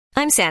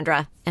I'm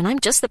Sandra, and I'm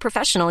just the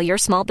professional your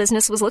small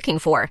business was looking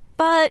for.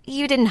 But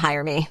you didn't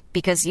hire me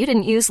because you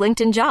didn't use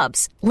LinkedIn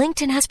Jobs.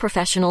 LinkedIn has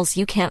professionals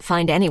you can't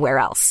find anywhere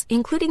else,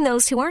 including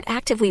those who aren't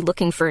actively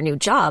looking for a new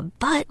job,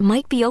 but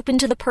might be open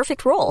to the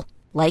perfect role,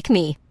 like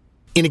me.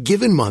 In a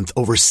given month,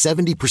 over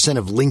 70%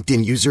 of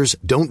LinkedIn users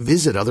don't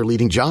visit other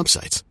leading job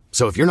sites.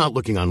 So if you're not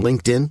looking on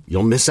LinkedIn,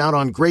 you'll miss out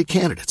on great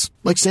candidates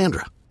like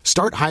Sandra.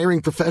 Start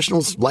hiring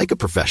professionals like a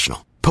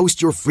professional.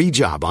 Post your free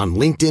job on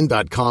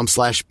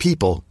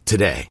linkedin.com/people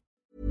today.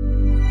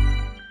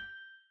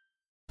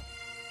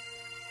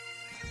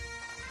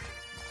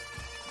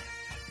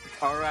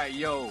 All right,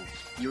 yo,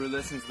 you're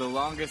listening to the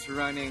longest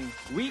running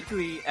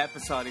weekly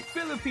episodic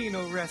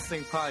Filipino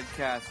wrestling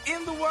podcast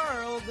in the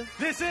world.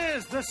 This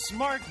is the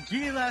Smart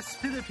Gilas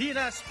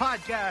Pilipinas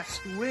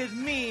podcast with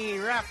me,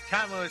 Raph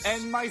Camus.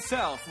 And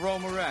myself,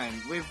 Romoran,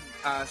 with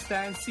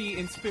Stan C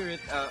in spirit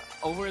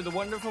over the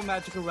wonderful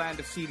magical land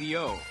of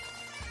CDO.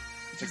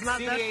 Which is not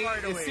that far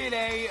away. The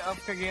city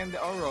of Cagayan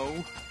de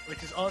Oro.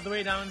 Which is all the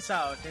way down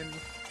south in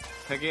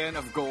Cagayan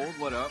of Gold,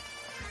 what up?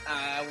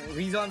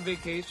 He's on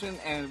vacation,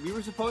 and we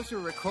were supposed to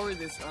record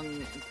this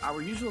on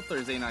our usual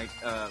Thursday night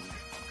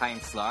time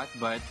slot,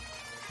 but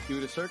due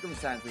to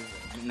circumstances,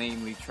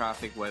 namely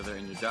traffic, weather,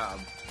 and your job,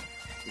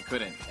 we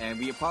couldn't. And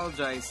we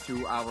apologize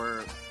to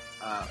our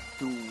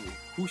to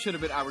who should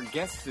have been our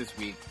guests this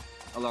week,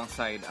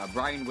 alongside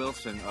Brian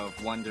Wilson of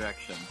One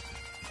Direction,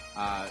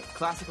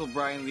 classical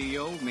Brian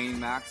Leo, Main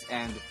Max,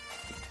 and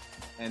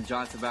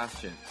John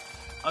Sebastian.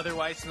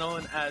 Otherwise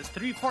known as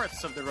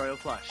 3/4 of the Royal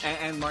Flush.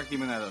 And Mark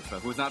DiManello,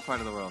 who was not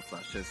part of the Royal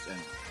Flush.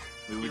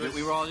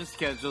 We were all just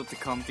scheduled to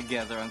come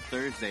together on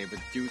Thursday, but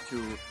due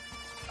to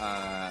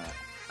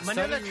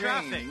Manila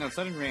traffic. Rain,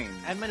 sudden rain.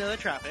 And Manila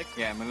traffic.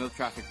 Yeah, Manila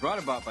traffic brought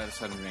about by the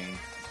sudden rain.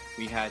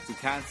 We had to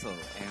cancel,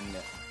 and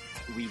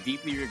we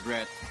deeply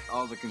regret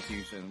all the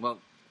confusion. Well,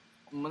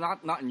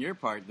 not on your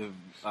part, the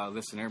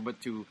listener, but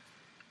to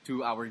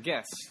our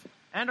guests.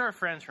 And our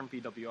friends from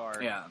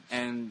PWR. Yeah,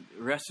 and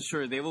rest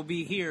assured, they will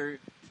be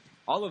here,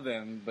 all of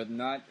them, but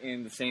not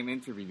in the same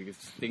interview because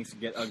things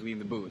get ugly in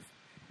the booth.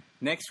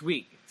 Next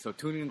week, so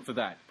tune in for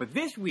that. But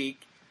this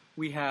week,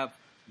 we have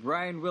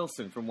Brian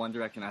Wilson from One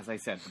Direction, as I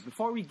said. But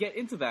before we get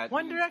into that...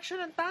 One Direction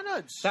and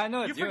Thanos.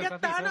 Thanos. You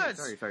forget Thanos.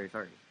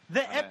 Sorry.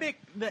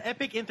 The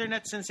epic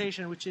internet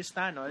sensation, which is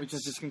Thanos. Which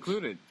has just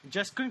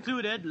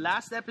concluded.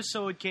 Last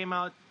episode came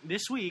out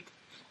this week.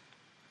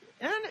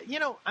 And,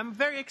 I'm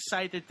very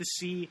excited to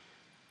see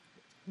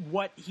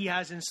what he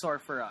has in store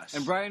for us.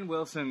 And Brian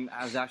Wilson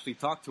has actually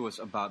talked to us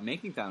about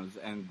making Thanos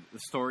and the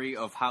story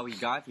of how he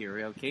got here,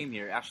 how he came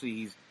here. Actually,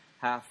 he's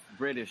half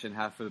British and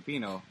half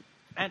Filipino.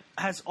 And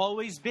has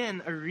always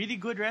been a really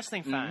good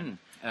wrestling fan.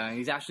 Mm-hmm.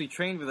 He's actually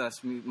trained with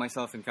us,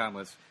 myself and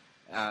Camus,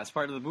 as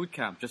part of the boot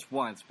camp just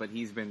once, but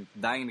he's been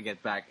dying to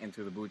get back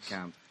into the boot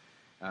camp.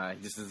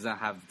 He just does not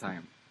have the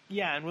time.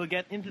 Yeah, and we'll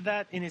get into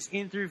that in his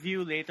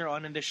interview later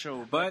on in the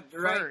show. But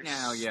right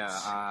now,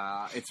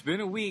 it's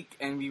been a week,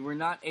 and we were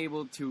not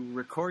able to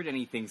record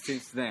anything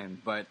since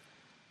then. But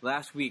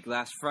last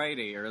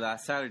Friday or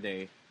last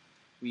Saturday,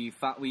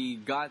 we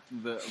got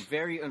the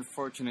very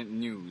unfortunate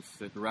news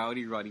that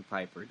Roddy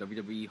Piper,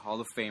 WWE Hall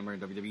of Famer,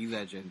 WWE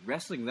legend,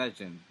 wrestling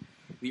legend,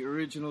 the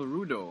original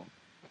Rudo,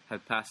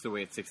 had passed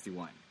away at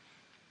 61.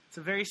 It's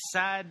a very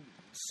sad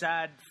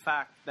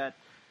fact that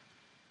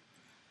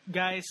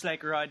guys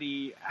like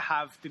Roddy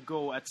have to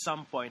go at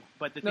some point,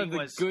 but the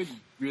good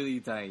really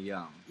die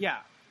young. Yeah,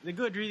 the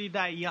good really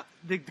die young.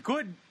 The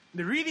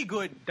really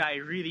good die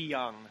really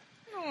young.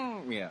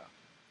 Yeah.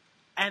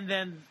 And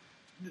then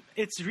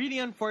it's really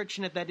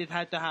unfortunate that it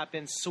had to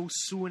happen so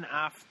soon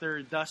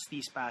after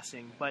Dusty's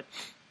passing. But,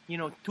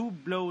 two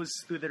blows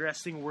to the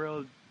wrestling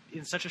world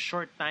in such a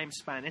short time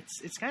span,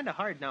 it's kind of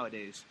hard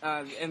nowadays.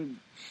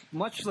 And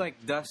much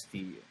like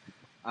Dusty,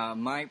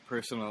 my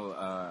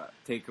personal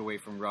takeaway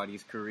from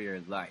Roddy's career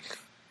and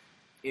life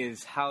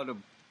is how to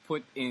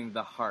put in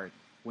the heart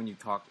when you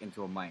talk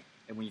into a mic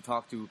and when you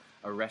talk to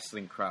a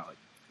wrestling crowd.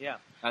 Yeah,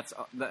 that's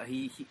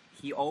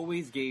he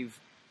always gave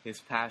his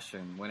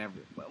passion whenever.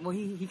 Well,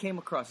 he came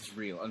across as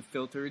real,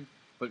 unfiltered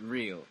but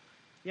real.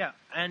 Yeah,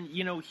 and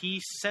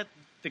he set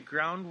the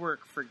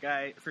groundwork for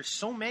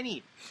so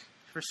many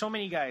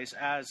guys,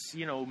 as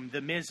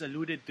the Miz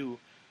alluded to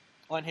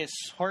on his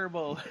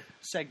horrible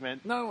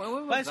segment. No,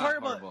 it was not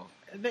horrible.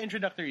 The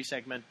introductory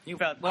segment. You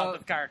felt out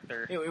of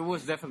character. It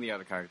was definitely out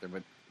of character,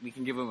 but we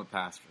can give him a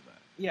pass for that.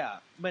 Yeah,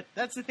 but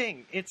that's the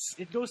thing. It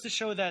goes to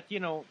show that,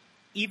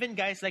 even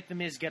guys like The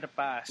Miz get a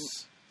pass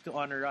to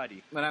honor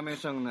Roddy. Marami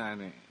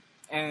siyang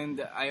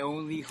and I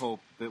only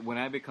hope that when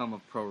I become a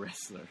pro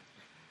wrestler,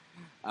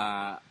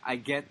 I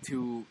get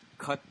to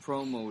cut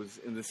promos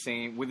with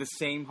the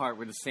same heart,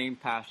 with the same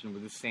passion,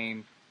 with the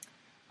same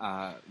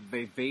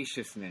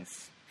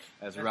vivaciousness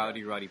as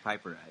Roddy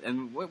Piper had.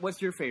 And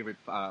what's your favorite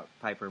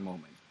Piper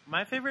moment?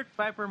 My favorite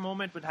Piper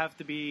moment would have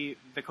to be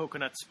the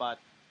coconut spot.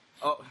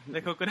 Oh,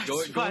 the coconut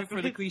spot. Going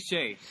for the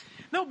cliche.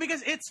 No,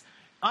 because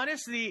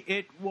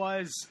it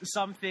was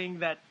something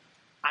that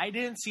I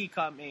didn't see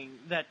coming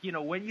that,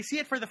 when you see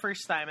it for the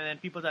first time and then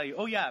people tell you,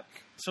 oh yeah,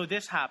 so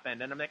this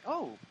happened. And I'm like,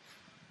 oh,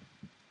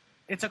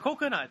 it's a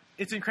coconut.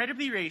 It's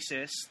incredibly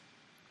racist.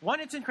 One,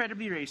 it's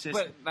incredibly racist.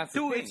 But that's the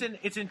Two, thing.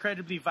 it's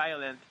incredibly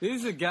violent.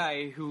 This is a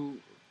guy who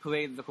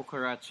played the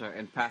cucaracha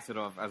and passed it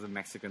off as a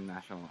Mexican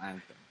national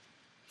anthem.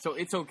 So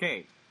it's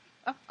okay.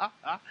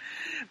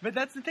 But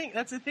that's the thing.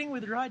 That's the thing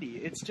with Roddy.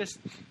 It's just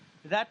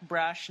that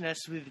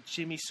brashness with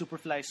Jimmy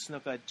Superfly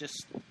Snuka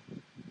just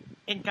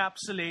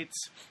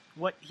encapsulates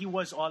what he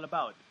was all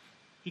about.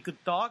 He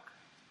could talk,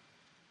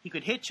 he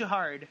could hit you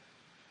hard,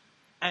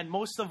 and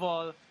most of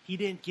all, he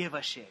didn't give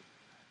a shit.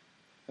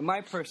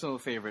 My personal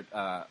favorite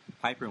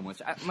pipe room was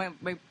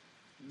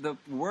the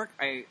work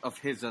of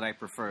his that I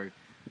preferred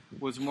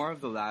was more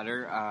of the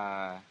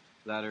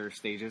latter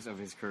stages of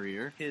his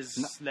career.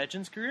 His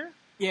Legends career?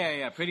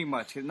 Yeah, pretty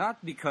much.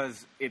 Not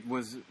because it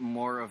was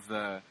more of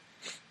the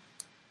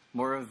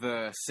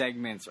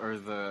segments or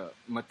the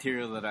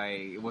material that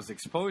I was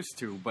exposed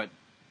to, but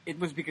it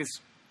was because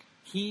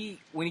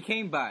when he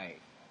came by,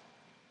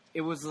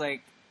 it was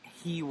like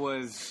he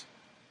was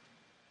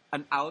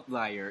an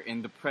outlier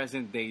in the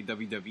present day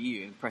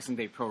WWE and present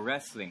day pro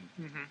wrestling,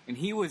 and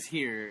he was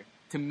here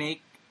to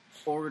make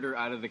order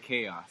out of the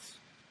chaos.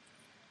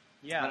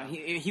 Yeah,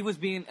 he was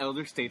being an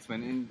elder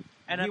statesman,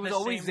 and he he was at the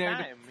always same there.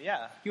 time,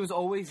 He was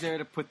always there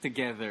to put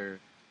together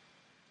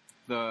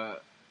the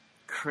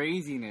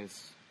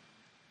craziness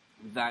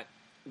that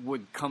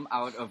would come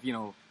out of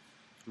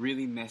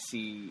really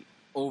messy,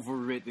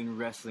 overwritten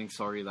wrestling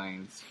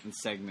storylines and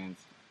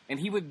segments, and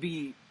he would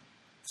be.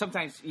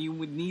 Sometimes you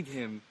would need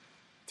him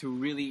to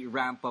really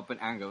ramp up an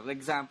angle. For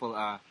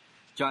example,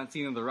 John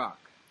Cena and The Rock.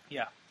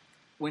 Yeah.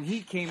 When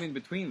he came in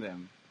between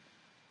them,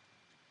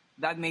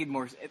 that made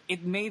more.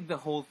 It made the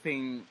whole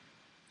thing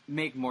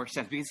make more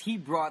sense because he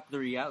brought the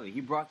reality,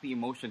 he brought the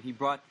emotion, he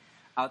brought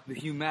out the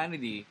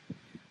humanity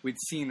with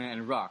Cena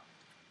and Rock.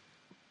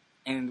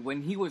 And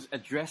when he was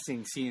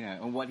addressing Cena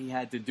and what he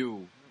had to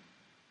do,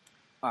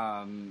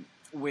 when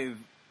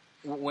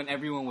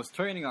everyone was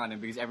turning on him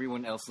because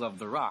everyone else loved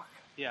The Rock.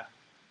 Yeah.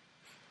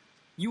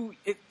 You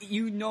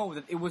know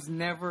that it was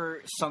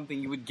never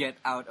something you would get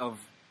out of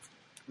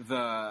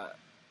the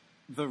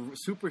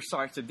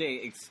superstars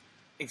today,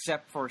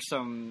 except for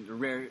some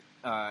rare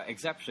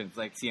exceptions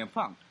like CM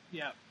Punk.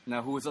 Yeah.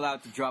 Now, who was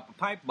allowed to drop a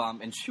pipe bomb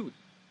and shoot.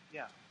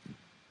 Yeah.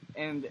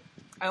 And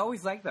I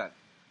always liked that.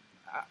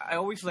 I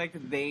always liked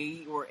that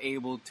they were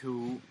able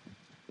to,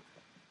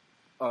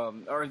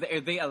 or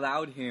they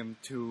allowed him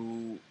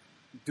to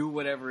do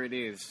whatever it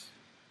is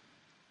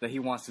that he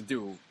wants to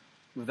do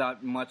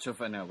without much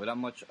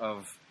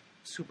of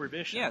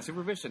supervision. Yeah,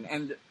 supervision,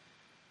 and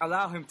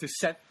allow him to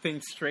set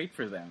things straight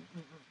for them.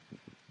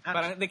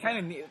 But they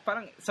kind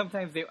of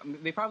sometimes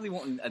they probably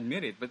won't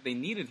admit it, but they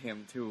needed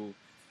him to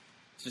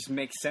just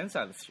make sense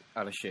out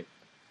of shit.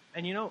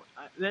 And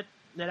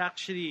that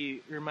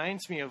actually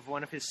reminds me of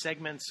one of his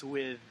segments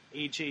with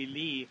AJ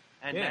Lee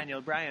and Daniel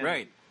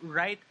Bryan.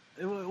 Right.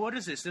 What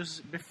is this? This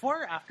was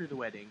before or after the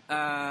wedding?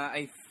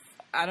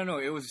 I don't know.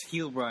 It was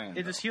heel Bryan.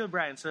 It was heel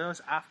Bryan, so that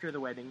was after the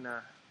wedding,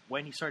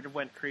 when he sort of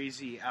went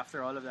crazy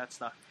after all of that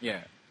stuff.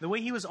 Yeah. The way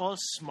he was all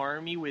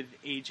smarmy with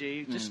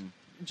AJ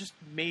just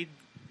made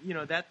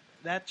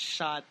that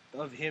shot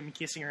of him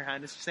kissing her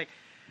hand is just like,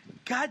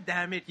 God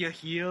damn it, you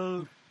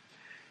heel.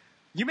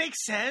 You make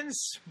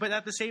sense, but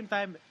at the same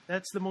time,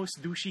 that's the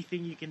most douchey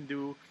thing you can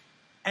do,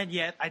 and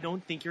yet I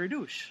don't think you're a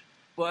douche.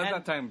 Well, at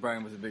that time,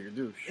 Bryan was a bigger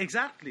douche.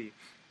 Exactly.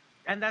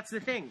 And that's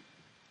the thing.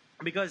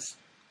 Because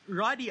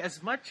Roddy,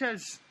 as much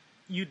as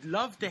you'd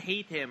love to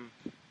hate him...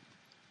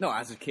 No,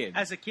 as a kid.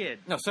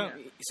 No,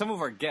 some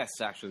of our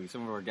guests, actually,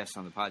 some of our guests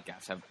on the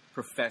podcast have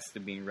professed to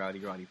being Roddy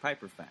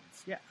Piper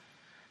fans. Yeah.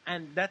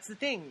 And that's the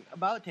thing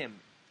about him.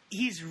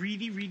 He's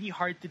really, really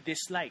hard to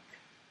dislike.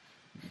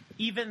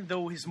 Even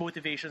though his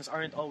motivations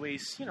aren't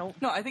always, No,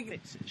 I think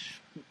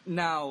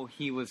now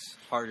he was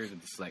harder to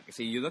dislike.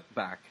 See, you look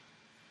back,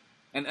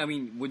 and I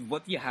mean, with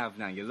what you have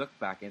now, you look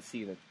back and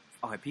see that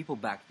people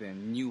back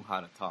then knew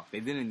how to talk. They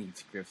didn't need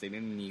scripts. They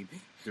didn't need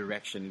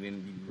direction. They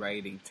didn't need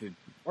writing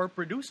or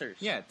producers.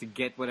 Yeah, to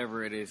get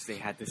whatever it is they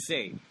had to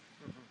say.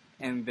 Mm-hmm.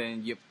 And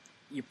then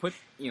you put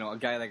a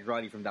guy like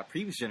Roddy from that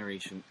previous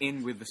generation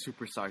in with the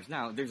superstars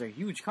now. There's a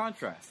huge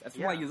contrast. That's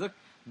why you look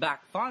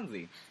back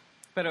fondly.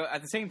 But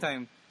at the same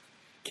time,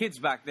 kids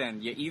back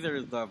then, you either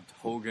loved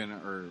Hogan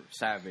or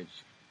Savage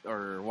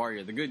or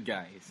Warrior, the good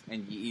guys,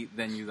 and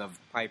then you loved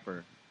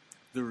Piper,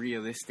 the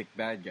realistic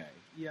bad guy.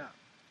 Yeah.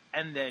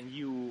 And then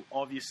you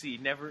obviously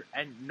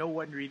no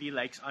one really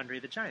likes Andre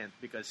the Giant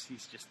because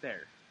he's just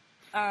there.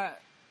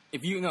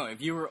 If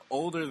you were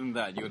older than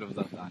that, you would have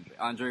loved Andre.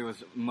 Andre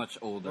was much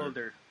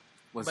older.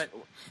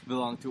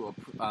 Belonged to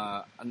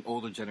an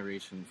older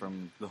generation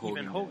from the Hogan.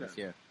 Even Hogan. Days,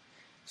 yeah.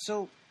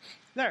 So,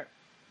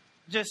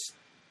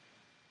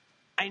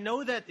 I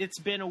know that it's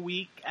been a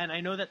week, and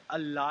I know that a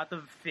lot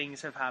of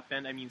things have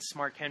happened. I mean,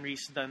 Mark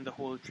Henry's done the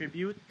whole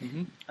tribute.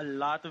 Mm-hmm. A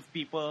lot of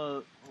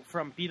people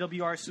from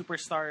PWR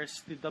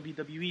superstars to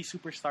WWE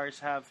superstars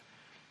have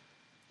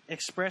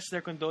expressed their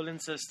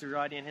condolences to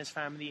Roddy and his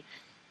family.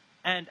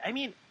 And I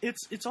mean,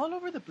 it's all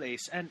over the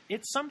place, and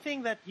it's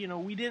something that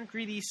we didn't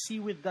really see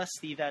with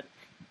Dusty, that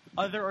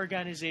other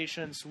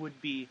organizations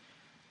would be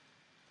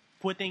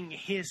putting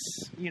his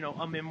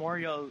a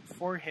memorial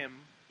for him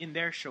in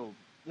their show,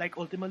 like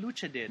Ultima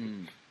Lucha did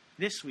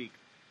this week.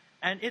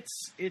 And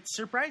it's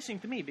surprising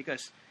to me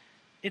because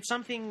it's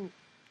something,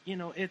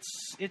 it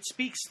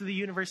speaks to the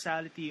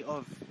universality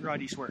of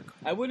Roddy's work.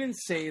 I wouldn't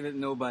say that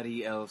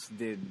nobody else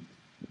did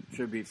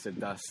tributes to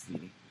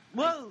Dusty.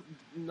 Well,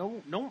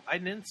 no, I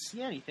didn't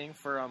see anything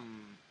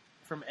from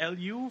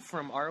LU,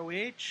 from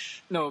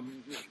ROH. No,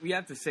 we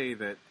have to say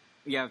that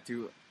we have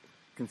to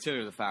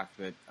consider the fact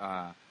that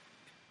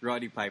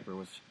Roddy Piper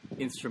was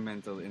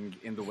instrumental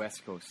in the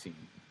West Coast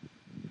scene.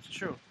 It's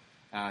true.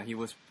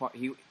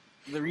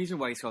 The reason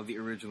why he's called the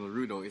original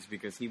Rudo is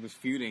because he was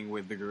feuding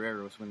with the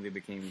Guerreros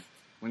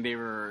when they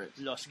were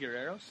Los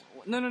Guerreros.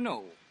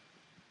 No.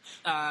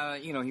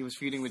 He was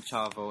feuding with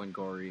Chavo and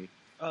Gory.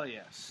 Oh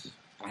yes.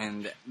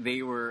 And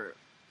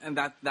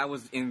that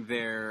was in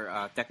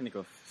their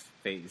technical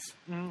phase.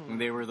 When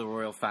they were the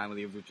royal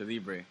family of Lucha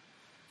Libre.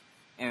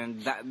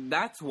 And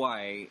that's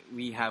why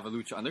we have a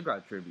Lucha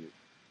Underground tribute.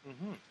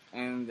 Mm-hmm.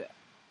 And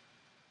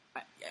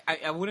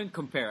I wouldn't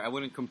compare. I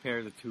wouldn't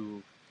compare the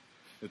two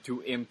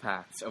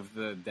impacts of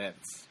the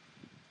deaths.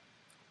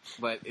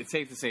 But it's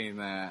safe to say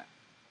that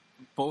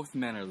both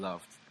men are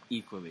loved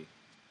equally.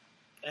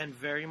 And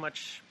very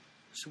much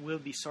will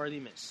be sorely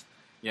missed.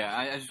 Yeah,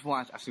 I just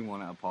actually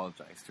want to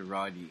apologize to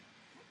Roddy.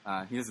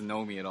 He doesn't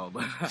know me at all,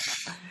 but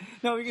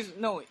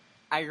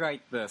I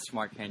write the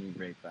Smart Henry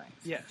grapevines.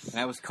 Yes, and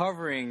I was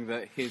covering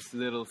his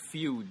little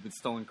feud with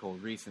Stone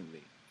Cold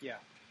recently. Yeah,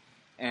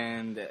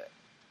 and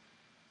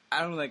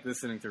I don't like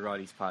listening to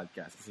Roddy's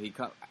podcast.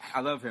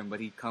 I love him,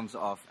 but he comes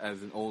off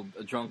as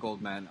a drunk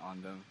old man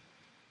on them.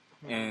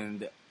 Mm-hmm.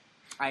 And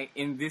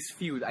in this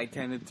feud, I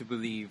tended to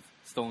believe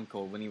Stone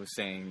Cold when he was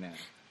saying that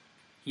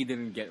he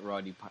didn't get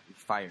Roddy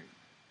fired.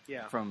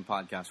 Yeah. From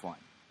Podcast 1.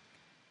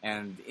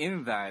 And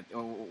in that,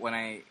 when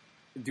I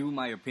do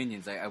my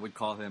opinions, I would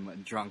call him a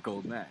drunk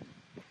old man.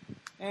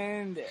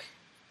 And,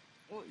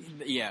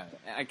 yeah,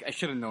 I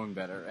should have known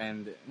better.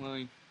 And,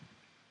 well,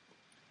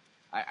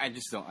 I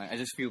just don't. I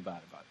just feel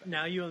bad about that.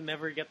 Now you'll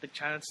never get the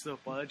chance to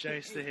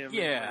apologize to him.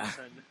 Yeah.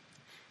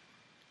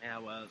 Yeah,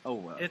 well. Oh,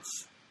 well.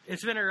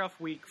 It's been a rough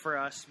week for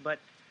us, but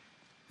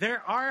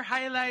there are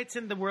highlights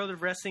in the world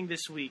of wrestling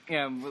this week.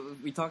 Yeah,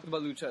 we talked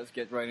about Lucha. Let's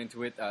get right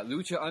into it.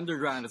 Lucha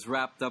Underground has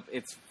wrapped up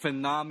its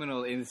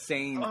phenomenal,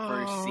 insane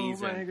first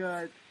season. Oh, my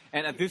God.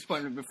 And at this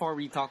point, before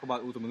we talk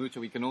about Ultima Lucha,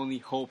 we can only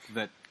hope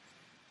that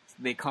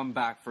they come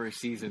back for a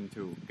season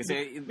 2.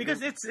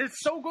 Because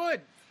it's so good.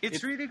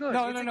 It's really good.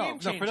 No.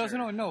 For those who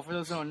don't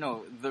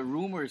know, the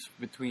rumors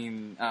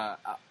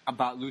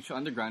about Lucha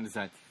Underground is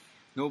that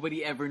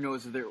nobody ever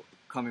knows if they're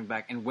coming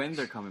back and when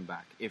they're coming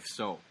back, if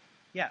so.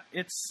 Yeah,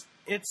 it's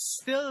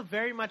still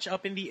very much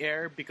up in the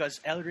air because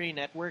El Rey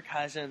Network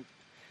hasn't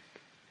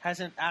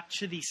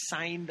actually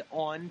signed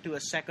on to a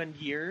second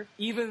year.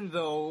 Even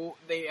though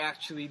they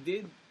actually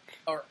did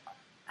or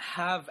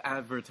have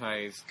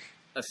advertised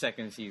a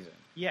second season.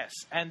 Yes,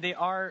 and they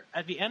are,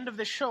 at the end of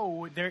the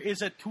show, there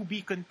is a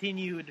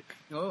to-be-continued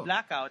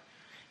blackout,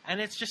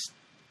 and it's just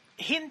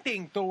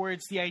hinting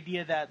towards the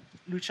idea that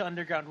Lucha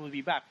Underground will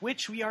be back,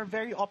 which we are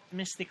very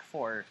optimistic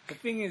for. The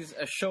thing is,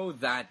 a show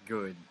that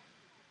good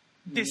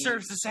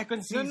deserves the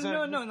second season.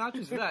 No, not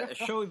just that. A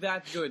show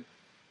that good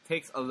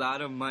takes a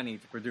lot of money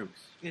to produce.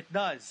 It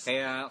does.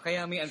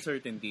 Kaya may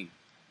uncertainty.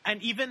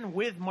 And even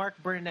with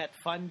Mark Burnett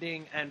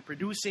funding and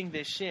producing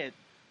this shit...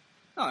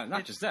 No,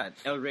 not just that.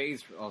 El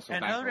Rey's also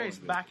and El Rey's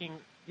backing...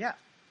 Yeah.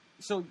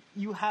 So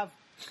you have...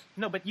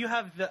 No, but you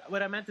have the...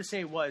 What I meant to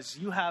say was,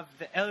 you have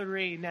the El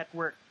Rey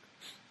Network...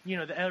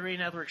 the El Rey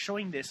Network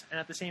showing this, and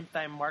at the same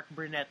time, Mark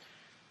Burnett,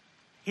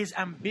 his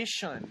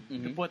ambition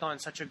to put on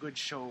such a good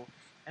show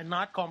and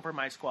not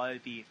compromise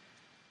quality,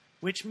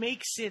 which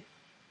makes it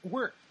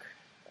work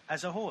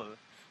as a whole.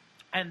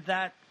 And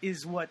that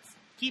is what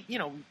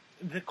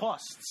the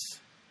costs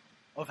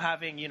of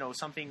having,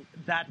 something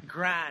that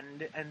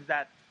grand and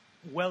that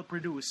well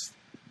produced.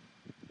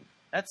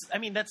 That's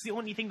the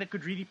only thing that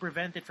could really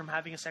prevent it from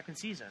having a second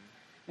season.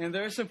 And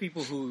there are some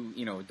people who,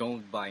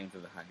 don't buy into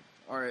the hype.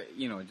 Or,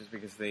 just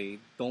because they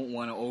don't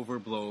want to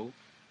overblow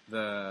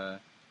the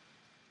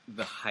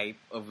hype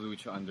of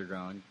Lucha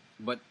Underground.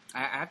 But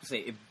I have to say,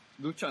 if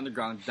Lucha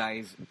Underground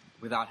dies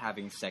without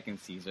having a second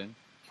season,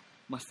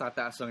 mas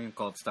tataas lang yung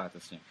cult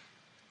status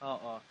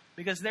niya.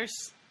 Because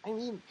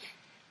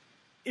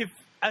if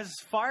as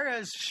far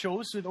as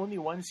shows with only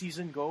one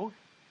season go,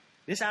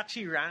 this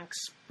actually ranks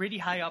pretty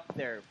high up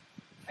there.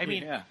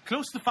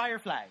 Close to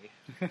Firefly.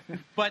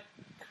 But,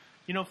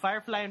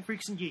 Firefly and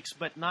Freaks and Geeks,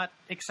 but not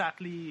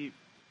exactly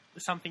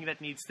something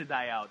that needs to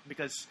die out.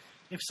 Because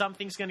if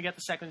something's going to get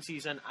the second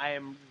season, I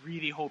am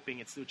really hoping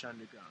it's Lucha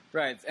Underground.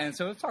 Right, and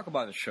so let's talk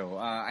about the show.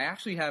 I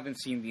actually haven't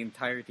seen the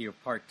entirety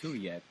of Part 2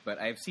 yet, but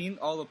I've seen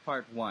all of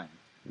Part 1.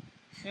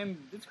 And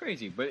it's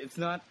crazy, but it's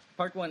not...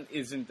 Part 1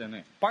 isn't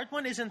Part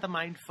 1 isn't a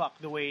mindfuck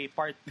the way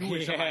Part 2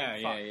 is a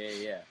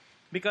mindfuck. Yeah.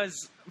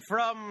 Because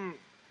from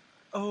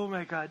Oh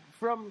my god!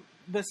 From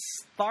the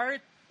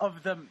start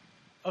of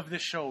the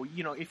show,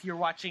 if you're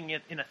watching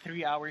it in a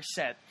 3-hour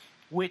set,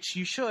 which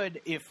you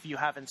should if you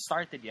haven't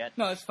started yet.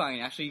 No, it's fine.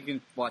 Actually, you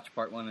can watch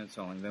part 1 and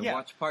so on. Then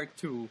watch part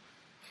 2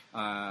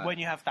 when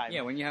you have time.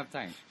 Yeah, when you have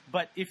time.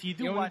 But if you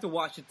do, you don't need to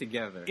watch it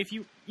together. If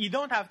you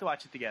don't have to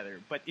watch it together,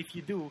 but if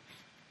you do,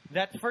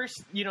 that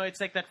first,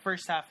 it's like that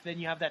first half. Then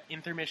you have that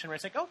intermission where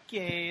it's like,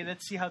 okay,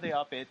 let's see how they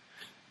up it,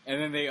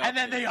 and then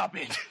they up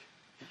it.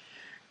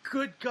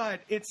 Good God,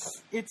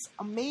 it's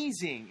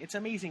amazing. It's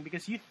amazing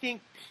because you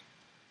think,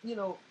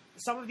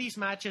 some of these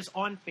matches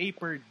on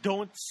paper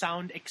don't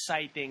sound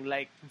exciting,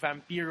 like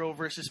Vampiro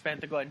versus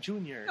Pentagon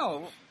Jr.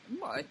 No,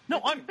 what? No,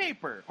 on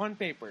paper.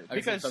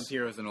 Because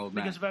Vampiro's an old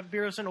man. Because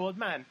Vampiro's an old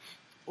man.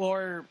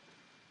 Or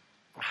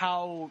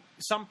how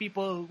some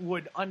people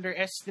would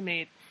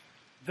underestimate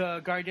the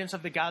Guardians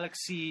of the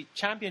Galaxy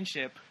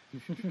Championship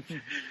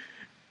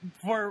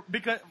for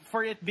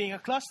it being a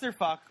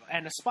clusterfuck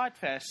and a spot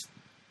fest.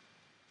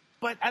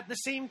 But at the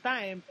same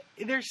time,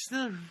 there's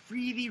still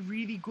really,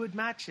 really good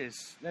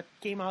matches that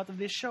came out of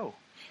this show.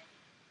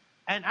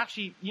 And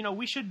actually,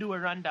 we should do a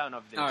rundown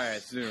of this. All right,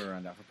 let's do a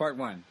rundown. For part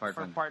 1.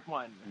 Part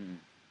 1.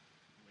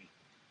 Wait.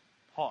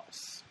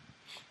 Pause.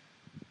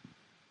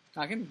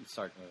 I can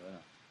start with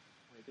that.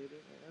 Wait,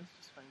 let's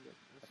just find it.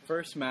 The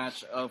first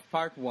match of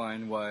part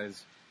 1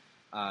 was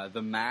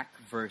the Mac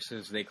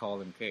versus They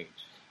Call Him Cage.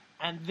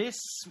 And this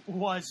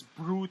was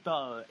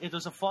brutal. It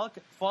was a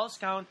false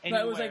count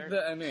anywhere.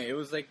 No, it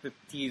was like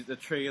the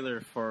trailer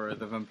for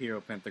the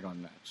Vampiro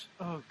Pentagon match.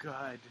 Oh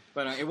God!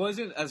 But it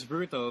wasn't as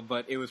brutal,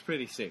 but it was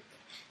pretty sick.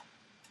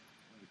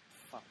 Wait,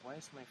 fuck! Why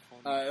is my phone?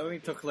 It only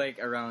took like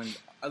around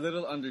a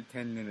little under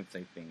 10 minutes,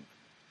 I think.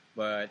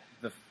 But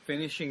the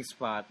finishing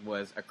spot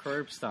was a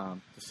curb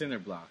stomp to cinder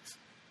blocks,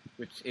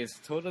 which is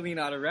totally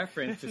not a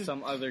reference to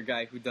some other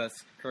guy who does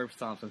curb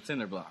stomps on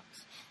cinder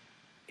blocks.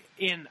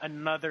 In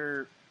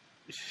another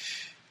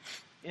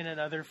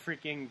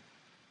freaking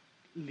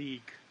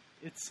league.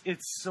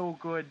 It's so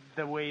good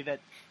the way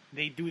that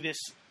they do this,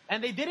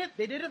 and they did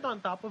it on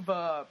top of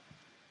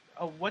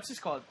what's this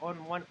called,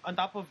 on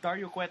top of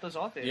Dario Cueto's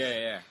office.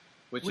 Yeah,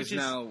 which is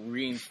now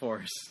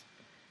reinforced.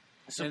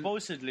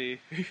 Supposedly.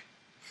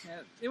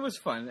 Yeah, it was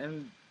fun,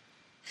 and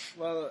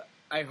well,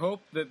 I hope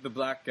that the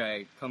black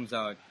guy comes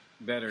out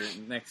better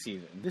next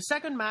season. The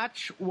second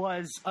match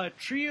was a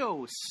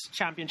trios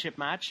championship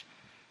match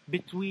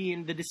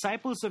between the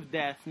Disciples of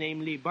Death,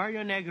 namely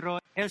Barrio Negro,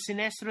 El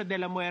Sinestro de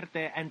la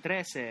Muerte, and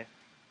Trece,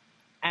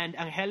 and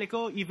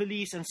Angelico,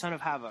 Ivelisse, and Son of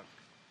Havoc.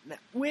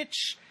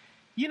 Which,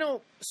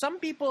 some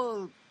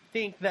people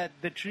think that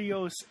the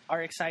trios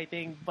are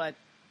exciting, but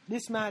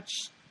this match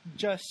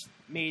just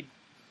made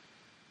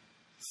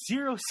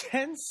zero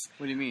sense.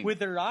 What do you mean? With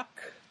The Rock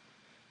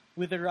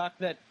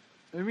that...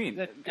 What do you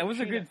mean? That was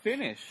a good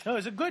finish. No, it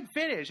was a good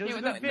finish.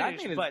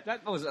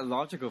 That was a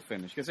logical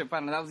finish, because that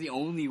was the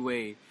only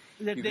way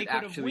that you they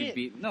could actually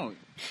beat. No,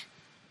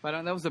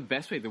 but that was the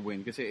best way to win,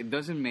 because it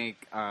doesn't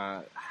make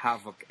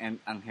Havoc and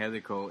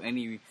Angelico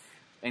any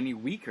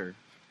weaker.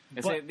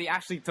 They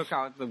actually took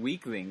out the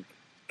weak link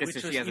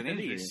because she has an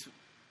injury.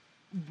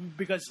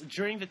 Because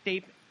during the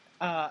tape,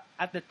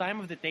 at the time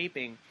of the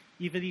taping,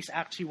 Ivelisse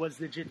actually was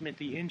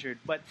legitimately injured.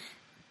 But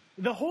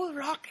the whole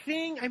Rock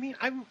thing, I mean,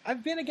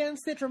 I've been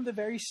against it from the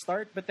very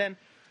start, but then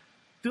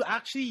to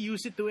actually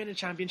use it to win a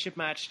championship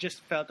match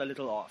just felt a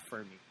little off for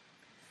me.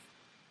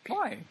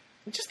 Why?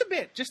 Just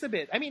a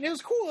bit. I mean, it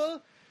was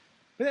cool,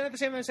 but then at the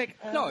same time, it's like...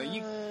 No,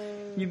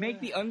 you make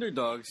the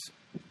underdogs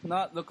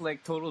not look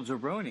like total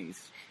jabronis.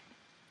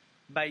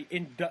 By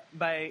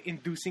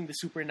inducing the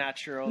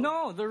supernatural...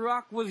 No, the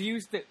Rock was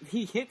used...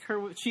 She hit her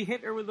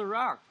with the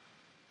Rock.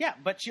 Yeah,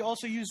 but she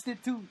also used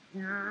it to...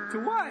 To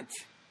what?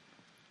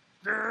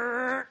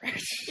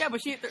 Yeah,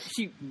 but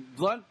she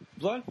blunt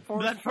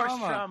force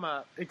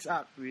trauma.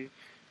 Exactly.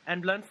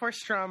 And blunt force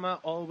trauma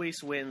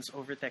always wins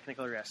over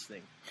technical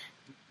wrestling.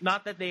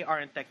 Not that they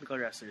aren't technical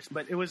wrestlers,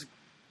 but it was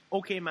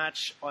okay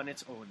match on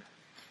its own.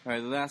 All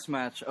right, the last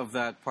match of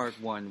that part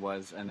 1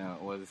 was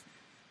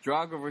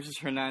Drago versus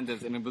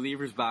Hernandez in a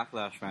Believers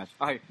Backlash match.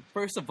 All right,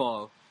 first of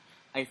all,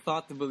 I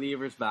thought the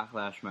Believers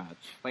Backlash match...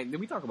 Wait, did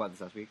we talk about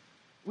this last week?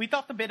 We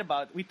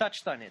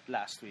touched on it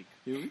last week.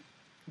 Did we?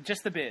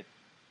 Just a bit.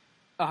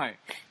 All right.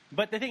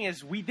 But the thing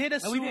is, we did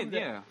assume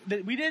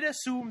we did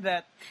assume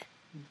that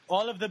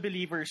all of the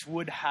believers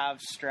would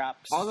have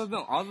straps. All of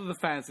the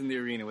fans in the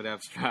arena would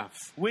have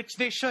straps. Which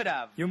they should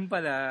have. Yung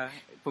pala,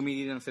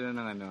 pumili lang sila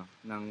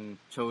ng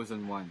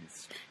chosen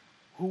ones.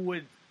 Who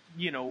would,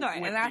 No,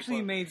 and it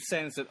actually made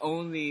sense that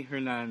only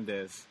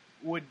Hernandez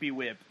would be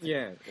whipped.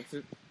 Yeah.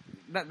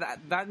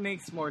 That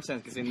makes more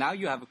sense, because now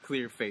you have a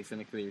clear face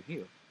and a clear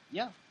heel.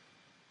 Yeah.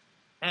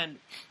 And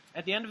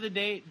at the end of the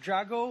day,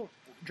 Drago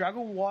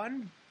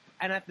won,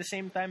 and at the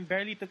same time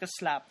barely took a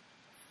slap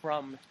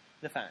from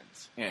the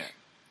fans. Yeah.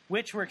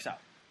 Which works out.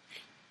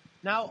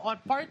 Now, on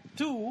part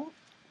 2,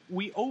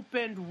 we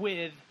opened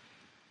with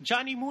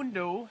Johnny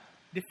Mundo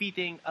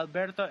defeating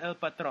Alberto El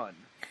Patron.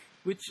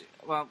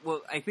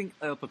 Well, I think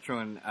El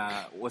Patron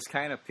was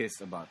kind of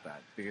pissed about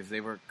that because they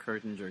were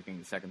curtain jerking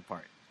the second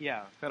part.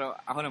 Yeah. Pero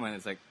ako naman,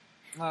 it's like,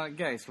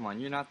 guys, come on,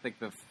 you're not like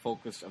the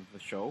focus of the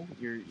show.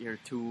 You're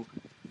two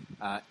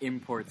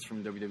imports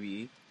from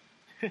WWE.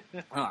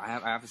 I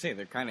have to say,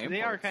 they're kind of imports.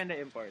 They are kind of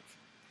imports.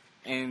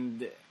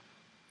 And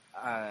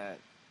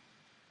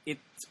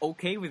it's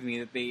okay with me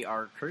that they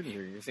are curtain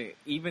jerkers.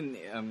 Even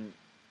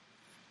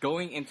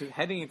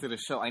heading into the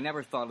show, I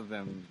never thought of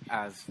them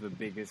as the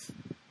biggest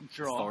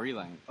draw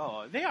storyline.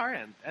 Oh, they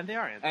aren't.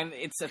 And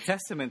it's a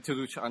testament to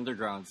Lucha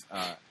Underground's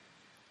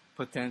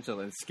potential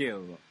and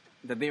skill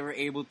that they were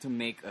able to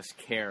make us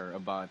care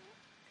about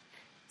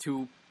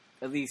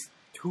at least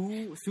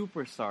two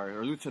superstars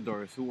or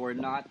luchadors who were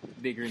not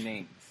bigger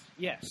names.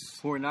 Yes.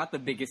 Who are not the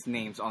biggest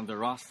names on the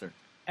roster.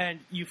 And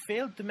you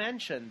failed to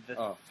mention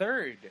the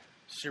third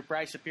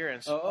surprise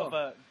appearance of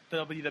a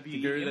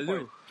WWE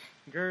import.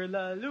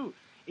 Girlaloo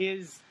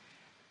is,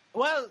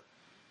 well,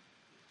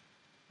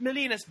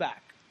 Melina's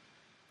back.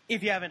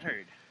 If you haven't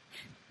heard.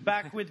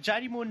 Back with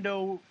Johnny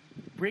Mundo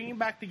bringing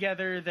back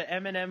together the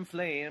M&M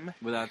Flame.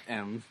 Without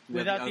M.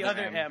 Without the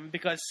other M,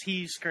 because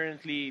he's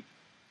currently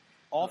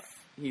off.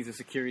 He's a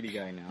security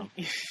guy now.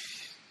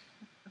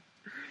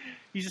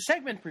 He's a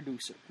segment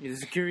producer. He's a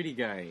security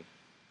guy.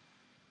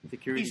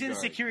 Security He's guard. in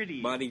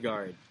security.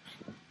 Bodyguard.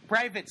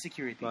 Private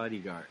security.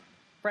 Bodyguard.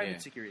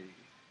 Private security.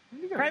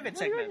 Bodyguard. Private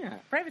segment. Yeah.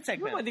 Private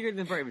segment. Bodyguard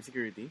than private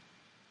security.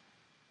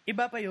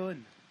 Iba pa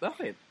yun.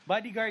 Bakit?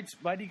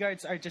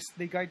 Bodyguards are just,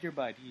 they guard your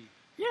body.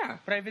 Yeah.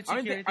 Private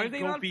security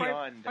go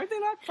beyond. Are they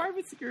not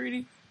private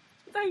security?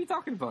 What are you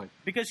talking about?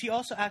 Because he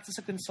also acts as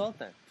a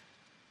consultant.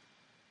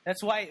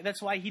 That's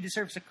why he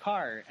deserves a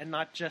car and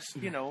not just,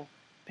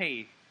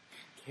 pay.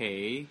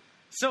 Okay.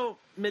 So,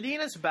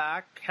 Melina's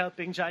back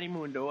helping Johnny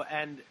Mundo,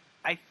 and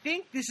I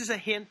think this is a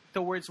hint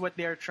towards what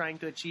they're trying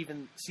to achieve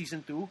in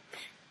Season 2,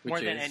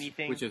 more than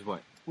anything. Which is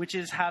what? Which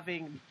is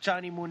having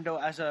Johnny Mundo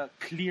as a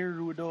clear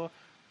rudo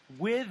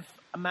with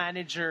a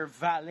manager,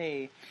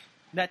 valet,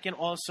 that can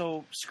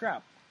also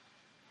scrap.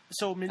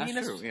 So,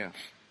 Melina's... That's true,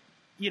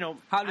 yeah.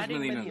 How does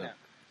Melina look?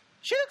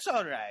 She looks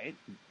alright.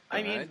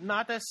 I mean,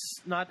 not as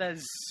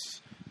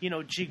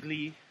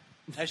jiggly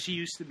as she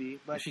used to be,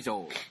 but she's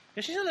old.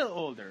 Yeah, she's a little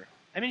older.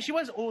 I mean, she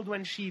was old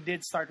when she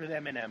did start with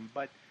Eminem,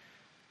 but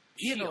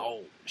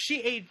old.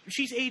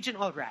 She's aging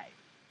all right.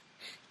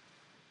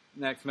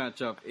 Next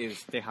matchup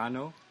is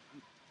Tejano.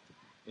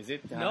 Is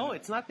it Tejano? No,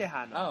 it's not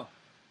Tejano. Oh,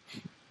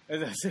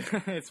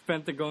 it's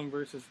Pentagon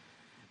versus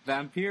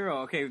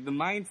Vampiro. Okay, the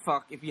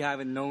mindfuck. If you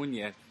haven't known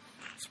yet,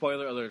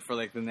 spoiler alert for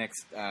like the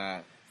next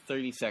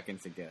 30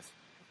 seconds, I guess.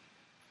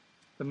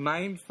 The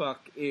mindfuck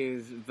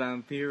is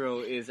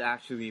Vampiro is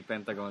actually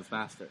Pentagon's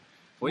master.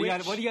 What do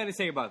you got to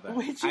say about that?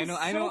 Which is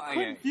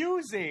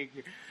confusing.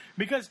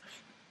 Because,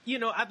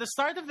 at the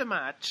start of the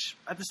match,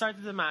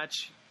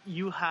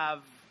 you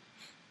have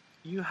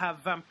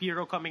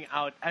Vampiro coming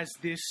out as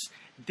this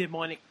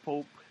demonic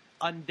pope,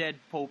 undead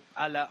pope,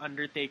 a la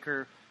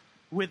Undertaker,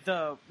 with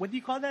the, what do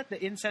you call that? The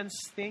incense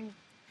thing?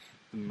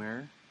 The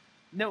mirror?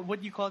 No, what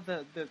do you call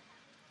the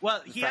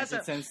well, he has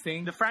the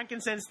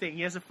frankincense thing.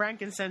 He has a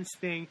frankincense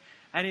thing,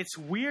 and it's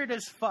weird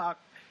as fuck.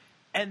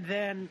 And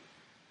then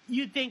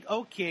you think,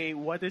 okay,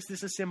 what is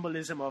this a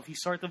symbolism of? He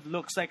sort of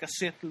looks like a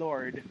Sith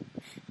Lord,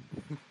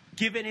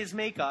 given his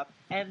makeup,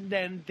 and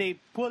then they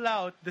pull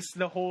out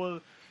the whole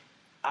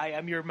 "I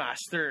am your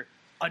master,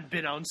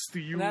 unbeknownst to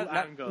you"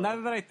 angle. Now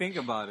that I think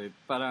about it,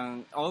 but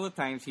all the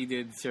times he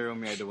did Zero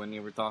Miedo when they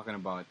were talking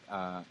about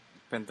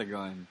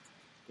Pentagon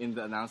in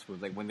the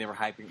announcement, like when they were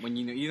hyping, when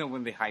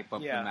when they hype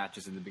up the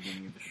matches in the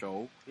beginning of the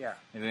show,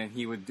 and then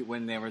he would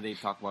whenever they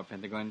talk about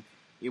Pentagon,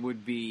 it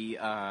would be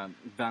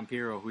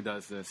Vampiro who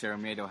does the Zero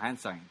Miedo hand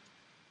sign.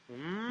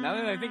 Now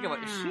that I think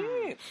about it,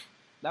 shit,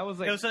 that was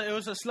like it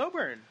was a slow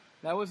burn.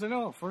 That was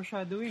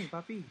foreshadowing,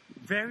 papi.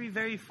 Very,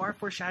 very far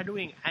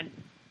foreshadowing, and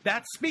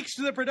that speaks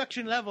to the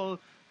production level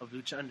of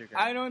Lucha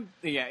Underground.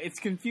 It's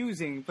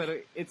confusing,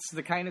 but it's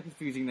the kind of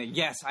confusing that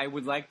yes, I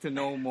would like to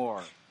know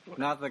more.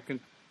 Not the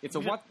it's a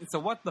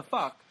what the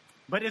fuck.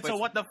 But it's a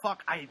what the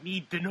fuck I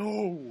need to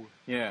know.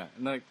 Yeah,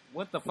 like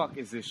what the fuck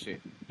is this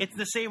shit? It's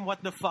the same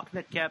what the fuck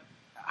that kept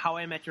How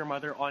I Met Your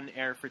Mother on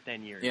air for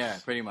 10 years. Yeah,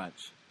 pretty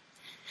much.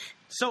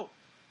 So,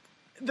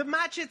 the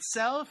match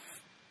itself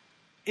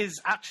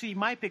is actually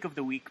my pick of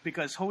the week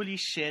because holy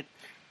shit,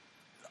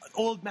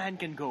 old man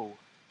can go.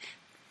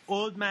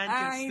 Old man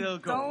can still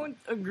go. I don't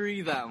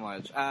agree that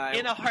much.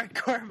 In a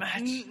hardcore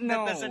match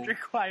that doesn't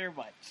require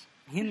much.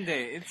 Hindi.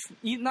 It's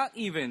not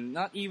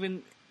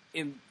even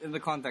in the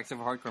context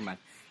of a hardcore match.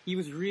 He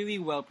was really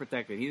well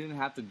protected. He didn't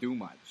have to do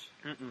much.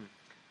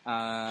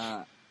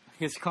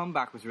 His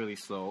comeback was really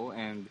slow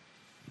and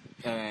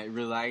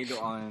relied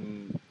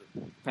on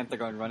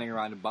Pentagon running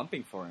around and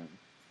bumping for him.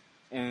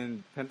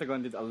 And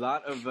Pentagon did a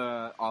lot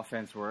of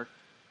offense work.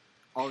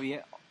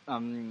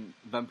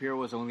 Vampiro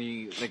was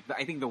only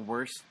I think the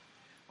worst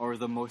or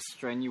the most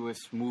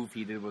strenuous move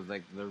he did was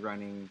like the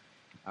running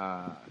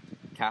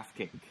calf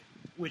kick,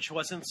 which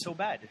wasn't so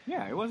bad.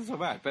 Yeah, it wasn't so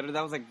bad. But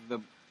that was like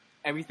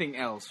everything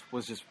else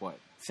was just what?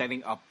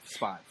 Setting up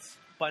spots.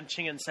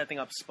 Punching and setting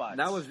up spots.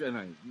 That was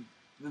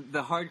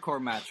the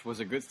hardcore match was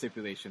a good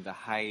stipulation to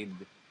hide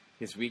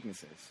his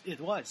weaknesses. It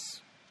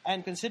was.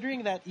 And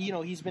considering that,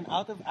 he's been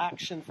out of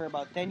action for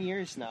about 10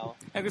 years now.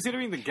 And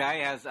considering the guy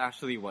has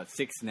actually,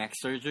 6 neck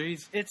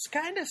surgeries? It's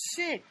kind of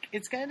sick.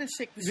 It's kind of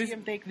sick to see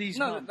him take these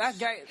bumps. That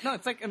guy... No,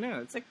 it's like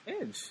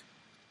Edge.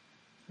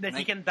 That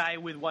he can die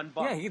with one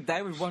bump. Yeah, he can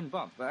die with one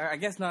bump. I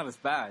guess not as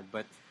bad,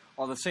 but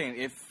all the same,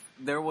 if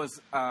there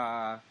was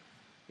a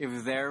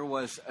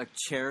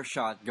chair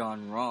shot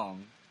gone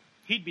wrong...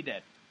 He'd be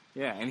dead.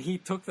 Yeah, and he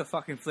took the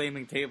fucking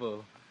flaming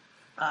table...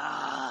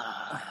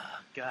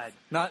 God.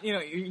 Not,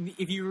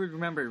 if you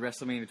remember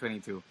WrestleMania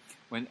 22,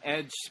 when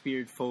Edge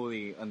speared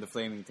Foley on the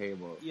flaming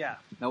table. Yeah.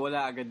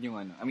 Nawala agad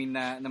yung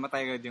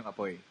namatay agad yung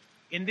apoy.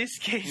 In this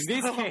case,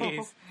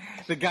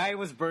 the guy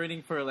was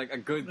burning for like a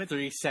good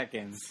 3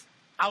 seconds.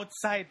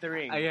 Outside the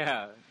ring.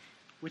 Yeah.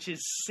 Which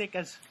is sick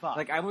as fuck.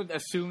 Like, I would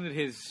assume that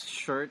his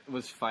shirt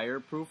was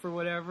fireproof or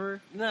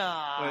whatever.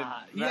 Nah.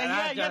 He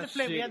had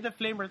the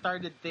flame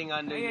retarded thing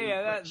under.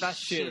 Yeah, that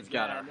shit's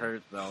gotta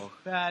hurt, though.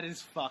 That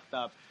is fucked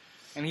up.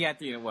 And he had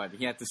to,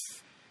 He had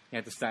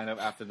to stand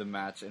up after the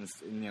match and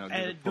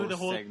do the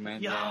whole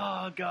segment.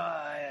 Oh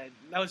god,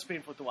 that was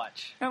painful to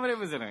watch. Yeah, but it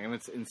was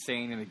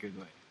insane in a good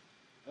way.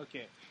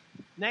 Okay,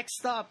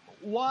 next up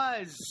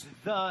was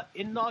the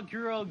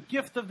inaugural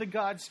Gift of the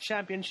Gods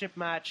Championship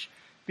match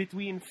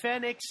between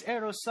Phoenix,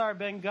 Aerostar,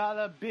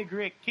 Bengala, Big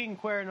Rick, King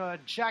Cuerno,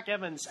 Jack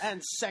Evans,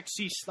 and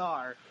Sexy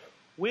Star,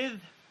 with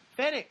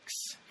Phoenix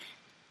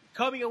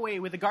coming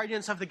away with the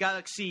Guardians of the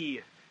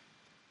Galaxy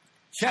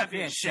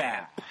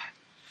Championship.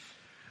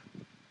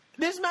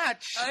 This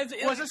match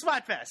was a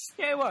spot fest.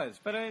 Yeah, it was,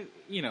 but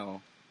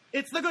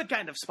it's the good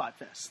kind of spot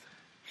fest.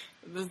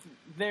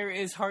 There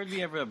is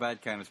hardly ever a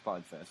bad kind of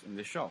spot fest in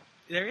this show.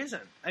 There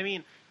isn't. I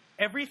mean,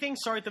 everything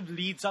sort of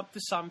leads up to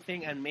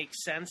something and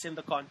makes sense in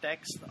the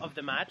context of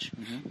the match.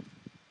 Mm-hmm.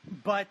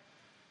 But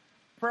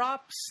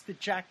props to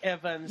Jack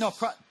Evans.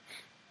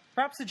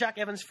 Props to Jack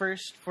Evans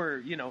first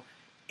for,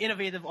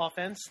 innovative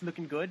offense,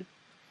 looking good.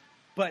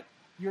 But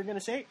you're going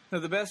to say? No,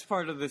 the best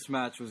part of this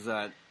match was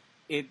that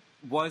it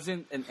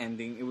wasn't an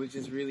ending. It was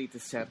just really to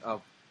set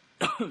up,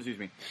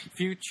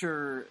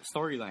 future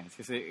storylines.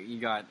 Because you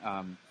got,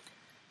 I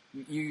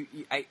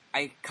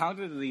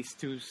counted at least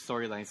 2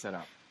 storylines set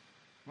up.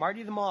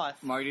 Marty the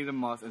Moth,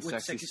 and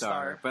Sexy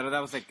Star. But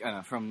that was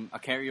from a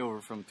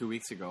carryover from 2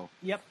 weeks ago.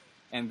 Yep.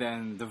 And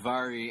then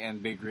Davari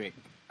and Big Rick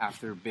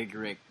after Big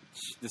Rick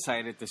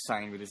decided to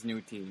sign with his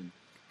new team,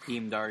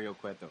 Team Dario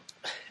Cueto.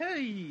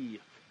 Hey,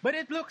 but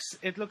it looks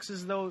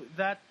as though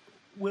that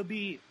will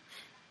be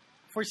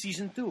for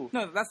season 2.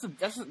 No, that's the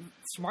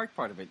smart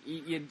part of it.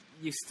 You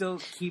still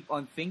keep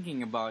on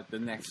thinking about the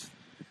next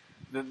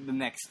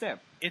step.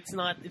 It's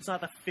not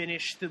a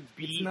finish to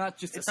be. It's not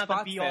just it's a not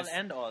spot a be fest. all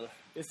end all.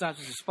 It's not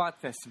just a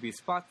spot fest to be a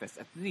spot fest.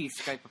 At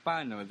least, kahit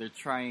paano, they're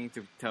trying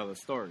to tell a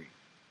story.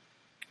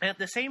 And at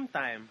the same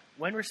time,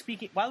 while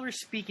we're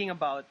speaking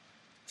about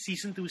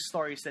season 2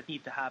 stories that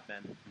need to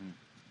happen,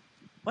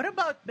 what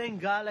about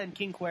Bengala and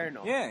King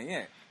Cuerno?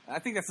 Yeah. I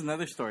think that's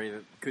another story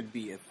that could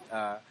be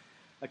that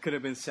could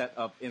have been set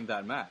up in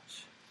that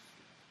match.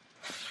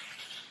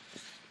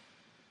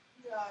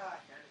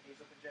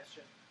 Nasal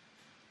congestion.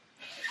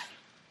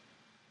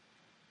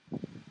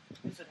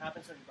 This what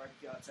happens when you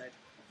barbecue outside.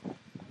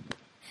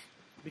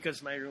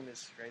 Because my room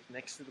is right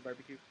next to the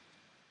barbecue.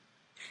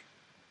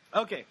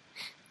 Okay.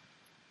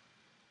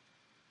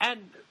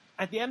 And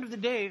at the end of the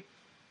day,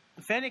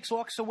 Phoenix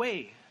walks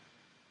away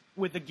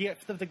with the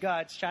Gift of the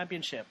Gods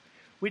Championship,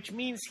 which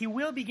means he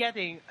will be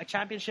getting a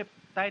championship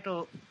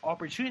title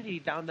opportunity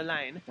down the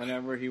line.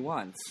 Whenever he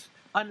wants.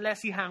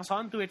 Unless he hangs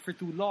on to it for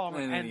too long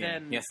and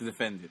then... He has to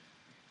defend it.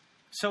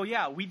 So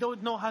yeah, we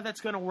don't know how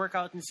that's going to work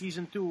out in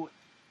Season 2,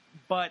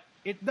 but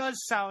it does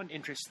sound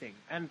interesting.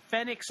 And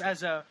Phoenix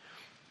as a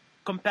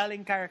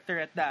compelling character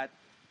at that,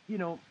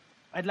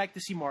 I'd like to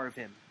see more of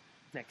him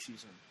next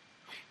season.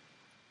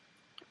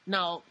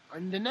 Now,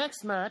 the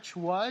next match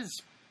was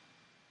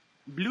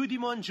Blue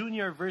Demon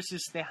Jr.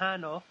 versus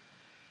Tejano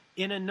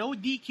in a no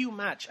DQ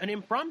match, an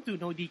impromptu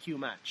no DQ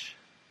match.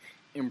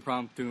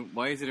 Impromptu?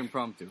 Why is it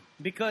impromptu?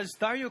 Because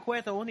Dario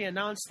Cueto only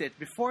announced it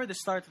before the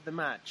start of the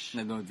match.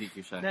 Na no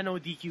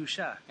DQ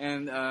siya.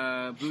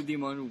 And Blue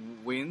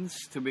Demon wins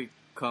to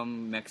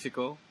become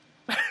Mexico.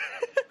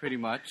 Pretty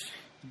much.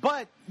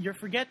 But you're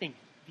forgetting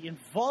the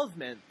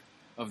involvement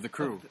of the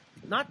crew.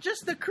 Not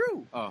just the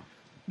crew. Oh.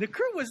 The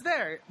crew was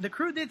there. The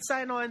crew did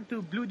sign on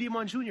to Blue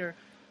Demon Jr.,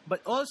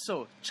 but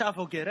also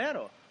Chavo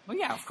Guerrero. Well,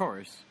 yeah, of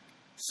course.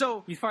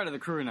 So he's part of the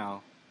crew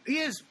now. He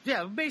is,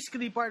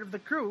 basically part of the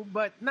crew,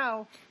 but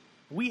now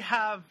we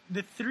have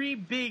the 3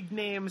 big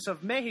names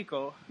of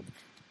Mexico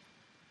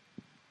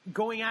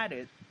going at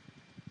it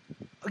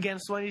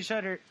against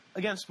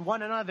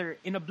one another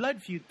in a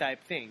blood feud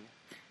type thing,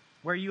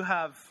 where you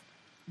have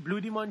Blue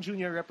Demon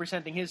Jr.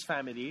 representing his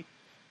family,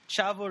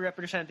 Chavo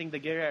representing the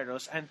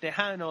Guerreros, and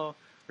Tejano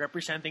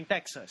representing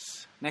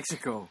Texas.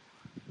 Mexico.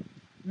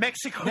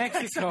 Mexico.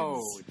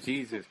 Mexico.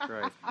 Jesus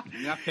Christ.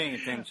 You're not paying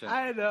attention.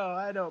 I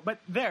know. But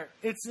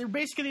it's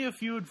basically a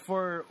feud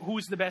for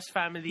who's the best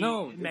family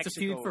in Mexico. It's a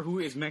feud for who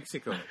is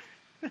Mexico.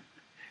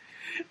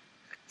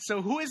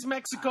 So who is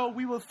Mexico?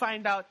 We will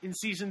find out in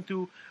season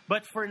 2.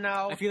 But for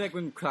now, I feel like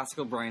when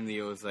classical Brian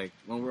Leo is like,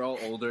 when we're all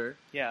older,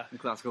 yeah, and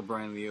classical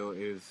Brian Leo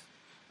is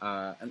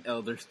an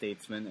elder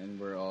statesman,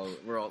 and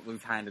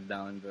we've handed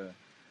down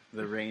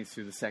the reins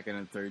to the second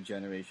and third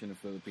generation of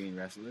Philippine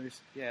wrestlers.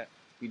 Yeah,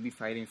 we'd be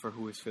fighting for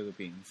who is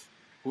Philippines.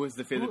 Who is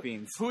the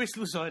Philippines? Who is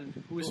Luzon?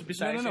 Who is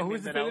besides? No. Who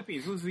is the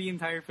Philippines? Who's the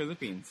entire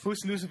Philippines? Who's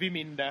Luz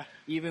Viminda?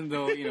 Even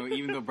though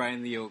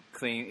Brian Leo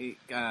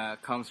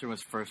comes from a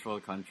first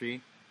world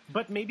country.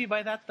 But maybe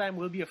by that time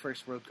we'll be a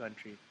first world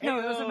country. No,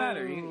 it doesn't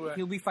matter.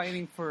 He'll be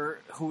fighting for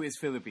who is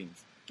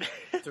Philippines.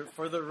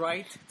 For the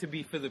right to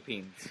be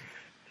Philippines.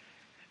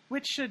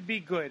 Which should be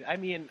good. I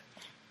mean,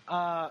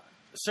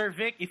 Sir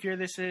Vic, if you're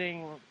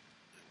listening,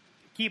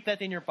 keep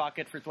that in your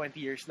pocket for 20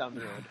 years down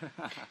the road.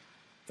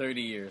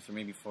 30 years, or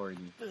maybe 40.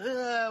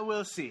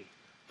 We'll see.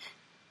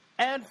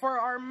 And for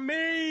our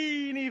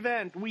main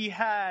event, we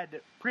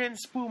had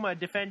Prince Puma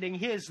defending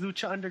his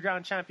Lucha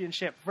Underground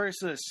Championship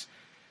versus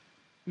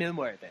Mil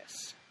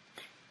Muertes.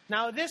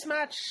 Now, this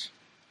match,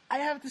 I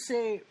have to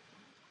say,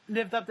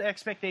 lived up to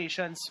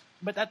expectations,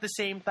 but at the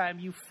same time,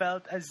 you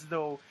felt as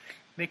though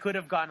they could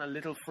have gone a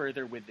little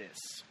further with this.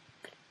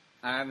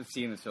 I haven't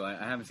seen it, so I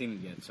haven't seen it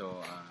yet.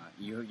 So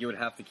you would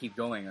have to keep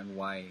going on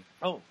why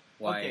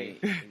okay.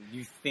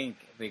 you think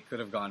they could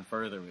have gone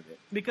further with it.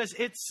 Because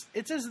it's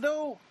as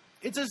though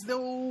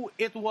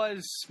it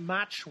was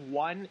match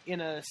 1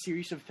 in a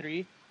series of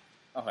 3.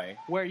 Okay.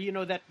 Where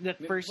that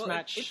first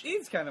match. It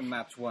is kind of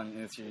match 1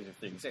 in a series of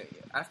things.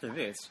 After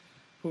this,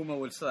 Puma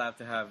would still have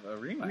to have a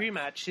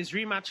rematch. His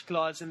rematch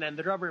clause, and then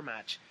the rubber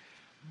match.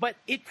 But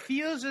it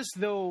feels as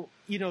though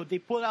they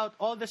pull out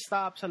all the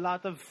stops, a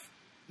lot of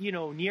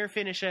near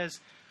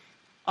finishes,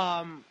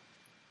 some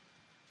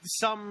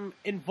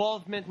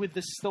involvement with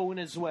the stone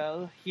as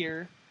well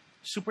here.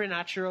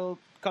 Supernatural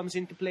comes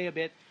into play a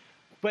bit.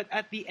 But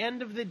at the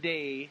end of the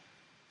day,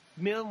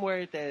 Mil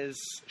Muertes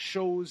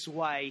shows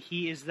why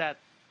he is that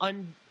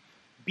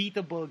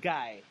unbeatable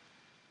guy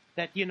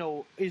that,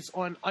 is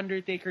on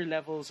Undertaker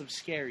levels of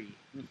scary.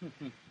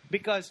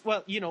 Because,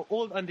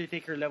 old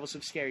Undertaker levels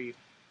of scary.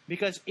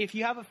 Because if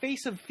you have a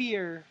face of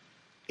fear,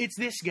 it's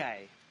this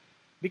guy.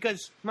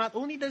 Because not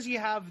only does he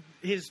have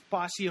his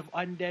posse of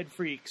undead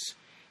freaks,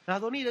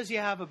 not only does he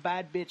have a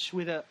bad bitch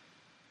with a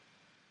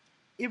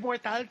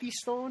immortality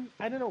stone.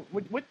 I don't know.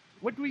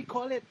 What do we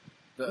call it?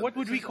 What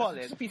would we call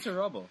it? It's a piece of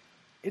rubble.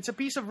 It's a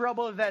piece of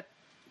rubble that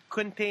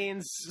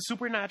contains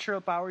supernatural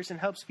powers and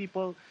helps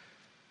people,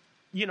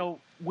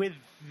 with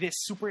this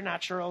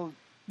supernatural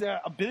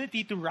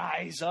ability to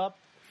rise up.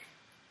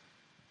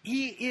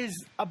 He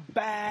is a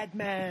bad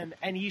man,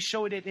 and he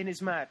showed it in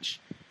his match,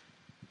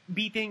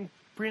 beating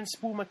Prince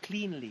Puma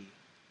cleanly.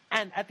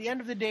 And at the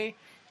end of the day,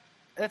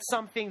 that's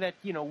something that,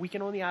 we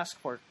can only ask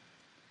for.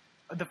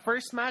 The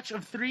first match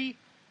of 3,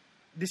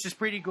 this is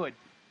pretty good.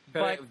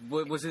 But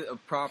was it a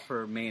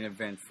proper main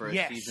event for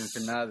a season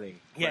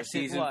finale? Yes,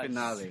 it was.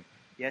 Finale?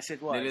 Yes,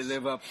 it was. Did it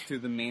live up to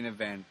the main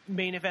event?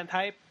 Main event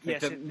hype?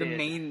 Yes, it did. The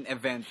main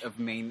event of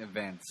main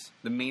events.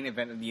 The main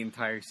event of the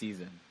entire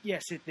season.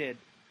 Yes, it did.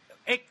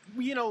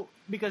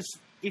 Because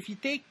if you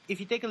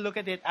take a look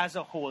at it as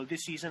a whole,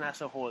 this season as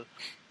a whole,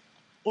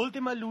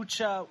 Ultima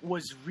Lucha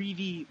was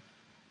really,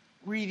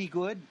 really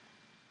good,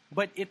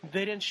 but it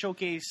didn't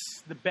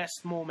showcase the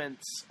best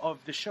moments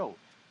of the show.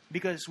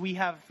 Because we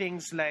have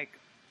things like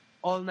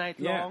All Night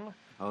Long.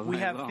 We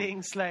have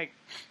things like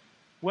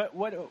what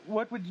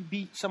would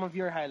be some of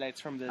your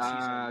highlights from this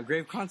season?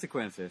 Grave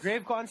Consequences.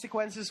 Grave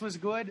Consequences was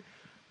good.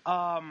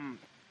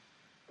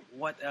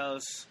 What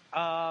else?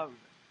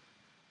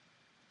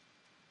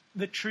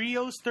 The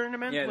Trios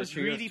tournament was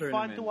really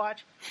fun to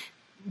watch.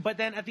 But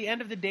then at the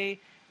end of the day,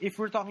 if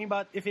we're talking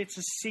about if it's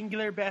a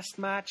singular best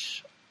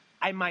match,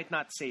 I might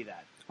not say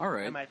that. All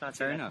right. I might not say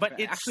Fair that. enough. But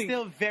it's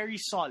still very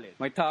solid.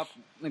 My top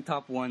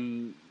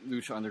 1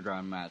 Lucha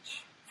Underground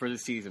match for the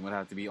season would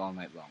have to be All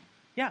Night Long.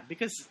 Yeah,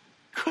 because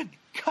good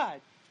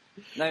God.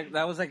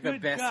 That was like the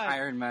best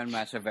Iron Man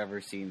match I've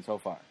ever seen so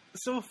far.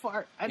 So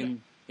far.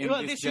 In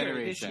this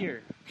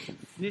generation.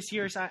 This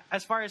year's,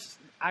 as far as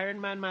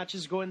Iron Man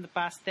matches go in the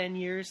past 10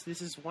 years,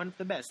 this is one of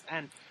the best.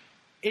 And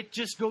it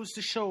just goes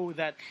to show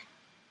that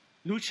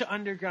Lucha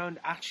Underground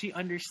actually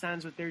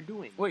understands what they're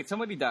doing. Wait,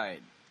 somebody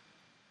died.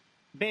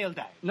 Bale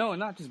died. No,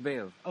 not just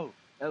Bale. Oh.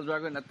 El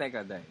Dragon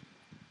Azteca died.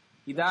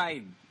 He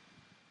died.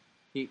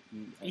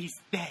 He's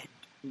dead.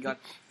 He got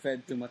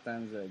fed to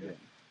Matanza again.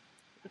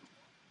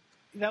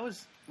 That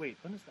was... Wait,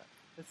 when was that?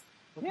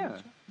 Yeah.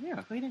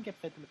 No, he didn't get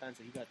fed to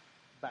Matanza. He got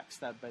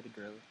backstabbed by the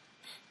girl.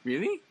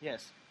 Really?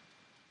 Yes.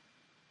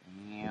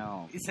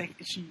 Damn. It's like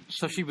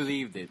So she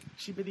believed it.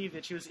 She believed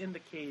it. She was in the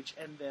cage,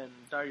 and then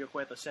Dario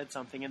Cueto said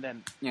something, and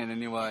then... Yeah,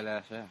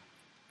 naniwala siya.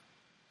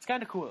 It's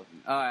kind of cool.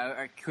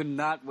 I could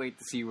not wait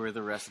to see where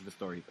the rest of the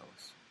story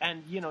goes.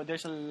 And,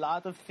 there's a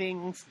lot of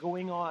things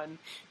going on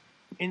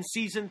in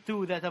season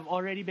 2 that have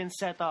already been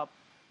set up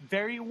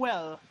very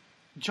well,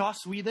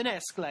 Joss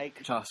Whedon-esque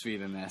like. Joss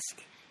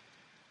Whedon-esque.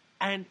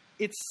 And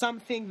it's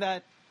something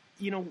that,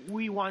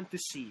 we want to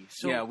see.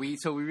 So yeah, we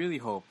really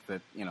hope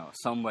that,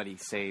 somebody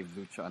saved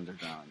Lucha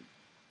Underground.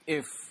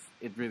 If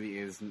it really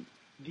is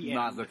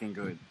not looking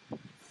good.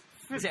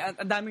 Kasi ang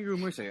daming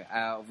rumors eh.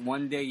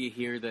 One day you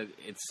hear that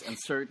it's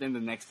uncertain,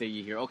 the next day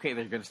you hear, okay,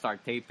 they're going to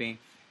start taping.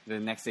 The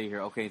next day you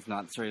hear, okay, it's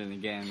not certain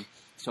again.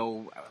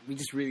 So we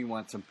just really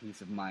want some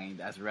peace of mind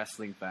as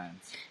wrestling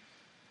fans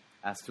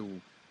as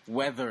to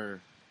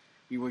whether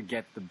we would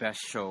get the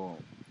best show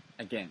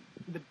again.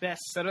 The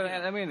best. But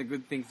I mean, the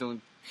good things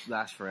don't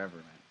last forever,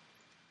 man.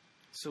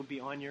 So be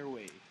on your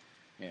way.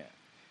 Yeah.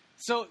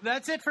 So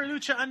that's it for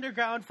Lucha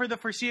Underground for the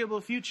foreseeable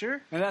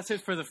future. And that's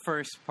it for the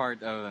first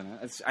part of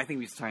it. I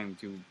think it's time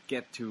to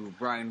get to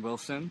Brian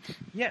Wilson.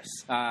 Yes.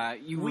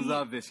 We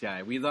love this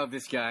guy. We love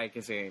this guy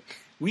because we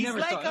he's never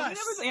like thought... us.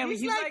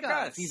 He's like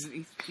us.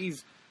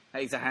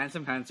 He's a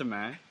handsome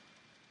man.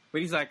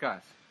 But he's like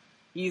us.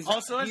 He's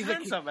also as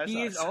handsome as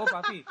us. Oh,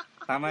 papi.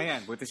 Tama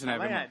yan. Buti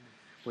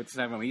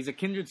sinabi mo. He's a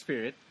kindred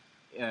spirit,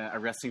 a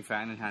wrestling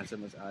fan and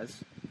handsome as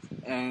us.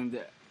 And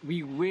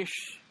we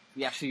wish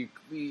we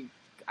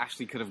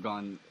actually could have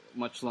gone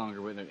much longer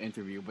with our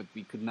interview, but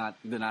we did not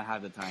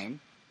have the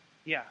time.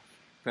 Yeah.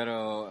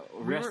 Pero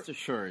rest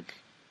assured,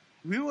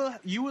 you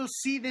will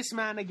see this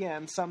man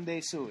again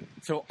someday soon.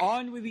 So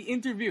on with the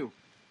interview.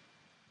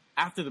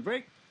 After the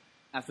break.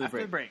 After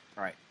the break.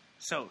 All right.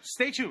 So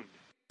stay tuned.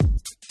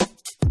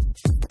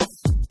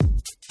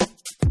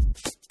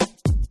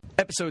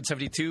 Episode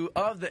 72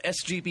 of the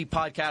SGP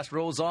podcast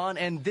rolls on,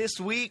 and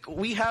this week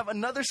we have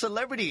another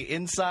celebrity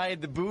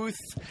inside the booth.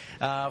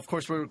 Of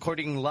course, we're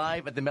recording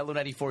live at the Mellow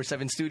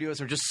 94.7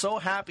 studios. We're just so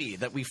happy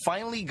that we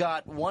finally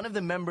got one of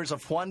the members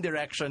of One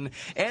Direction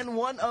and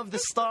one of the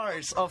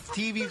stars of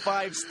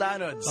TV5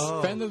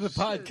 Stanods. Friend of the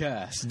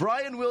podcast.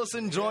 Brian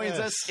Wilson joins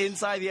us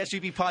inside the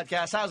SGP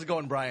podcast. How's it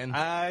going, Brian?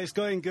 It's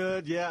going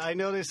good. Yeah, I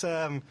noticed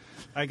I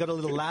got a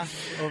little laugh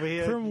over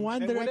here. From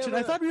One Direction.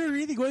 I thought we were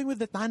really going with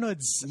the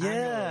Stanods.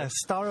 Yeah,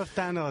 Star of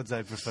Thanos,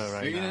 I prefer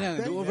right now.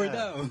 Do over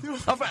now.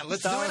 All right,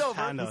 let's do it over.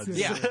 Stanods.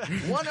 Yeah,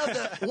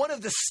 one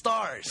of the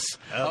stars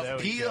of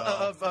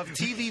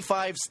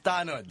TV5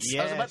 Stanods. Yes.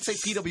 I was about to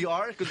say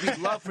PWR because we'd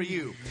love for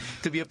you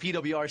to be a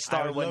PWR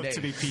star I would one love day.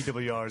 to be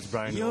PWR's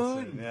Brian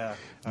Wilson. Yeah,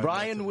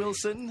 Brian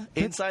Wilson,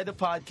 inside the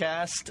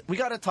podcast. We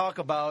got to talk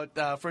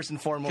about first and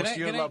foremost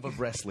your love of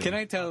wrestling. Can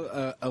I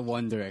tell a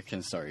One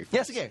Direction story?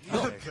 Yes, again.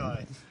 Oh,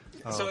 God.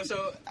 So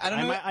I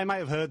don't know. I might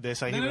have heard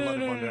this. I hear a lot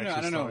of One Direction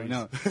I don't know.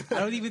 stories. No, I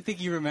don't even think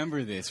you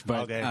remember this,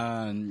 but Okay.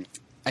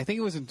 I think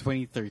it was in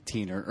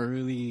 2013 or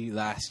early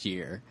last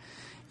year.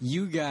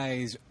 You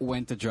guys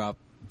went to drop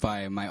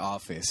by my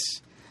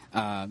office.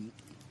 I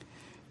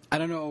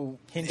don't know.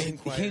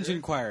 Hinge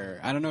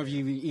Inquirer. I don't know if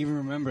you even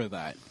remember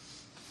that.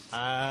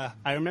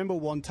 I remember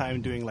one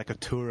time doing like a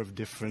tour of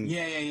different...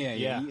 Yeah.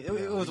 It was we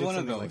did one of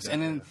something those. like that,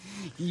 and then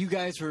you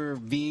guys were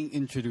being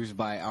introduced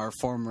by our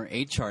former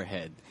HR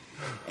head.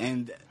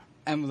 And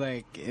I'm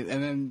like, and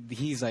then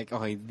he's like, oh,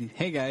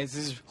 hey guys,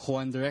 this is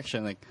One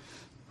Direction. I'm like,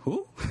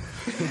 who?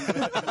 Who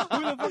the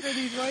fuck are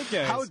these white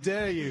guys? How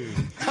dare you?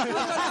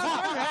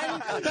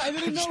 I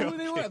didn't know who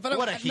they were. But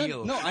What a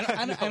heel. No,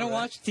 I don't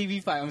watch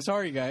TV5. I'm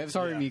sorry, guys. I'm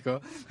sorry,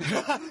 Miko.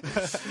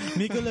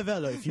 Miko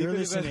Lavello, if you're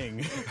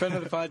listening. Friend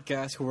of the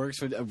podcast who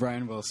works with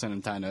Brian Wilson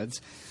and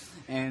Tanods.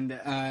 And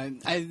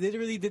I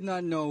literally did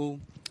not know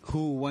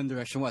who One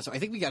Direction was. So I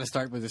think we got to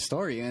start with the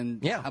story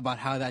and about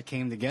how that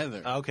came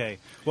together. Okay.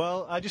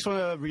 Well, I just want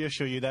to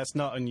reassure you that's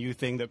not a new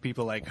thing that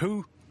people like,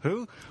 who?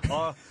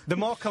 Or the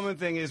more common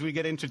thing is we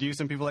get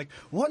introduced and people are like,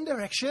 One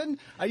Direction?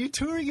 Are you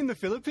touring in the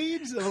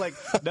Philippines? And we're like,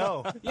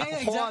 no. Yeah,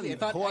 exactly. I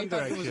thought it was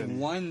Direction.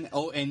 one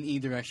ONE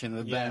Direction,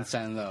 the band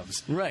Stan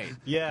loves. Right.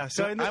 Yeah.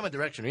 So I'm a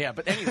directioner, yeah.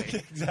 But anyway.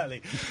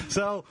 Exactly.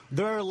 So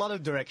there are a lot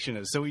of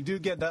directioners. So we do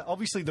get that.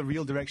 Obviously, the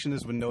real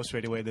directioners would know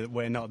straight away that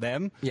we're not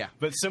them. Yeah.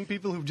 But some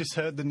people who've just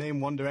heard the name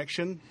One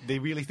Direction, they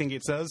really think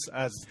it's us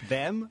as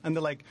them. And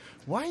they're like,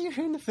 why are you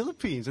here in the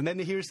Philippines? And then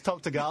they hear us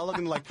talk Tagalog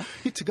and they're like,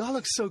 your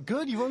Tagalog's so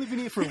good. You've only been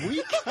here for a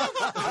week.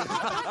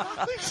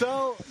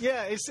 So,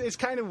 yeah, it's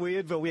kind of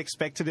weird, but we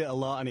expected it a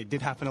lot, and it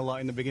did happen a lot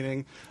in the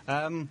beginning.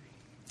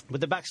 But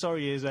the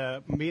backstory is,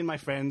 me and my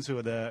friends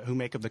who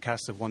make up the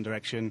cast of One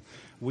Direction,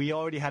 we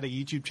already had a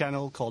YouTube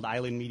channel called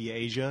Island Media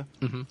Asia,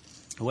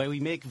 where we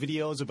make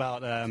videos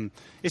about,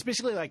 it's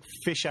basically like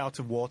fish out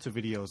of water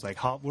videos. Like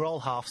we're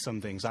all half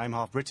some things. I'm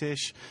half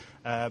British.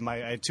 I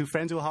had two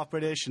friends who are half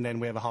British, and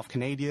then we have a half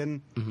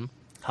Canadian,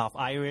 half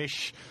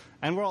Irish.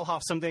 And we're all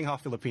half something,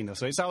 half Filipino.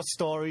 So it's our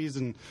stories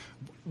and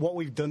what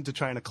we've done to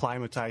try and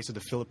acclimatize to the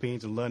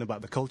Philippines and learn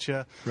about the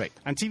culture. Right.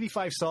 And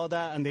TV5 saw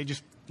that and they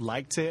just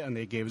liked it and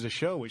they gave us a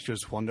show, which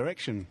was One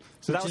Direction.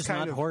 So that was kind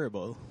not of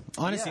horrible.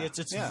 Honestly,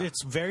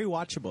 it's very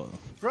watchable.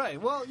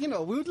 Right. Well,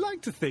 we would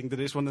like to think that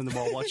it's one of the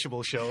more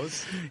watchable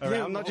shows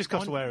around, not just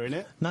because we're in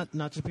it. Not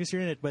just because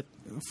you're in it, but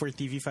for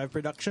TV5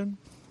 production.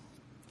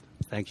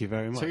 Thank you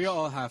very much. So you're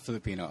all half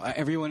Filipino.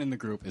 Everyone in the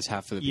group is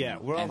half Filipino. Yeah,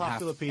 we're all half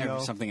Filipino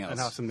something else. and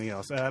half something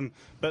else.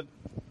 But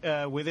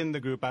within the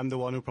group, I'm the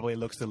one who probably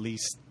looks the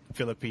least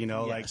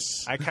Filipino.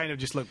 Yes. Like I kind of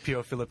just look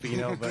pure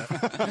Filipino. But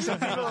some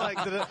people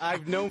that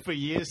I've known for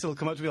years still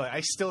come up to me like,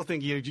 I still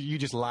think you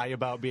just lie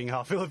about being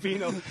half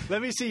Filipino.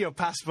 Let me see your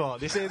passport.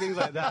 They say things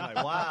like that.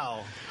 Like,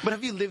 wow. But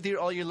have you lived here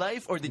all your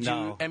life, or did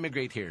you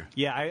emigrate here?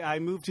 Yeah, I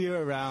moved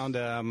here around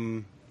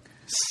 7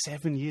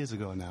 years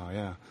ago now.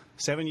 Yeah.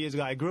 7 years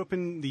ago. I grew up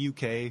in the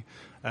UK.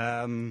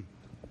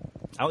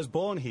 I was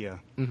born here,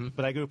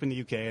 but I grew up in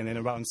the UK. And then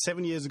around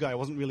 7 years ago, I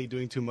wasn't really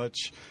doing too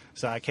much.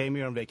 So I came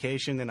here on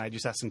vacation, and I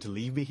just asked them to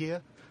leave me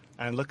here.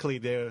 And luckily,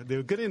 they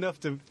were good enough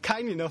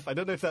kind enough, I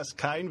don't know if that's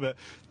kind, but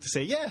to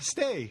say, yeah,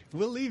 stay.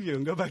 We'll leave you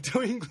and go back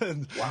to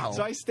England. Wow.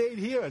 So I stayed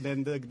here, and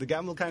then the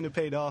gamble kind of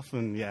paid off.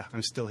 And yeah,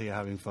 I'm still here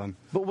having fun.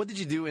 But what did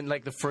you do in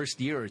like the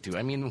first year or two?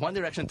 I mean, One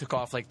Direction took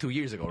off like 2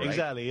 years ago, right?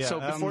 Exactly, yeah. So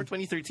before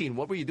 2013,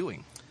 what were you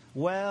doing?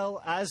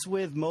 Well, as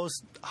with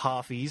most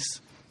halfies,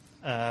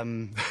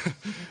 most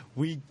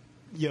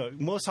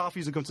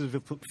halfies who come to the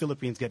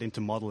Philippines get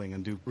into modeling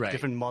and do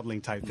different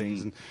modeling type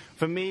things. And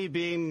for me,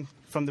 being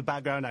from the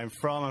background I'm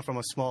from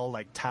a small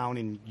town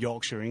in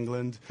Yorkshire,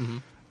 England.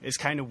 It's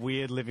kind of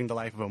weird living the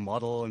life of a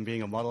model and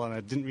being a model, and I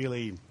didn't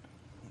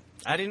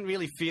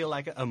really feel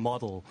like a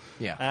model.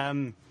 Yeah.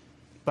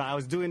 But I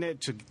was doing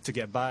it to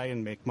get by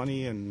and make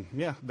money, and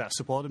yeah, that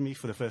supported me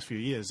for the first few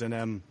years.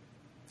 And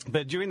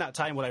but during that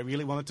time, what I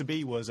really wanted to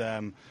be was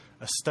a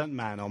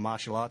stuntman or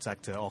martial arts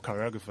actor or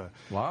choreographer.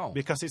 Wow.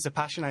 Because it's a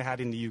passion I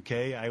had in the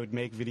UK. I would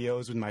make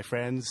videos with my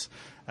friends,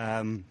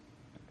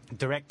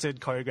 directed,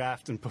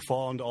 choreographed, and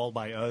performed all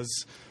by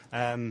us.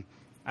 And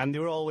they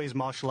were always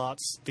martial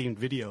arts themed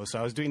videos. So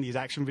I was doing these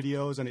action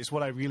videos, and it's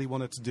what I really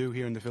wanted to do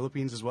here in the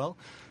Philippines as well.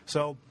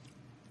 So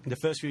the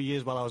first few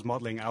years while I was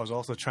modeling, I was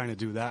also trying to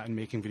do that and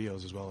making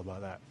videos as well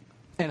about that.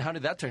 And how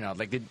did that turn out?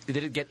 Like, did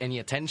it get any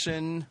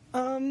attention?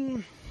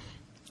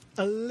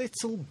 A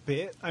little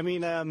bit. I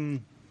mean,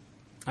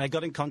 I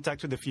got in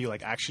contact with a few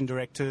action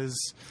directors,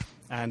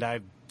 and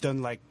I've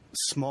done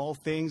small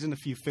things in a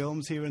few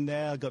films here and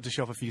there. I got to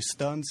show off a few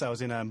stunts. I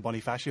was in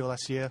Bonifacio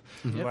last year,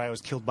 where I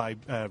was killed by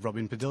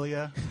Robin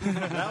Padilla.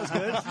 That was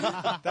good.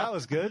 That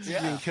was good.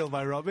 Yeah. Being killed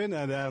by Robin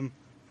and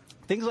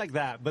things like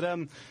that.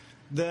 But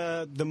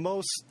the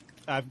most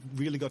I've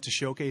really got to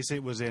showcase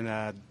it was in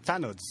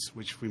Tanods,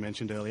 which we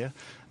mentioned earlier,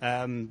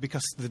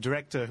 because the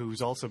director,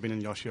 who's also been in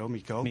your show,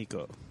 Miko.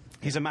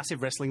 He's a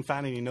massive wrestling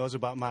fan, and he knows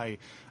about my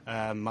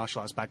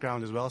martial arts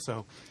background as well.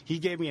 So he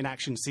gave me an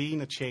action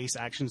scene, a chase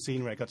action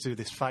scene, where I got to do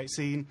this fight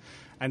scene.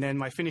 And then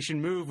my finishing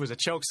move was a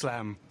choke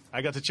slam.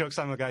 I got to choke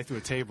slam a guy through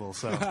a table.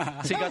 So,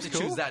 so you got to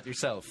choose that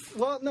yourself?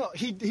 Well, no,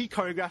 he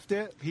choreographed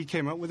it. He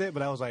came up with it,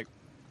 but I was like,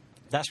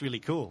 that's really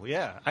cool.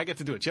 Yeah, I get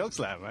to do a choke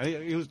slam.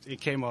 It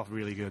came off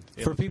really good.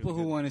 For people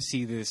who want to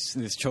see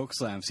this choke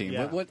slam scene,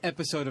 what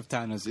episode of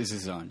Thanos is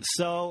this on?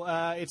 So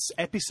it's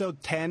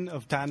episode 10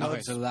 of Thanos,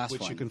 okay, so the last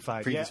which one. You can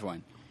find. Previous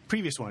one.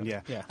 Previous one,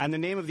 yeah. And the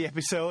name of the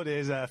episode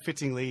is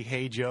fittingly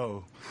Hey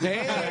Joe.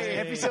 Hey!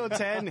 Episode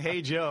 10,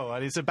 Hey Joe.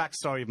 And it's a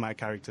backstory of my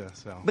character.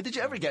 So. But did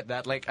you ever get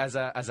that, as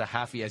a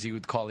halfie, as you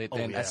would call it,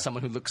 and as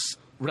someone who looks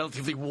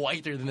relatively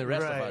whiter than the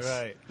rest of us?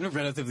 Right. Not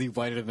relatively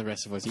whiter than the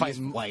rest of us. He's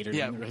whiter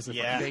than the rest of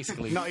us.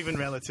 Basically. Not even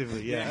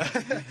relatively, yeah.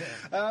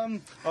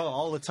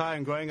 All the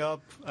time growing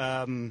up.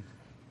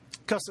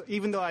 Because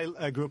even though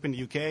I grew up in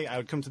the UK, I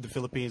would come to the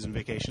Philippines and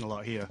vacation a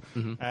lot here.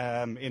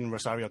 In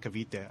Rosario,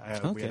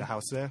 Cavite. We had a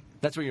house there.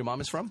 That's where your mom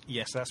is from?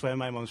 Yes, that's where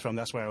my mom's from.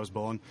 That's where I was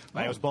born.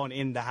 I was born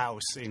in the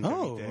house in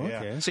Cavite. Okay.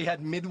 Yeah. So you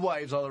had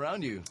midwives all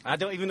around you? I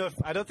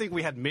don't think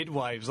we had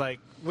midwives.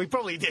 We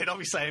probably did.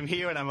 Obviously, I'm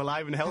here and I'm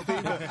alive and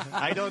healthy. But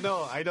I don't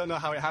know. I don't know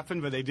how it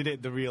happened, but they did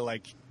it the real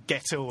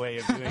ghetto way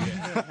of doing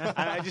it.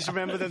 And I just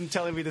remember them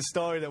telling me the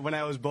story that when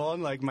I was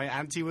born, my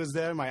auntie was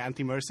there, my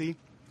Auntie Mercy.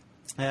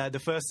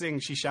 The first thing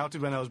she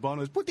shouted when I was born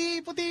was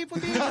 "Puti, Puti,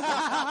 Puti."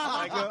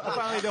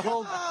 Apparently the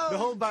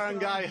whole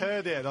barangay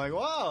heard it.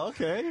 Wow,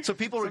 okay. So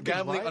people were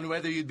gambling on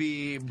whether you'd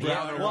be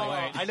brown or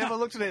white. I never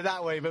looked at it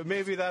that way, but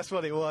maybe that's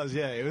what it was.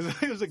 Yeah,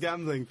 it was a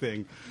gambling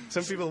thing.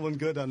 Some people weren't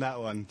good on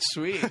that one.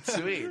 Sweet.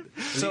 At least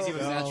he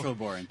was natural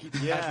born.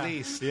 Yeah, at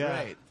least. Yeah.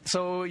 Right.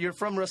 So you're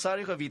from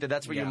Rosario, Cavite.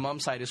 That's where your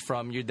mom's side is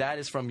from. Your dad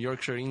is from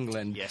Yorkshire,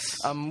 England. Yes.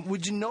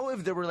 Would you know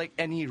if there were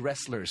any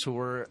wrestlers who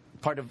were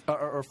part of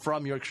or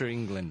from Yorkshire,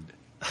 England?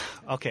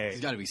 Okay.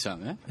 There's got to be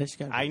some, eh?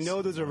 I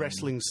know there's a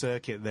wrestling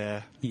circuit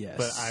there. Yes.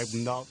 But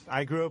I'm not.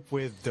 I grew up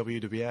with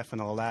WWF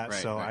and all that,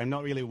 so I'm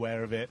not really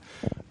aware of it.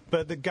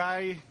 But the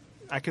guy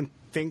I can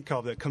think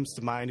of that comes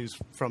to mind who's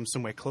from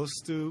somewhere close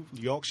to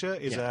Yorkshire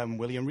is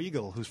William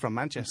Regal, who's from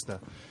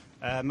Manchester.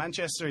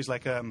 Manchester is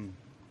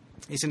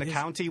It's in a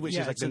county which is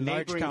like it's the a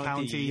large neighbouring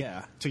county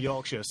to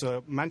Yorkshire.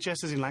 So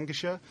Manchester's in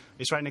Lancashire.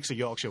 It's right next to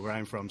Yorkshire, where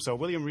I'm from. So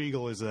William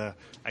Regal is, I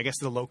guess,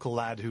 the local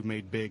lad who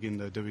made big in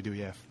the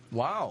WWF.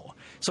 Wow.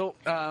 So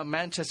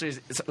Manchester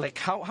is like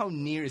how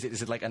near is it?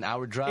 Is it like an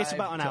hour drive? It's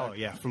about an hour,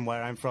 yeah, from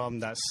where I'm from.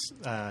 That's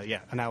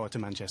an hour to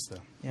Manchester.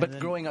 Yeah, but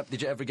growing up,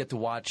 did you ever get to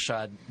watch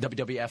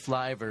WWF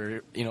live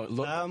or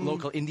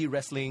local indie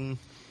wrestling?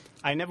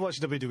 I never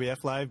watched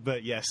WWF live,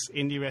 but yes,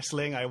 indie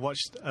wrestling. I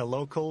watched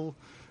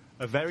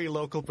a very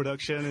local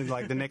production in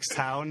like the next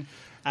town.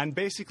 And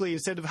basically,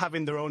 instead of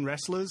having their own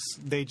wrestlers,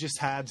 they just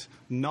had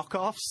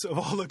knockoffs of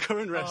all the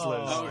current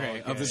wrestlers. Oh,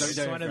 okay. Of the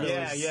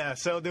WWF. Yeah.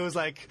 So there was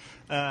like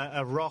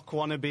a Rock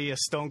wannabe, a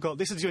Stone Cold.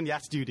 This is during the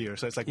Attitude Era,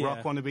 so it's like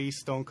Rock wannabe,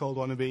 Stone Cold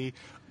wannabe,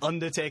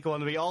 Undertaker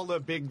wannabe, all the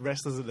big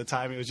wrestlers at the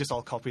time. It was just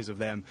all copies of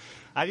them.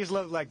 I just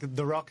loved like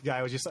the Rock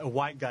guy was just a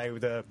white guy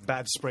with a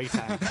bad spray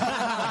tan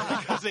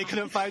because they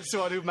couldn't find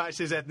someone who matched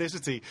his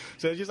ethnicity.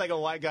 So it was just like a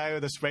white guy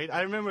with a spray.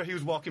 I remember he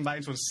was walking by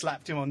and someone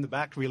slapped him on the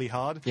back really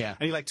hard. Yeah.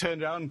 And he like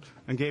turned around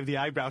and gave the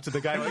eyebrow to the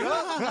guy.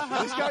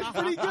 Like, this guy's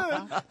pretty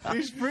good.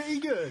 He's pretty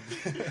good.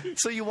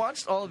 So you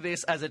watched all of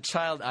this as a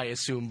child, I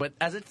assume, but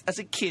as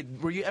a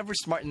kid, were you ever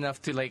smart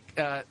enough to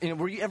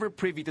were you ever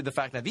privy to the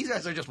fact that these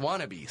guys are just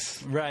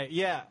wannabes? Right.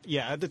 Yeah.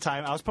 At the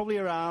time, I was probably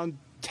around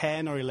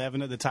 10 or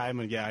 11 at the time,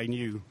 and yeah, I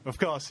knew, of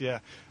course, yeah.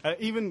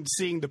 Even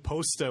seeing the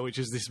poster, which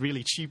is this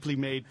really cheaply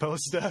made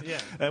poster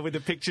with the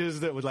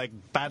pictures that were like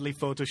badly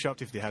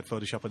photoshopped, if they had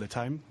Photoshop at the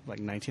time, like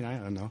 99,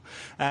 I don't know.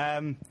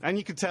 And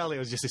you could tell it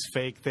was just this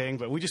fake thing,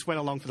 but we just went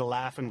along for the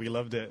laugh and we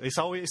loved it. It's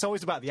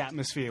always about the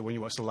atmosphere when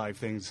you watch the live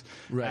things,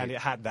 and it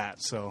had that,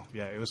 so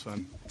yeah, it was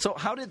fun. So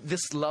how did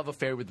this love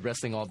affair with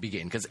wrestling all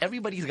begin? Because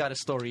everybody's got a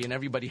story and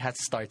everybody has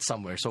to start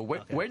somewhere. So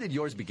where did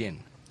yours begin?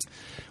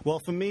 Well,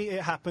 for me,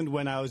 it happened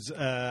when I was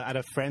at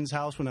a friend's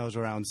house when I was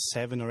around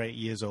 7 or 8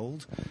 years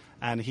old,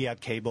 and he had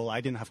cable.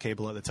 I didn't have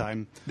cable at the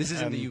time. This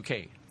is in the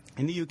UK?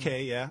 In the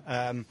UK,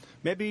 yeah.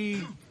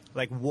 Maybe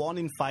like 1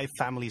 in 5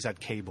 families had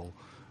cable.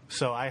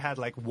 So I had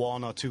like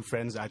 1 or 2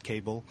 friends that had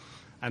cable.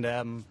 And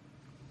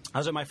I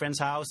was at my friend's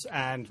house,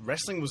 and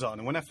wrestling was on.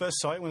 And when I first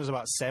saw it when I was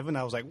about 7,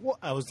 I was like, what?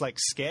 I was like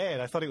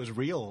scared. I thought it was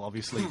real,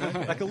 obviously.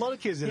 Like a lot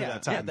of kids did at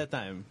that time. Yeah, at that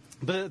time.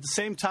 But at the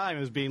same time, it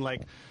was being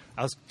like,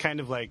 I was kind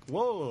of like,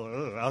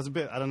 whoa. I was a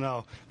bit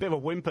of a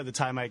wimp at the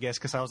time, I guess,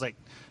 because I was like,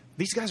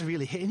 these guys are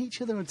really hitting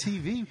each other on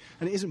TV,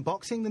 and it isn't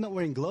boxing, they're not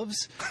wearing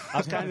gloves. I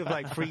was kind of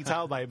like freaked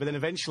out by it, but then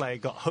eventually I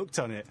got hooked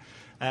on it.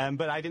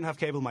 But I didn't have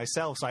cable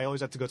myself, so I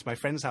always had to go to my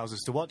friends'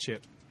 houses to watch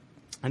it.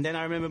 And then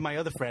I remember my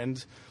other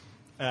friend,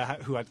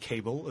 who had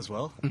cable as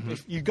well. Mm-hmm.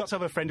 If you've got to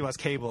have a friend who has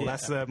cable.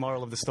 That's the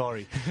moral of the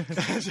story.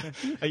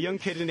 A young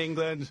kid in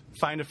England,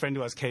 find a friend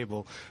who has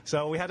cable.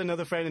 So we had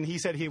another friend, and he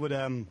said he would,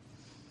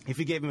 if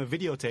you gave him a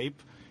videotape,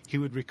 he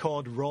would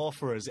record Raw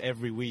for us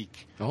every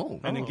week and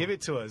then give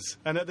it to us.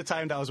 And at the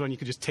time, that was when you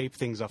could just tape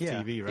things off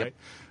TV, right? Yep.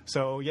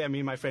 So, yeah, me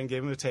and my friend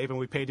gave him a tape, and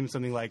we paid him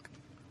something like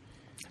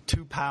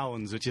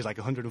 £2, which is like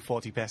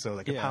 140 pesos,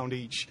 like a pound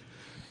each.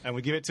 And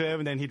we'd give it to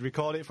him, and then he'd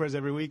record it for us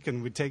every week,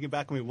 and we'd take it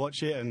back and we'd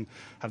watch it and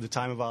have the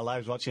time of our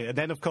lives watching it. And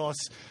then, of course,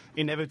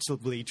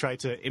 inevitably try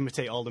to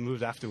imitate all the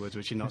moves afterwards,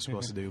 which you're not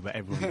supposed to do, but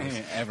everyone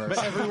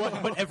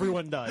does. But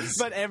everyone does.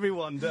 But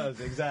everyone does,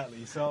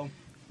 exactly. So,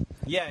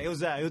 yeah, it was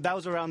that. That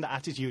was around the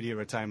Attitude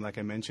Era time, like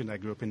I mentioned. I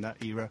grew up in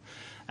that era.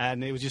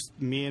 And it was just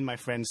me and my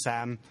friend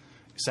Sam.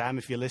 Sam,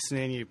 if you're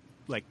listening, you're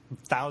like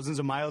thousands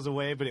of miles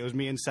away, but it was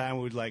me and Sam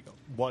who would like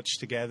watch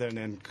together and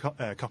then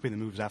copy the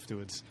moves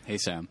afterwards. Hey,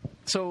 Sam.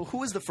 So who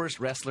was the first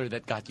wrestler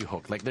that got you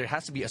hooked? Like, there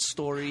has to be a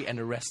story and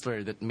a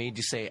wrestler that made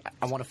you say,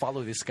 I want to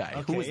follow this guy.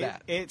 Okay, who was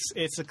that?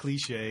 It's a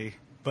cliche,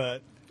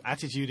 but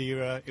Attitude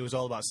Era, it was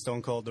all about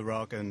Stone Cold, The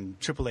Rock, and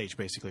Triple H,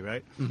 basically,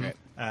 right?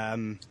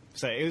 Mm-hmm.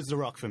 So it was The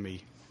Rock for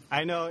me.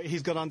 I know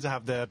he's gone on to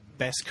have the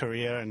best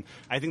career, and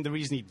I think the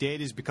reason he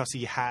did is because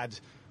he had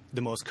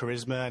the most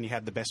charisma and he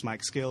had the best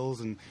mic skills,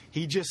 and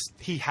he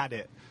had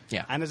it.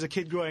 Yeah. And as a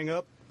kid growing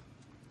up,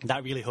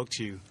 that really hooked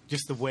you.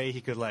 Just the way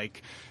he could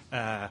like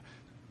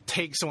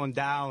take someone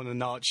down a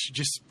notch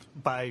just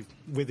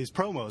with his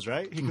promos,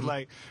 right? He could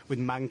like with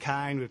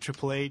Mankind, with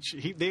Triple H,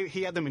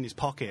 he had them in his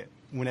pocket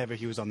whenever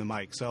he was on the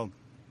mic. So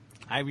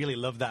I really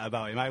loved that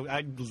about him.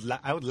 I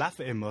would laugh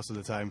at him most of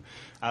the time.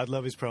 I would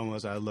love his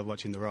promos. I would love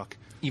watching The Rock.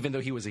 Even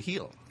though he was a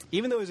heel.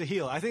 Even though he was a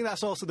heel. I think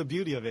that's also the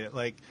beauty of it.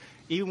 Like,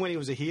 even when he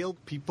was a heel,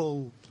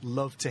 people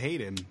love to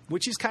hate him,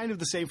 which is kind of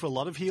the same for a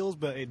lot of heels,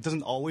 but it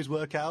doesn't always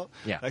work out.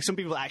 Yeah. Like, some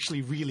people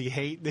actually really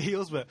hate the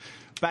heels, but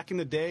back in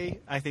the day,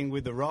 I think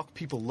with The Rock,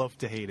 people loved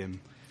to hate him.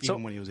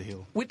 Even when he was a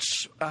heel.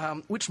 Which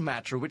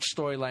match or which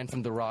storyline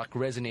from The Rock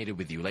resonated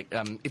with you? Like,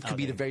 it could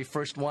be the very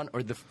first one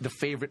or the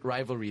favorite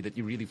rivalry that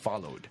you really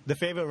followed. The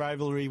favorite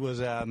rivalry was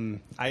I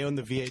owned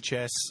the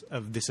VHS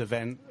of this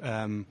event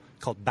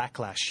called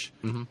Backlash.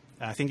 Mm-hmm.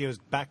 I think it was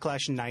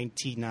Backlash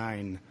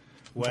 99,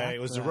 where it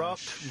was The Rock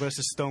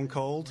versus Stone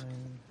Cold.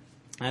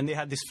 And they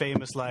had this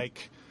famous,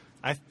 like,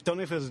 I don't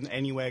know if it was an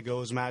Anywhere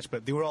Goes match,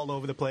 but they were all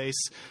over the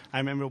place. I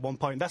remember at one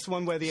point, that's the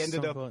one where they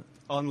ended up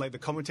on like the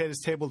commentator's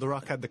table. The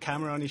Rock had the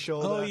camera on his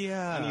shoulder. Oh,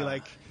 yeah.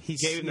 And he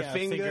gave him the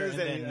fingers,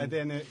 and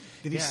then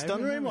did he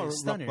stun him or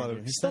rock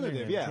bottom? He stunned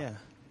him, yeah.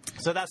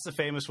 So that's the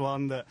famous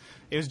one. That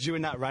it was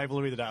during that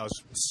rivalry that I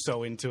was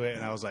so into it,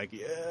 and I was like,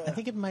 yeah. I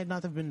think it might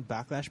not have been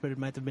Backlash, but it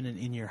might have been an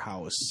In Your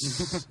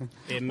House.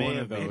 It may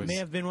have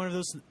been one of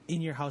those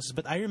In Your Houses,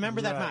 but I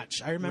remember that match.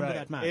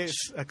 That match.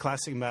 It's a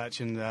classic match,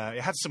 and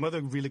it had some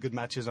other really good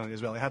matches on it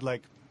as well. It had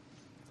like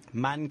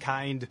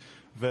Mankind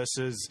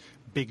versus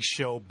Big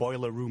Show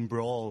Boiler Room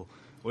Brawl,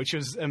 which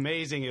was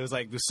amazing. It was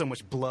like there's so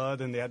much blood,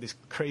 and they had this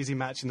crazy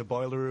match in the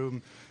boiler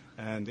room.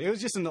 And it was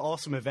just an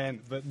awesome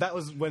event, but that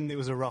was when it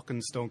was a Rock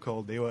and Stone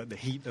Cold. They were at the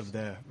heat of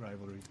their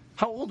rivalry.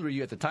 How old were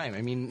you at the time?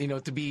 I mean,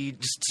 to be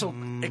just so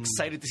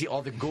excited to see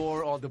all the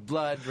gore, all the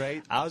blood,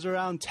 right? I was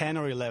around 10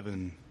 or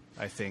 11,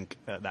 I think,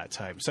 at that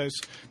time. So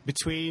it's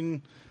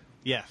between,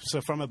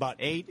 so from about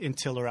 8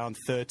 until around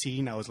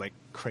 13, I was like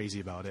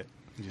crazy about it.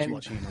 Just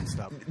watching it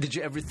nonstop. Did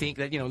you ever think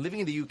that,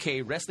 living in the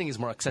UK, wrestling is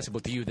more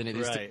accessible to you than it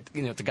is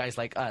to, to guys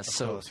like us?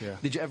 Of course, yeah.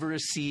 Did you ever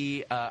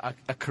see a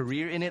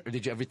career in it, or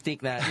did you ever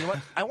think that, you know what,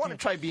 I want to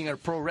try being a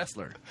pro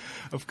wrestler?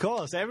 Of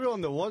course.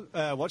 Everyone that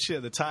watched it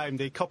at the time,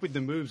 they copied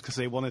the moves because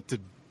they wanted to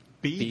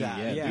be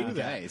that. Yeah,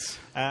 guys.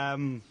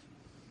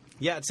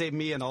 I'd say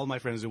me and all my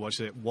friends who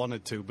watched it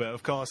wanted to, but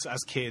of course,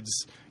 as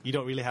kids, you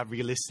don't really have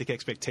realistic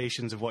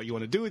expectations of what you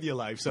want to do with your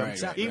life. So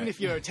even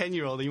if you're a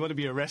 10-year-old and you want to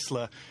be a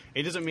wrestler,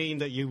 it doesn't mean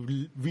that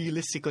you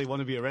realistically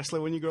want to be a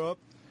wrestler when you grow up.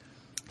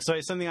 So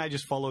it's something I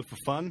just followed for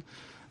fun.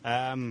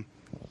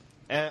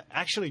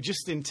 Actually,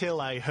 just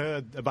until I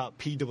heard about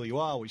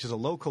PWR, which is a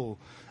local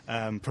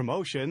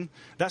promotion,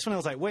 that's when I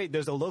was like, wait,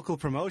 there's a local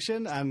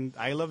promotion, and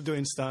I love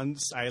doing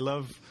stunts. I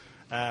love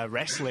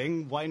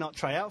wrestling. Why not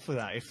try out for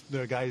that if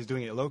there are guys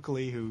doing it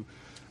locally who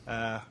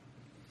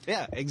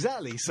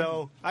exactly.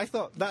 So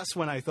that's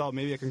when I thought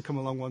maybe I can come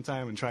along one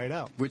time and try it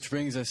out. Which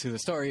brings us to the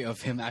story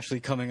of him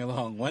actually coming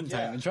along one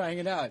time and trying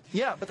it out.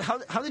 Yeah, but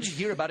how did you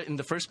hear about it in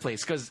the first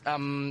place? Because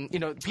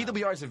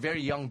PWR is a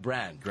very young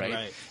brand,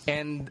 right?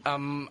 And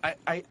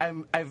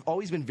I've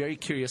always been very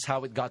curious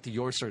how it got to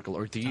your circle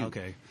or to you.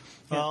 Okay.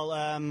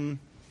 Well,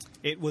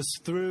 it was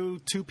through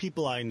two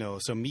people I know.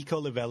 So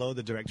Miko Livello,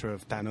 the director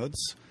of Tanods,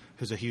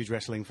 who's a huge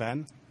wrestling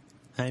fan.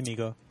 Hi,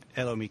 Miko.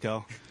 Hello,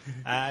 Miko.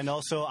 And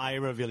also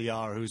Ira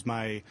Villar,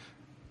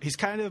 he's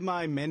kind of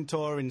my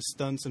mentor in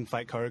stunts and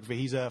fight choreography.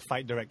 He's a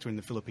fight director in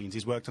the Philippines.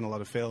 He's worked on a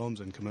lot of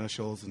films and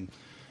commercials and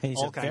he's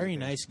a very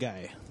nice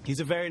guy. He's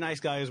a very nice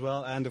guy as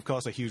well, and of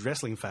course a huge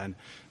wrestling fan.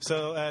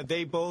 So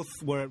they both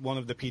were at one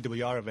of the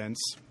PWR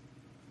events.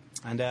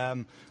 And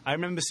I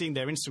remember seeing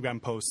their Instagram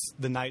posts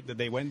the night that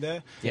they went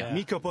there. Yeah.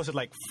 Miko posted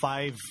like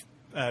 5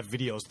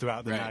 videos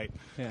throughout the night.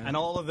 Yeah. And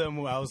all of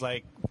them,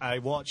 I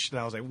watched and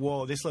I was like,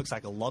 whoa, this looks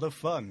like a lot of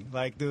fun.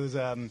 Like there was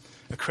a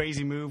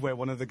crazy move where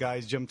one of the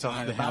guys jumped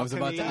off the balcony. I was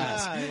about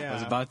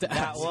to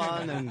ask. That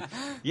one. And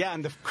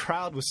and the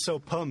crowd was so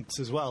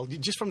pumped as well.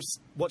 Just from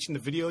watching the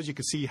videos, you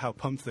could see how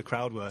pumped the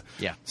crowd were.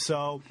 Yeah.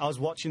 So I was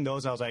watching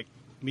those. I was like,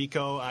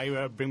 Miko,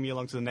 Ira, bring me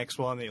along to the next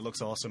one. It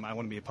looks awesome. I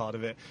want to be a part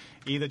of it.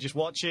 Either just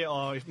watch it,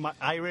 or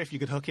Ira, if you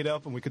could hook it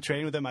up and we could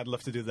train with them, I'd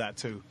love to do that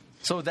too.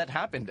 So that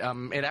happened.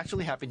 It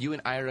actually happened. You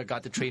and Ira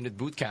got to train at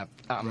boot camp.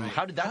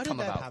 How did that come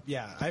about?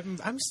 Yeah,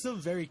 I'm still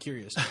very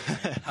curious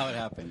how it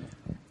happened.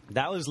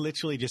 That was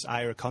literally just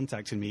Ira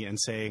contacting me and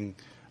saying,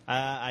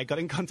 I got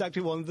in contact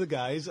with one of the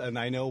guys, and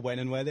I know when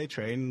and where they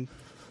train.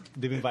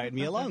 They've invited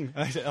me along.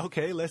 I said,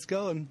 okay, let's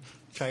go and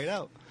try it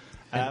out.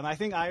 I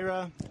think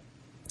Ira...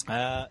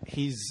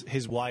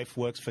 his wife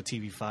works for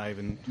TV5,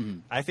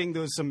 and I think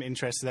there was some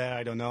interest there.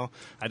 I don't know.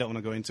 I don't want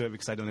to go into it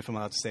because I don't know if I'm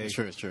allowed to say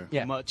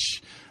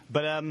much.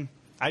 But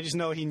I just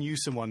know he knew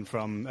someone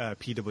from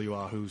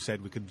PWR who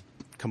said we could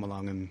come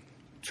along and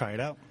try it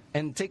out.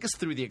 And take us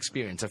through the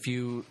experience of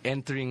you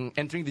entering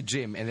the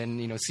gym and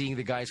then seeing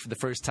the guys for the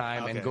first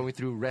time and going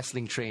through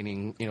wrestling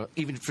training.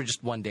 Even for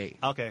just one day.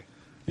 Okay.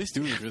 This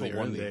dude was really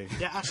early. Day.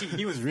 Yeah, actually,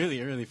 he was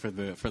really early for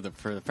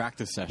the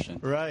practice session.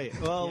 Right.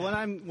 Well,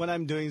 when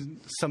I'm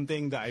doing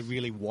something that I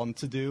really want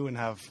to do and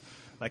have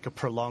like a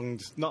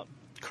prolonged, not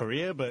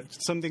career, but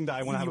something that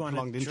I want to have a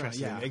prolonged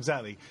interest in.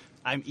 Exactly.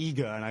 I'm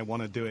eager and I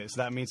want to do it.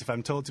 So that means if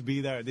I'm told to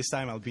be there at this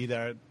time, I'll be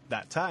there at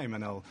that time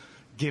and I'll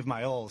give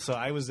my all. So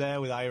I was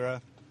there with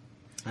Ira,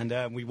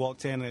 and we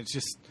walked in, and it's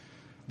just.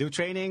 They were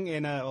training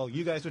in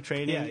you guys were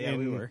training in...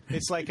 we were.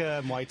 It's like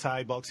a Muay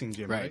Thai boxing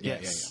gym, right?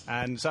 Yes.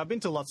 And so I've been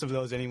to lots of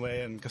those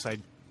anyway, and because I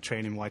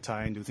train in Muay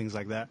Thai and do things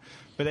like that.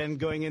 But then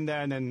going in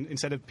there, and then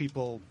instead of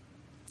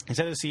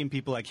seeing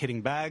people like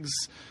hitting bags,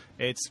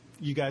 it's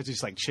you guys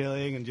just like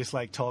chilling and just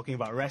like talking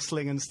about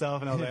wrestling and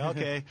stuff. And I was like,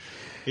 okay,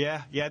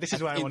 yeah, this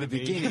is where I want to be.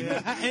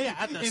 Yeah,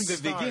 at the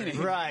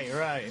beginning.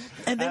 Right.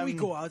 And then we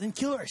go out and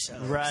kill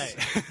ourselves. Right.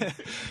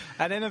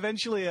 And then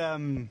eventually,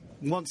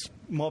 once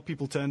more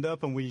people turned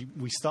up and we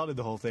started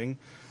the whole thing,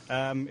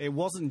 it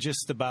wasn't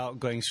just about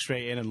going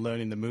straight in and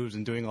learning the moves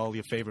and doing all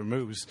your favorite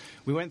moves.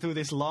 We went through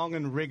this long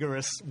and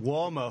rigorous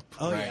warm-up.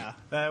 Oh,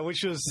 yeah.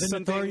 Which was The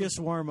notorious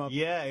warm-up.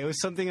 Yeah, it was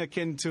something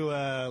akin to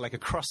like a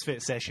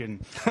CrossFit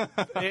session.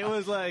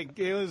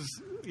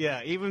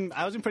 Even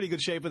I was in pretty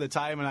good shape at the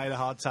time and I had a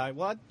hard time.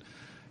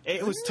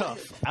 It was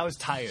tough. I was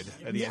tired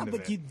at the end of it. Yeah,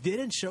 but you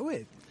didn't show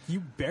it. You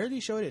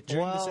barely showed it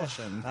during the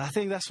session. I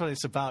think that's what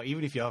it's about.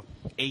 Even if you're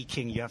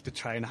aching, you have to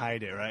try and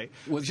hide it, right?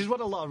 Which is what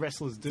a lot of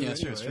wrestlers do. Yeah,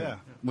 sure. Yeah.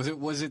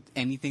 Was it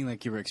anything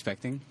like you were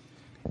expecting?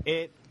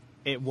 It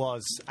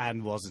was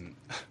and wasn't.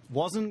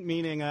 Wasn't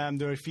meaning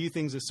there are a few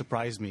things that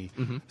surprised me.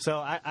 Mm-hmm. So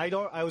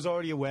I was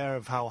already aware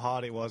of how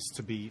hard it was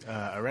to be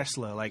a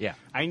wrestler.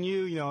 I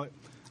knew,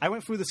 I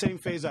went through the same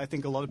phase that I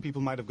think a lot of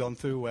people might have gone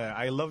through, where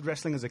I loved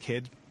wrestling as a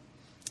kid,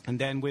 and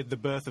then with the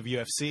birth of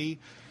UFC.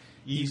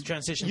 You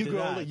transition to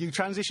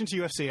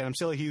UFC, and I'm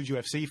still a huge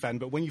UFC fan,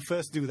 but when you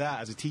first do that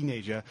as a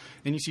teenager,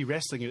 and you see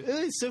wrestling,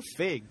 it's so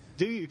fake.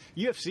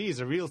 UFC is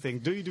a real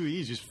thing.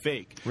 WWE is just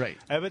fake. Right.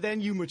 But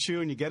then you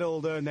mature and you get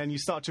older, and then you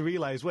start to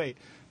realize, wait,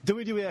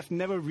 WWF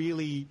never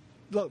really...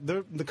 Look,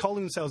 they're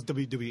calling themselves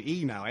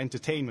WWE now,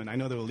 entertainment. I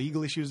know there are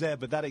legal issues there,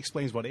 but that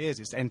explains what it is.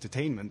 It's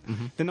entertainment.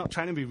 Mm-hmm. They're not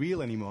trying to be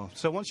real anymore.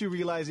 So once you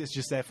realize it's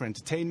just there for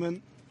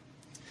entertainment,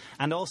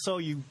 and also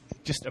you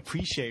just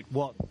appreciate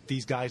what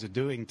these guys are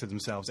doing to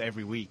themselves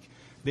every week.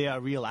 They are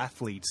real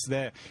athletes.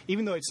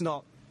 Even though it's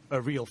not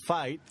a real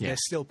fight, they're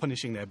still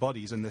punishing their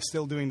bodies, and they're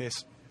still doing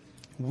this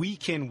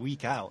week in,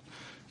 week out.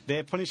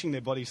 They're punishing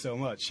their bodies so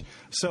much.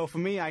 So for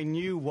me, I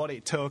knew what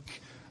it took.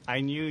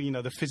 I knew,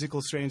 the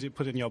physical strains it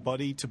put in your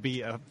body to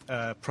be a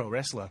pro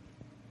wrestler.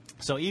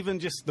 So even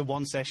just the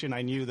one session,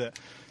 I knew that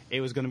it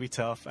was going to be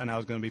tough, and I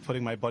was going to be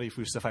putting my body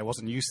through stuff I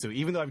wasn't used to.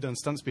 Even though I've done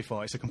stunts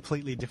before, it's a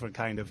completely different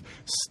kind of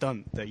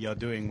stunt that you're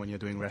doing when you're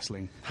doing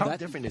wrestling. How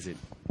different is it?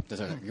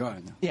 Go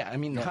on. Yeah, I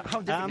mean,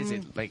 how different is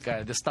it? Like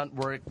the stunt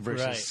work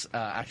versus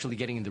actually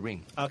getting in the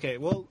ring? Okay,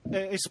 well,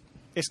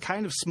 it's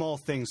kind of small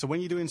things. So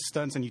when you're doing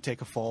stunts and you take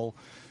a fall,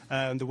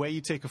 the way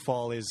you take a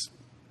fall is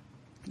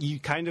you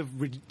kind of...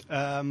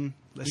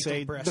 let's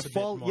say the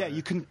fall,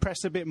 you can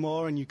press a bit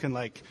more, and you can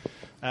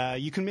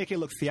you can make it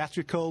look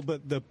theatrical,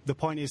 but the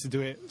point is to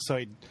do it so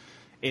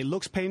it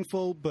looks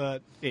painful,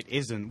 but it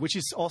isn't, which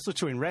is also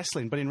true in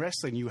wrestling. But in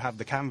wrestling, you have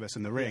the canvas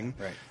in the ring,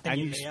 and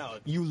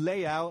you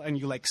lay out, and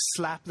you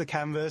slap the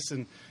canvas,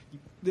 and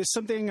there's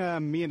something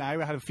me and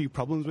Ira had a few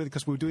problems with,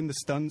 because we were doing the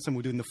stunts and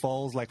we're doing the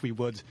falls like we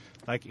would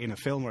like in a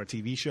film or a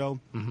TV show.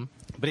 Mm-hmm.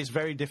 But it's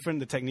very different,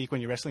 the technique, when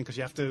you're wrestling, because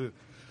you have to,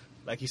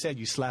 like you said,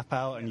 you slap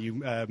out and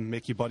you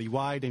make your body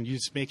wide, and you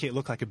just make it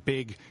look like a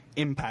big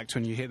impact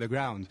when you hit the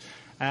ground.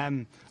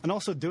 And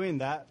also doing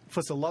that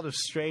puts a lot of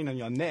strain on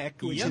your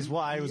neck, which is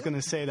why I was going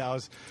to say that I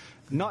was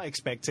not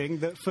expecting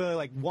that for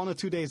 1 or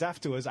 2 days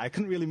afterwards, I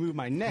couldn't really move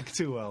my neck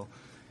too well,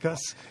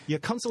 because you're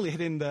constantly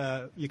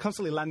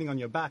landing on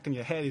your back, and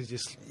your head is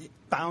just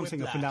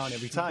bouncing up and down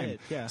every time.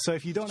 So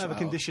if you don't have a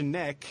conditioned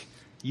neck,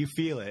 you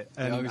feel it.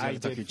 And I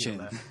did feel chin.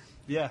 That.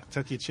 Yeah,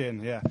 tuck your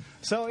chin, yeah.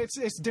 So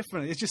it's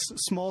different. It's just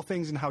small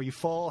things in how you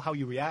fall, how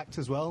you react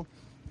as well.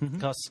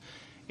 Because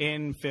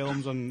in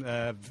films, on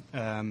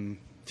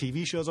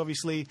TV shows,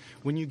 obviously,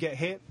 when you get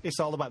hit, it's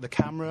all about the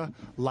camera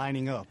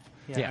lining up.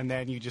 Yeah. And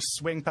then you just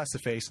swing past the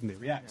face and they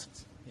react.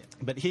 Yeah.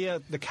 But here,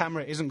 the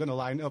camera isn't going to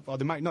line up, or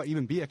there might not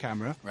even be a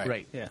camera.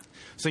 Right. Yeah.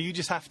 So you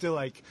just have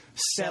to,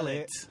 sell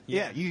it.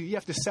 Yeah, you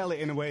have to sell it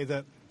in a way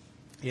that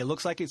it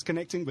looks like it's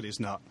connecting, but it's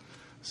not.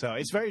 So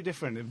it's very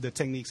different. The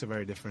techniques are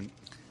very different.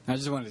 I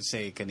just wanted to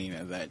say,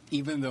 Kanina, that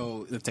even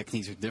though the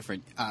techniques are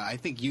different, I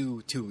think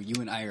you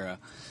and Ira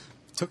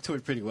took to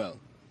it pretty well,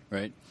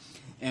 right?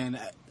 And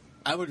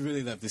I would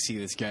really love to see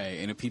this guy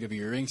in a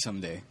PW ring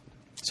someday.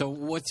 So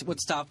what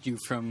stopped you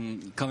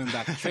from coming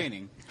back to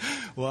training?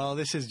 Well,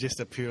 this is just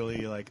a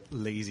purely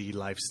lazy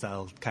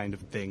lifestyle kind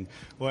of thing,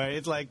 where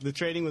it's the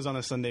training was on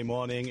a Sunday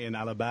morning in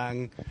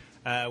Alabang.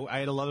 I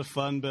had a lot of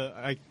fun, but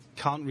I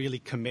can't really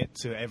commit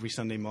to every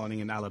Sunday morning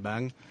in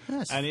Alabang.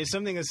 Yes. And it's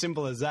something as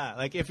simple as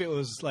that. If it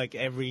was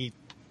every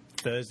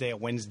Thursday or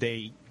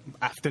Wednesday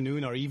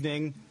afternoon or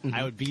evening,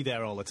 I would be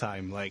there all the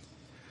time.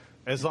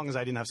 As long as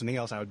I didn't have something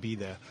else, I would be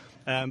there.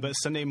 But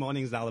Sunday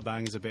mornings in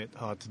Alabang is a bit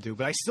hard to do.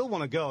 But I still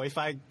want to go. If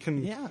I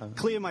can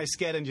clear my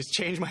schedule and just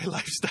change my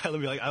lifestyle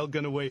and be I'm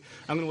going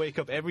to wake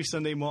up every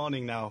Sunday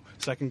morning now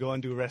so I can go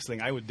and do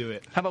wrestling, I would do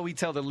it. How about we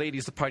tell the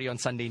ladies to party on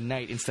Sunday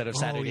night instead of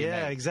Saturday night?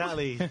 Yeah,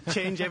 exactly.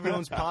 Change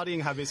everyone's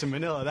partying habits in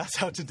Manila. That's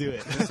how to do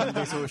it.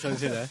 Sunday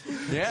socials,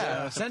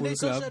 yeah. Sunday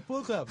social at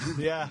Pool Club.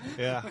 Yeah.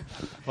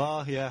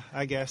 Well, yeah,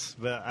 I guess.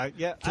 But I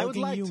would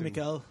like you, to.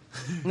 Mikael.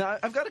 Now,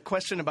 I've got a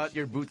question about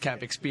your boot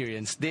camp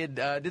experience. Did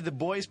the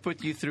boys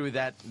put you through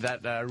that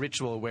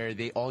ritual where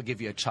they all give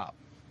you a chop?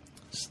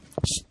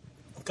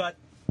 Cut.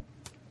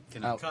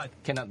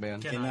 Cannot ba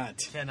yun?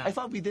 Cannot. I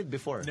thought we did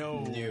before.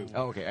 No.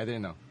 Oh, okay. I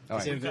didn't know. All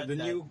right. The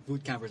new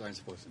boot campers aren't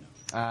supposed to know.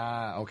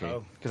 Okay.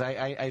 Oh. Because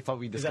I thought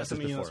we Is that discussed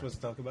something this you're not before.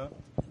 supposed to talk about?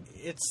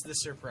 It's the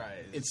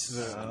surprise. It's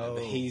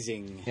the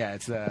hazing. Yeah,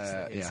 it's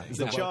the it's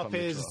The welcome chop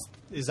ritual.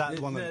 is that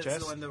the one on the That's chest?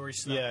 the one that we're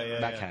stuck. Yeah.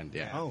 Backhand.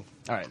 Yeah. Oh.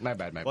 All right. My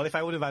bad. Well, if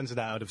I would have answered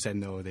that, I would have said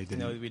no. They didn't.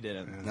 No, we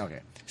didn't.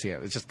 Okay. So yeah,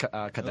 let's just cut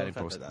that in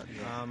post.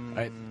 All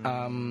right.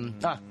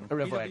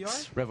 Revo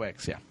X. PWR? Revo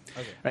X. Yeah.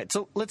 Okay. Right.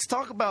 So let's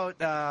talk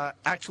about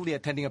actually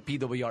attending a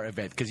PWR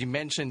event, because you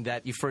mentioned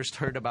that you first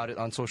heard about it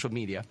on social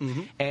media,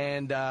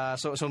 and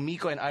so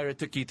Miko and Ira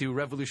took you to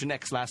Revolution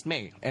X last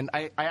May, and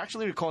I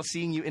actually recall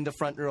seeing you in the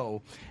front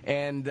row,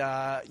 and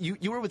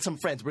you were with some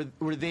friends.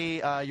 Were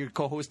they your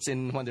co-hosts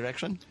in One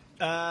Direction?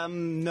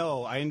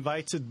 No, I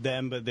invited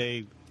them, but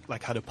they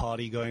had a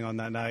party going on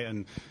that night,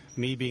 and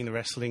me being the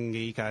wrestling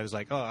geek, I was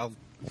like, oh, I'll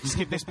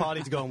skip this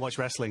party to go and watch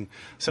wrestling.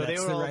 So That's they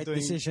were the all right doing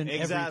decision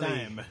exactly.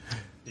 every time.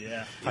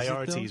 Yeah,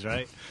 priorities,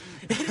 right?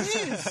 It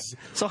is.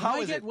 So how Why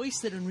is get it?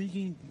 wasted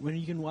when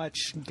you can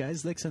watch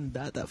guys like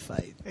Sandata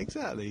fight?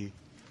 Exactly.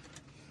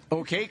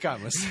 Okay,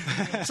 Camus.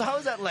 So how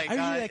is that like? I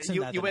really like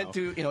Sandata you went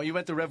now. to you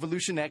went to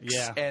Revolution X,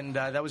 Yeah. and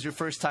that was your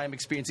first time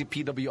experiencing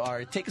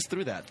PWR. Take us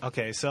through that.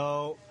 Okay,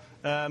 so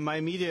my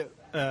immediate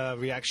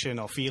reaction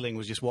or feeling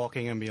was just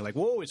walking and being like,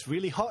 whoa, it's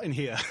really hot in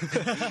here.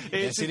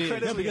 It's it is.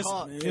 incredibly Because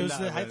hot. it in was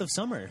that the height event. of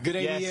summer. Good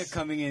idea Yes.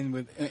 coming in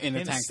in a In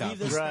a tank top.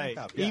 sleeveless Right. tank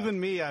top, yeah. Even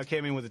me, I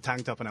came in with a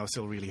tank top and I was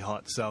still really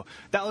hot. So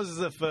that was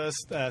the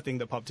first thing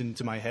that popped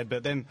into my head.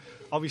 But then,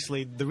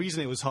 obviously, the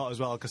reason it was hot as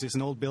well, because it's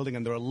an old building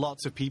and there are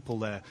lots of people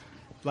there.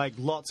 Like,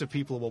 lots of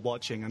people were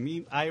watching. I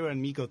mean, Ira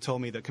and Miko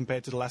told me that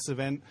compared to the last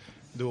event,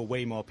 there were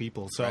way more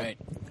people. So Right.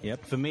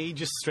 Yep. for me,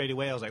 just straight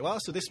away, I was like, well,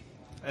 so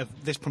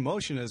this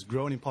promotion has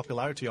grown in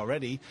popularity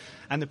already,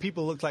 and the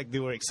people looked like they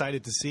were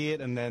excited to see it,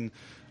 and then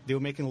they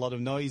were making a lot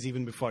of noise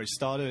even before it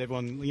started.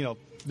 Everyone,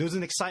 there was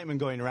an excitement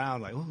going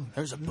around, like, oh,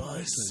 There's a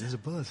buzz. there's a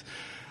buzz.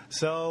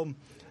 So,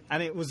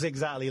 and it was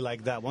exactly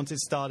like that. Once it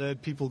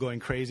started, people going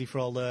crazy for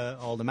all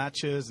the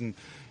matches, and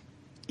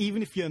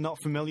even if you're not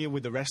familiar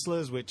with the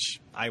wrestlers, which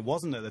I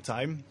wasn't at the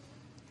time,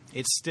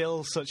 it's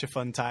still such a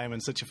fun time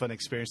and such a fun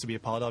experience to be a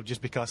part of,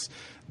 just because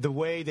the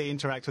way they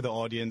interact with the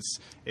audience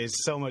is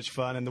so much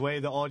fun, and the way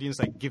the audience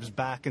gives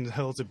back and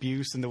hurls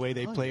abuse, and the way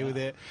they play with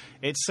it,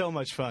 it's so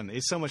much fun.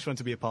 It's so much fun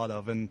to be a part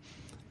of, and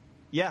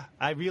yeah,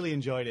 I really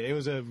enjoyed it. It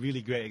was a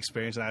really great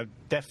experience, and I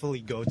would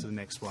definitely go to the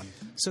next one.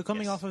 So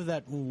coming off of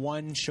that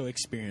one show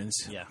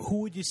experience, who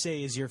would you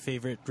say is your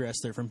favorite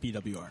wrestler from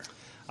PWR?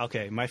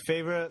 Okay, my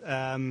favorite,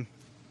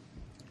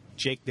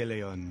 Jake De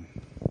Leon.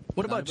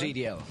 What about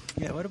JDL?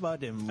 Yeah, what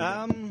about him?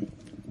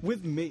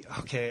 With me,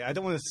 okay, I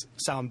don't want to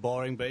sound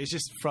boring, but it's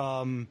just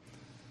from...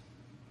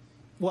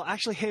 Well,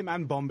 actually, him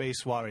and Bombay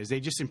Suarez, they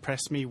just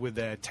impressed me with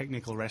their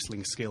technical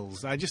wrestling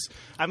skills.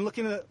 I'm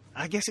looking at...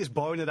 I guess it's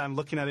boring that I'm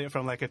looking at it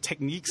from a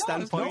technique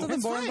standpoint.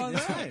 nothing boring about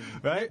that.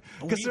 Right?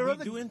 we there are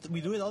do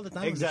it all the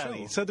time. Exactly.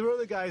 On the show. So there were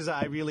other guys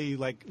that I really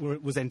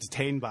was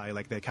entertained by,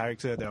 their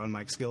character, their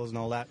on-mic skills and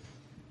all that.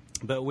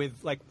 But with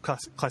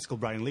classical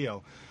Brian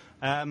Leo,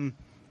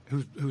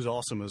 who's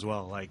awesome as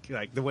well. Like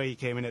the way he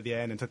came in at the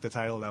end and took the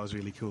title, that was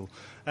really cool.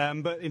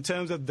 But in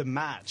terms of the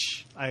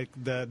match,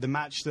 the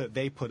match that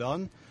they put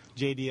on,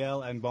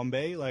 JDL and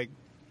Bombay,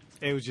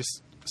 it was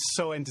just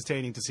so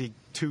entertaining to see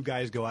two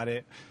guys go at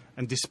it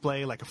and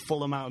display a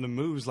full amount of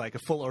moves, a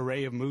full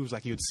array of moves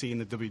like you'd see in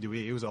the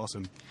WWE. It was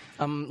awesome.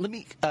 Let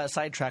me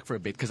sidetrack for a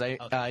bit, because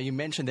you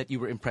mentioned that you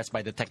were impressed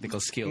by the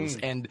technical skills,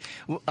 and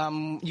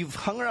you've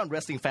hung around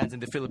wrestling fans in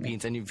the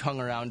Philippines, and you've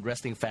hung around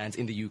wrestling fans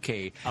in the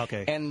UK.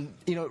 Okay. And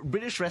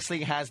British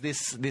wrestling has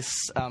this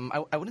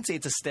I wouldn't say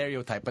it's a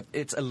stereotype, but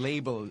it's a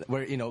label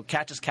where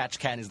catch as catch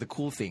can is the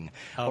cool thing,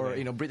 or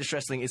British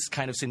wrestling is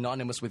kind of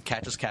synonymous with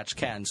catch as catch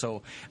can.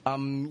 So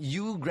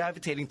you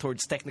gravitating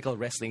towards technical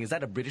wrestling, is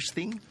that a British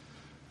thing?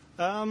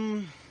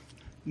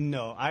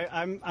 No,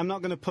 I'm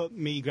not going to put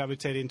me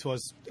gravitating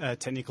towards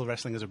technical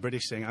wrestling as a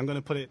British thing. I'm going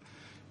to put it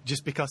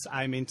just because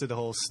I'm into the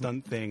whole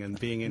stunt thing and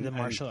being in The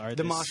martial artist.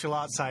 the martial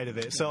arts side of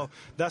it. So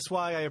that's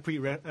why I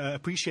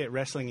appreciate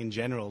wrestling in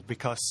general,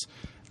 because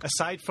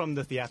aside from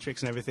the theatrics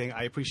and everything,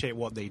 I appreciate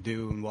what they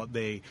do and what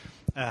they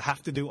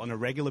have to do on a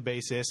regular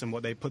basis and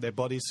what they put their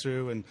bodies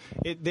through. And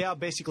they are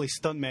basically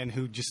stuntmen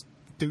who just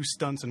do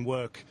stunts and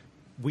work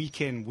week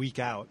in, week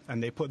out,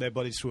 and they put their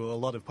bodies through a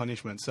lot of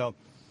punishment. So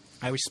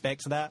I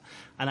respect that,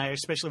 and I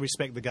especially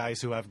respect the guys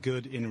who have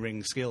good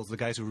in-ring skills, the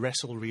guys who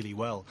wrestle really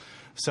well.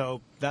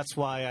 So that's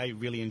why I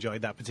really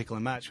enjoyed that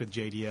particular match with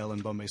JDL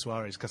and Bombay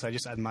Suarez, because I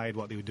just admired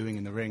what they were doing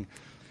in the ring.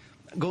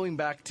 Going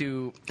back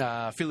to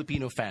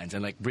Filipino fans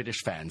and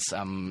British fans,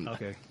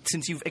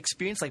 since you've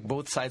experienced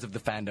both sides of the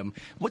fandom,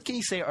 what can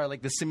you say are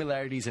the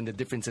similarities and the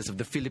differences of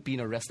the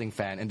Filipino wrestling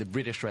fan and the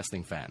British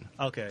wrestling fan?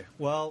 Okay,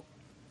 well,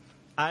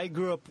 I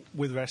grew up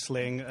with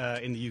wrestling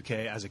in the UK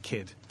as a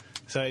kid.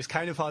 So it's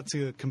kind of hard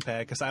to compare,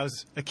 because I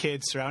was a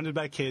kid surrounded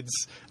by kids,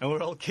 and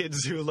we're all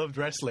kids who loved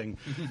wrestling.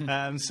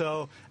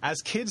 So as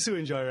kids who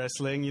enjoy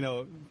wrestling,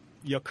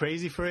 you're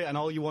crazy for it, and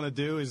all you want to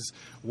do is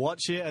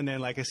watch it, and then,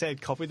 like I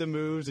said, copy the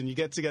moves, and you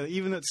get together,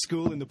 even at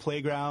school in the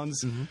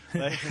playgrounds,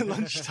 like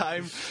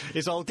lunchtime,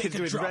 it's all kids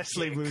doing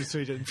wrestling moves to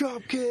each other.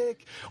 Drop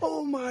kick!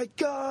 Oh my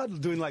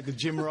God! Doing like the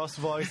Jim Ross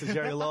voice, the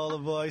Jerry Lawler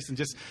voice, and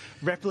just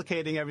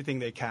replicating everything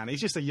they can.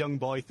 It's just a young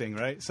boy thing,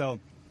 right? So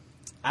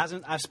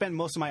I've spent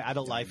most of my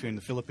adult life here in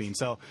the Philippines,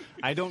 so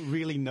I don't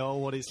really know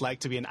what it's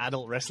like to be an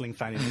adult wrestling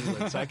fan in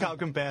England, so I can't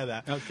compare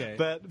that. Okay.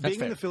 But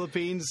being in the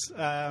Philippines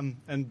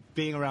and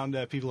being around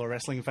people who are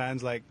wrestling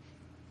fans, like,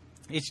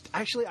 it's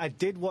actually, I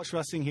did watch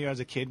wrestling here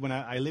as a kid when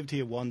I lived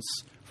here once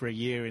for a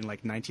year in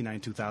like 99,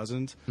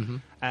 2000.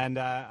 And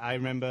I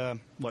remember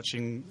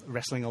watching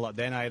wrestling a lot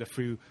then. I had a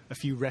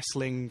few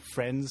wrestling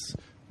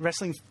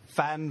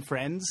fan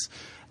friends,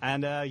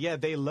 and yeah,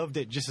 they loved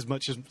it just as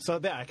much as. So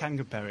there, I can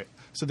compare it.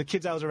 So the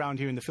kids I was around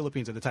here in the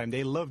Philippines at the time,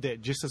 they loved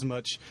it just as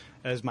much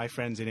as my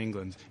friends in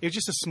England. It was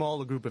just a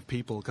smaller group of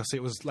people because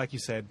it was, like you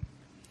said,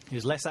 it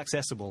was less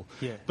accessible.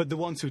 Yeah. But the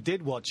ones who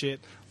did watch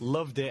it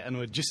loved it and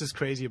were just as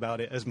crazy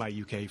about it as my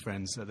UK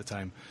friends at the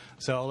time.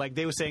 So, like,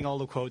 they were saying all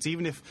the quotes.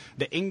 Even if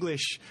the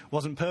English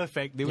wasn't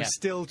perfect, they were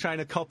still trying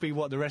to copy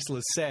what the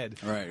wrestlers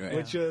said. Right.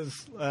 Which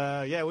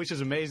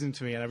was amazing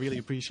to me, and I really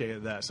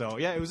appreciated that. So,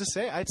 yeah, it was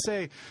I'd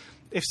say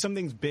if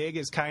something's big,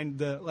 it's kind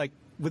of like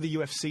with the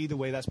UFC, the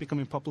way that's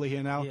becoming popular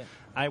here now. Yeah.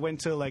 I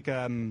went to, like,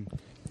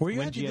 Were you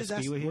when at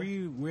GSP were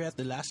here? were you at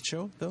the last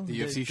show though? The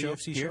UFC show?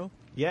 UFC Here? show?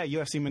 Yeah,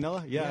 UFC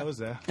Manila. Yeah, Yeah. I was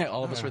there. Yeah,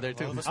 all of us were there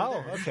too.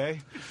 Oh, okay.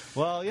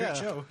 Well, yeah,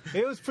 show.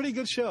 It was a pretty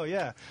good show.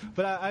 Yeah,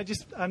 but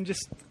I'm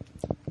just.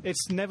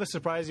 It's never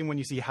surprising when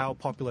you see how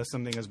popular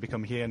something has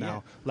become here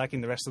now, like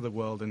in the rest of the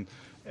world. And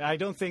I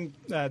don't think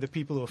the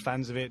people who are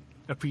fans of it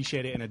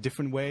appreciate it in a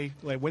different way.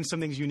 Like when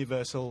something's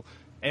universal,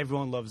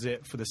 everyone loves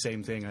it for the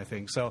same thing, I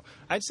think. So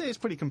I'd say it's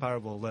pretty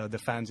comparable. The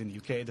fans in the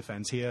UK, the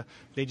fans here,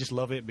 they just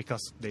love it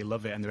because they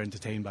love it and they're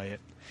entertained by it.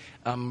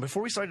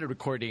 Before we started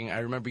recording, I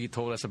remember you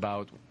told us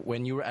about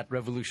when you were at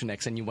Revolution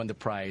X and you won the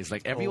prize.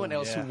 Like everyone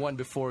else who won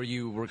before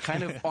you were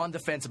kind of on the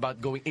fence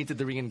about going into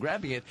the ring and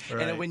grabbing it.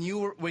 Right. And then when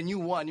you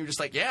won, you're just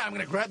like, yeah, I'm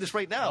going to grab this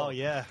right now. Oh,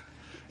 yeah.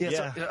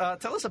 Yeah. So,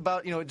 tell us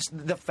about just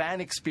the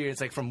fan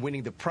experience, like from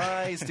winning the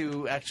prize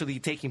to actually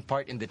taking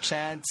part in the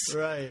chants.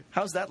 Right.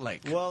 How's that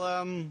like? Well,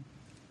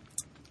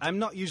 I'm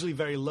not usually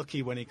very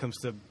lucky when it comes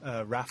to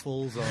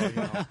raffles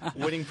or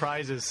winning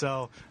prizes,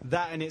 so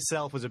that in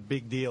itself was a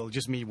big deal,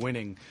 just me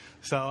winning.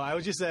 So I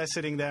was just there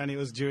sitting there, and it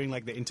was during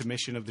like the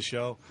intermission of the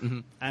show,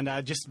 and I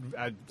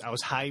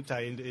was hyped.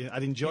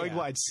 I'd enjoyed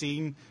what I'd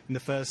seen in the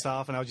first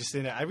half, and I was just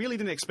sitting there. I really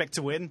didn't expect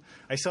to win.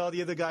 I saw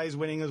the other guys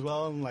winning as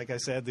well, and like I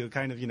said, they were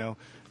kind of,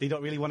 they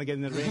don't really want to get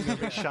in the ring. They're a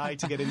bit shy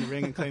to get in the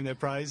ring and claim their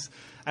prize.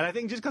 And I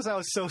think just because I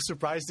was so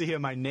surprised to hear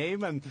my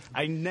name, and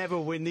I never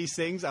win these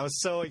things, I was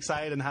so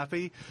excited and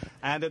happy.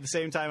 And at the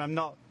same time, I'm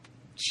not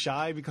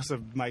shy because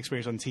of my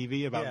experience on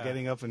TV about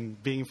getting up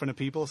and being in front of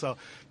people. So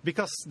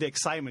because the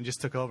excitement just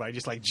took over, I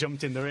just like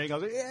jumped in the ring. I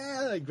was like,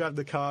 yeah, I grabbed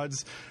the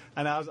cards,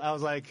 and I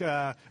was like,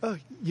 oh,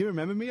 you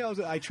remember me?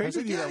 I trained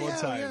with you that one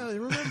time. Yeah, I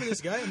remember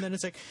this guy. And then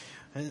it's like,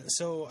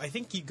 so I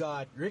think you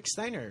got Rick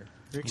Steiner.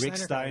 Rick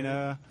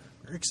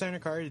Steiner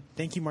card.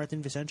 Thank you,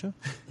 Martin Vicencio.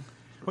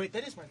 Wait,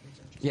 that is Martin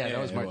Vicencio. Yeah, that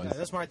was Martin.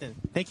 That's Martin.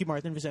 Thank you,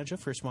 Martin Vicencio,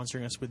 for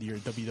sponsoring us with your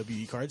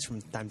WWE cards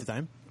from time to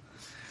time.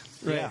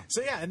 Right. Yeah.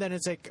 So yeah, and then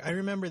it's like I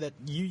remember that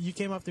you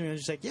came up to me and I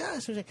was just like, yeah.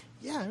 So I was like,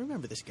 yeah, I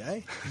remember this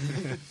guy.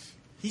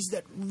 He's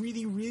that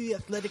really, really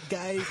athletic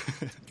guy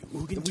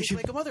who can kick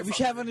like a motherfucker. We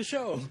should have on the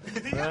show.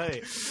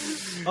 Right.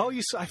 Oh,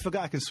 I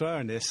forgot I can swear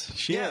on this.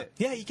 Shit.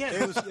 Yeah, you can.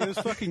 It was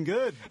fucking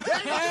good.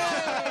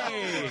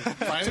 Hey!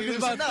 Took us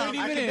about 30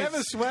 I minutes. can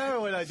never swear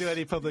when I do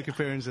any public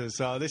appearances,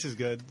 so this is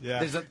good. Yeah.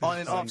 There's an on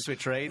and off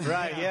switch, right?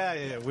 Right,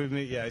 yeah. With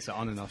me, it's an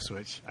on and off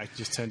switch. I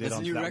just turned it That's a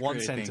on new for that record, one I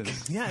think.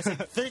 sentence. Yeah, it's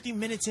like 30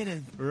 minutes in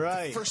and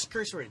Right. the first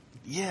curse word.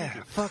 Yeah,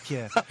 fuck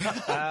yeah.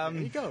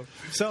 There you go.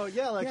 So,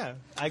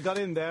 I got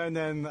in there, and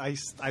then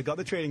I got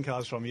the trading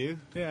cards from you.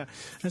 Yeah.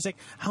 And it's like,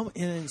 and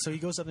then, so he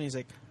goes up and he's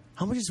like,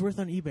 how much is it worth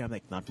on eBay? I'm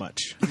like, not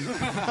much.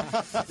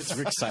 It's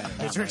Rick Steiner.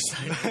 It's Rick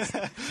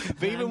Steiner.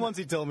 But even once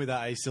he told me that,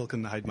 I still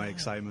couldn't hide my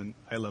excitement.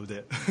 I loved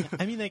it.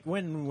 I mean, like,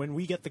 when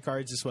we get the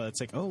cards as well, it's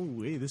like,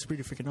 oh, hey, this is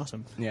pretty freaking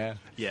awesome. Yeah.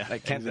 Yeah, I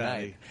can't deny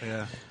it. exactly.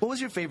 Yeah. What was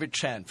your favorite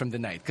chant from the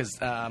night? Because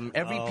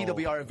every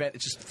PWR event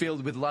is just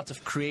filled with lots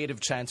of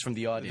creative chants from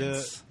the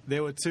audience.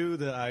 There were two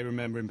that I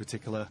remember in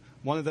particular.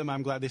 One of them,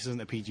 I'm glad this isn't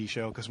a PG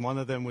show, because one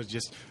of them was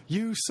just,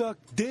 you suck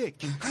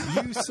dick,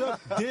 you suck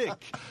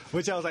dick,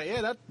 which I was like,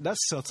 yeah,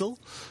 that's subtle.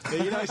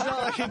 It's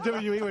not like in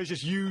WWE where it's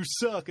just, you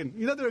suck. And,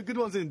 there are good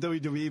ones in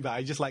WWE, but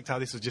I just liked how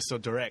this was just so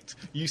direct.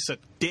 You suck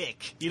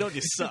dick. You don't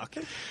just suck.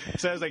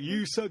 So I was like,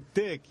 you suck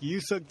dick,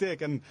 you suck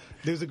dick. And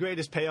there was the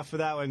greatest payoff for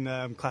that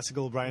when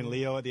Classical Brian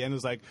Leo at the end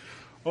was like,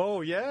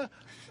 oh yeah,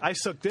 I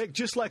suck dick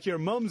just like your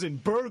mums in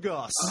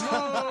Burgos.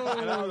 Oh.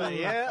 And I was like,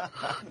 yeah.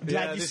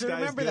 Glad you this still guy's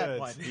remember that good.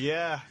 one.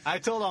 Yeah, I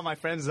told all my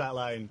friends that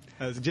line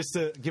just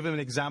to give them an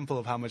example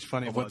of how much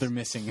fun it Of was. what they're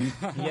missing.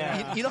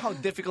 Yeah. You know how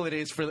difficult it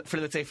is for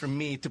let's say for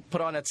me to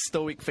put on that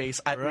stoic face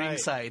at Right.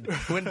 ringside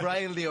when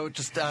Brian Leo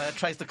just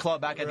tries to claw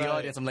back at the Right.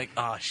 audience. I'm like,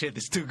 oh shit,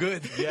 it's too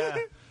good. Yeah,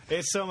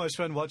 it's so much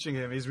fun watching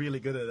him. He's really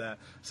good at that.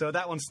 So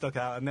that one stuck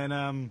out. And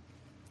then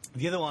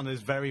the other one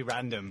is very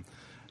random.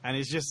 And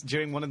it's just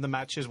during one of the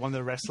matches, one of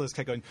the wrestlers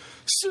kept going,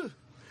 Su!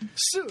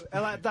 Su!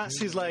 And like, that's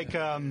his like,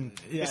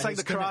 it's like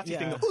the karate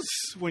thing,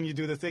 Us! When you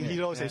do the thing.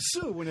 He'd always say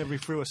Su whenever he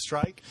threw a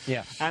strike.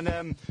 Yeah.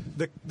 And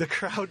the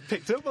crowd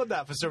picked up on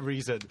that for some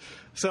reason.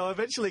 So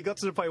eventually it got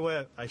to the point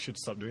where, I should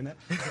stop doing that.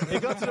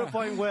 It got to the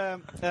point where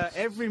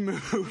every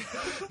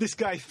move this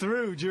guy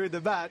threw during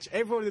the match,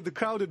 everyone in the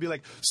crowd would be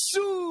like,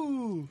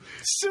 Su!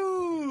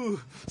 Su!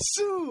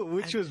 Su!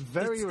 Which was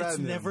very random. It's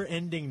never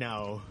ending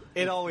now.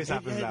 It always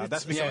happens now.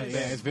 That's Yeah,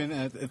 besides it's been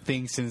a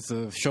thing since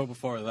the show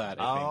before that,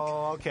 I think.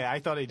 Oh, okay. I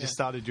thought it just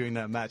started during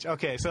that match.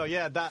 Okay, so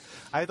yeah,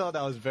 I thought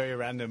that was very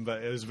random,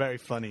 but it was very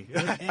funny.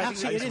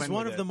 Actually, it is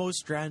one of the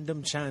most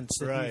random chants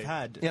that we've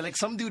had. Yeah, like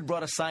some dude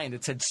brought a sign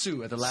that said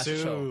Sue at the last show.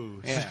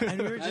 Sue. Yeah.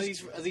 And we were At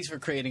just least we're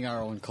creating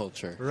our own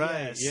culture.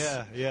 Right,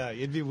 Yes. yeah.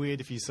 It'd be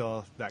weird if you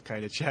saw that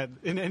kind of chant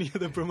in any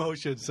other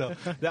promotion, so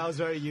that was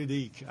very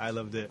unique. I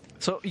loved it.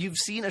 So you've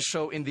seen a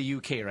show in the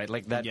UK, right?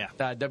 Like that Yeah.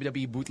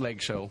 WWE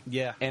bootleg show.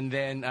 Yeah. And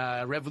then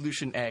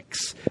Revolution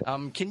X.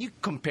 Can you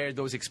compare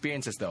those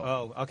experiences, though?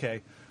 Oh,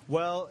 okay.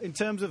 Well, in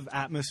terms of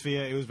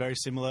atmosphere, it was very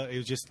similar. It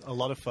was just a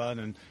lot of fun,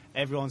 and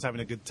everyone's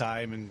having a good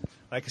time. And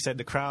like I said,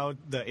 the crowd,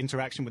 the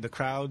interaction with the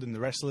crowd and the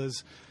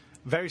wrestlers,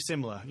 very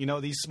similar. You know,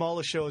 these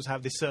smaller shows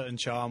have this certain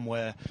charm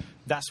where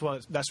that's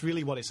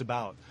really what it's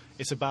about.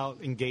 It's about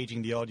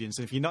engaging the audience.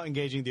 And if you're not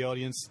engaging the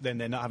audience, then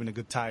they're not having a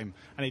good time.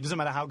 And it doesn't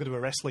matter how good of a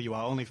wrestler you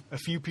are, only a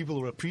few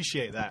people will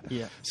appreciate that.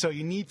 Yeah. So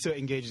you need to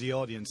engage the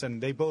audience, and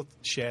they both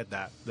shared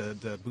that,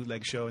 the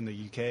bootleg show in the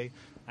UK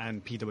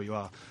and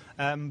PWR.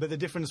 But the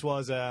difference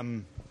was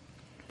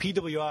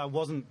PWR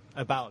wasn't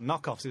about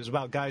knockoffs. It was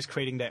about guys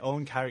creating their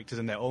own characters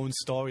and their own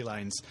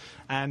storylines.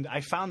 And I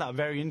found that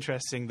very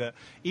interesting, that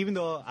even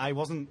though I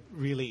wasn't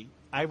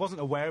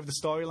aware of the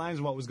storylines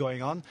and what was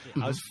going on,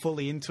 I was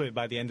fully into it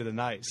by the end of the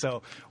night.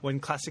 So when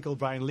classical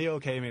Brian Leo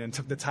came in and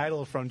took the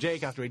title from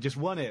Jake after he just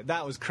won it,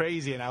 that was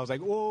crazy. And I was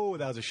like, whoa,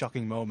 that was a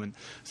shocking moment.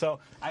 So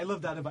I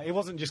love that about it.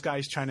 Wasn't just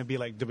guys trying to be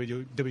like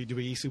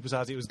WWE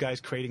superstars. It was guys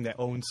creating their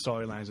own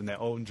storylines and their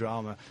own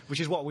drama, which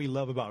is what we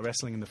love about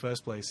wrestling in the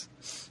first place.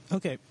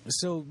 okay.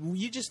 So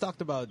you just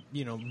talked about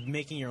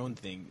making your own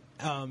thing.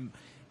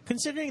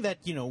 Considering that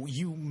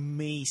you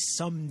may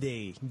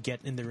someday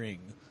get in the ring,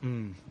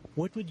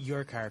 what would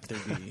your character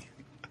be?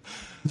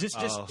 Just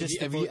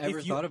Have you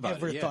ever thought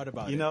about it? Yeah. thought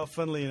about it? You know,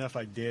 funnily enough,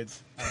 I did.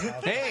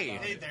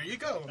 Hey! there you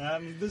go.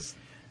 There's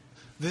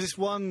this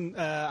one.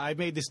 I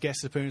made this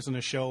guest appearance on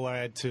a show where I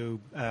had to.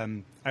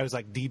 I was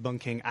like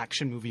debunking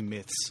action movie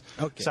myths.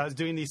 Okay. So I was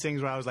doing these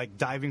things where I was like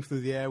diving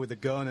through the air with a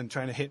gun and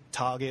trying to hit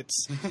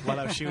targets while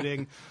I was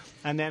shooting,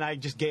 and then I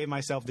just gave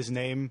myself this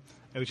name,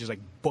 which is like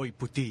Boy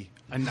Puti,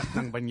 Anak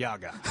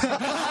Banyaga.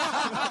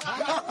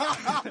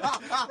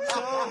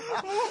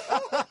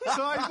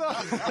 So I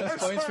thought. Plus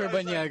points for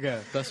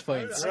Banyaga. Plus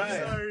points.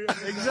 Right.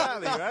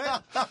 Exactly, right?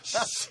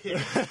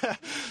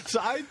 So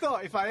I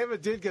thought if I ever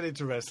did get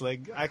into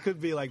wrestling, I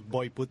could be like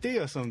Boy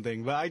Puti or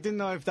something, but I didn't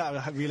know if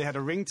that really had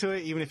a ring to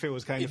it, even if it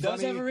was kind It of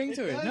does funny. have a ring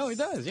to it. No, it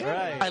does. Yeah.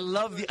 Right. I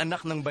love the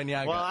Anak ng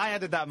Banyaga. Well, I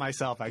added that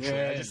myself, actually.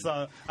 Yeah. I just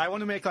thought, I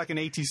want to make like an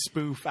 80s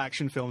spoof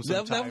action film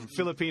sometime.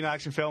 Filipino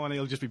action film, and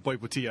it'll just be Boy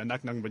Puti,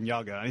 Anak ng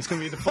Banyaga. And it's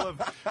going to be full of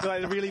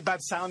like, really bad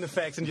sound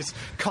effects and just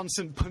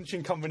constant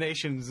punching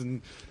combinations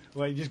and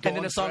where you just go And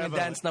then on a song and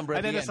forever. dance number at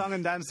And then the a end. song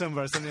and dance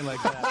number or something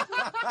like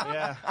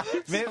that.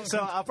 Yeah. So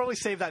I'll probably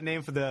save that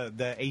name for the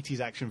 80s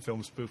action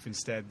film spoof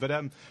instead. But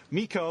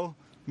Miko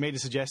made a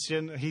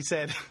suggestion. He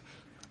said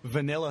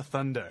Vanilla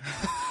Thunder.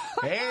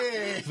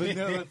 Hey!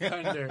 Vanilla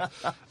Thunder.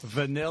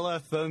 Vanilla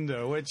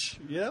Thunder, which,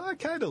 I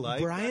kind of like.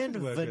 I Brian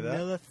could work with that.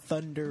 Vanilla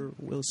Thunder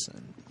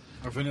Wilson.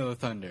 Or Vanilla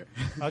Thunder.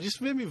 I'll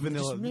just maybe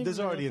Vanilla. Just maybe There's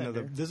already Vanilla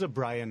another. Thunder. There's a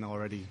Brian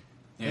already.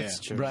 Yeah. That's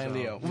true. Brian So,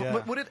 Leo. yeah.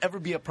 Would it ever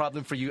be a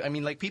problem for you? I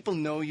mean, like, people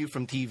know you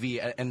from TV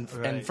and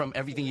Right. from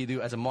everything you do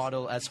as a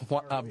model, as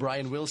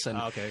Brian Wilson.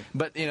 Okay.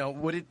 But,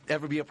 would it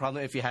ever be a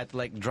problem if you had to,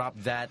 like, drop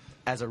that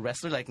as a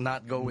wrestler, like,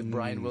 not go with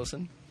Brian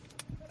Wilson?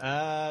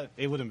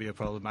 It wouldn't be a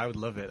problem. I would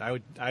love it.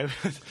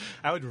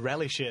 I would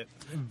relish it.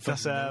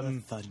 That's, Vanilla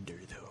Thunder,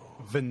 though.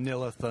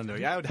 Vanilla Thunder.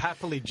 Yeah, I would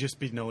happily just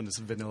be known as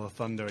Vanilla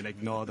Thunder and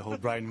ignore the whole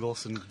Brian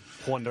Wilson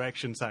One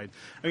Direction side.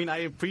 I mean, I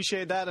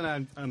appreciate that,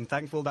 and I'm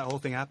thankful that whole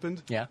thing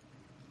happened. Yeah.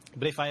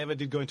 But if I ever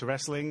did go into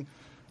wrestling,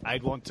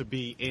 I'd want to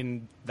be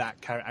in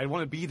that character. I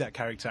want to be that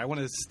character. I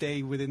want to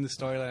stay within the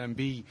storyline and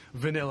be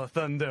Vanilla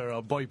Thunder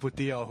or Boy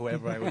Puti or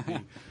whoever I would be.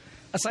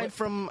 Aside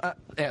from...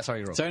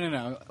 sorry, Ro. Sorry,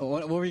 no.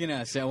 What were you going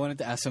to ask? I wanted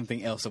to ask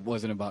something else that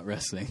wasn't about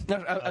wrestling. No,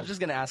 I was just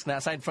going to ask, now,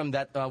 aside from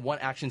that one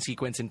action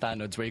sequence in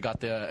Tanods where you got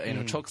the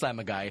chokeslam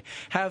a guy,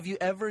 have you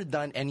ever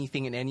done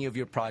anything in any of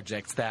your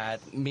projects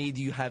that made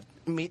you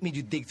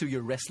dig through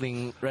your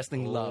wrestling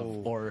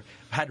love or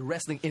had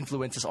wrestling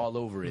influences all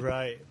over it?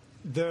 Right.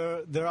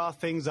 There are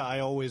things that I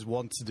always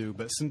want to do,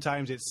 but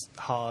sometimes it's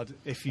hard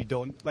if you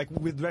don't... Like,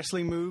 with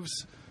wrestling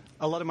moves...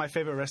 A lot of my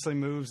favorite wrestling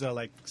moves are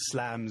like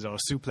slams or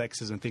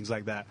suplexes and things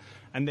like that.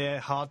 And they're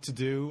hard to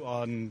do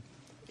on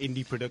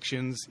indie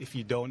productions if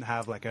you don't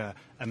have like a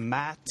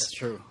mat. That's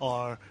true.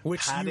 Or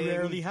Which padding, you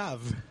rarely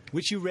have.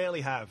 Which you rarely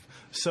have.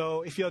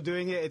 So if you're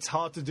doing it, it's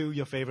hard to do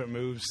your favorite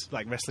moves,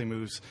 like wrestling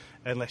moves,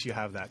 unless you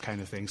have that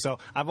kind of thing. So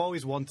I've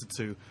always wanted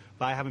to,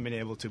 but I haven't been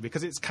able to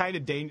because it's kind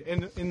of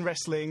in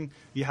wrestling.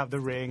 You have the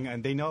ring,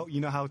 and you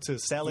know how to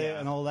sell it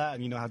and all that,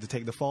 and you know how to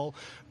take the fall.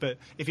 But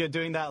if you're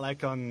doing that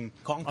like on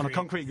a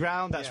concrete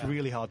ground, that's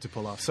really hard to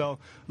pull off. So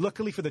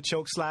luckily for the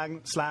choke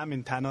slam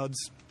in Tanods,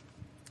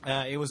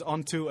 it was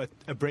onto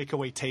a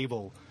breakaway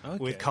table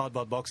with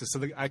cardboard boxes,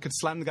 so I could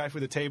slam the guy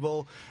through the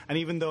table. And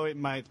even though it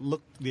might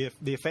look the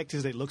effect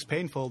is that it looks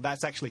painful,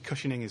 that's actually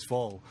cushioning his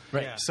fall.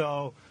 Right. Yeah.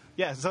 So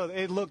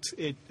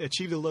it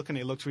achieved the look and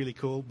it looked really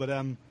cool. But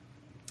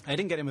I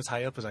didn't get him as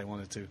high up as I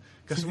wanted to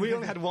because we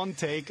only had one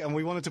take and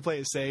we wanted to play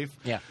it safe.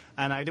 Yeah.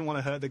 And I didn't want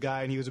to hurt the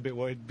guy, and he was a bit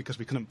worried because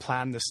we couldn't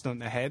plan the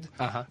stunt ahead.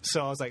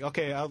 So I was like,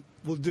 okay,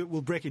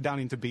 we'll break it down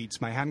into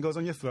beats. My hand goes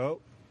on your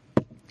throat.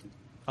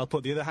 I'll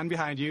put the other hand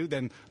behind you,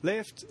 then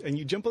lift, and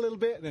you jump a little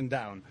bit, and then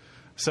down.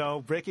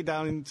 So break it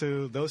down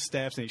into those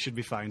steps, and it should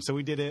be fine. So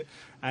we did it,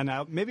 and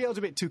maybe I was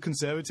a bit too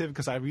conservative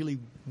because I really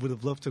would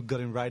have loved to have got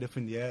him right up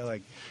in the air,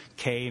 like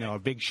Kane or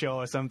Big Show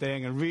or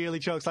something, and really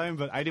chokeslam him.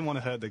 But I didn't want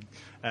to hurt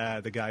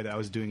the guy that I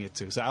was doing it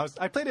to. So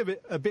I played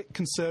a bit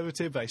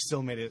conservative, but I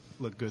still made it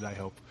look good, I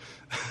hope.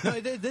 No,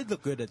 it did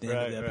look good at the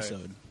end of the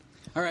episode.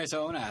 All right,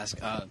 so I want to ask...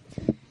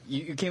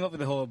 You came up with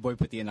the whole boy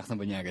Puti, Anak,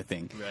 Banyaga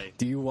thing. Right.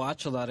 Do you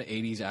watch a lot of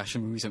 80s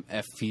action movies and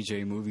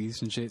FPJ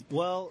movies and shit?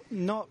 Well,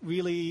 not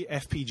really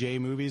FPJ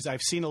movies.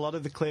 I've seen a lot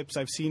of the clips.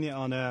 I've seen it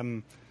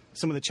on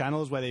some of the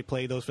channels where they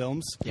play those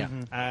films. Yeah.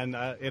 And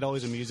it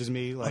always amuses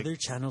me. Like, other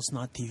channels,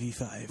 not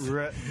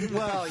TV5.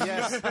 Well,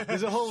 yes.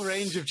 There's a whole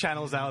range of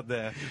channels out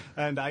there.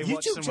 And I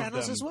watch some of them. YouTube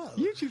channels as well.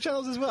 YouTube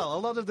channels as well. A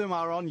lot of them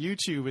are on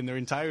YouTube in their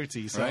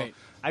entirety. So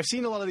I've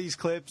seen a lot of these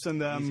clips. And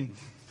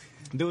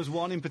there was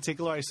one in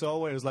particular I saw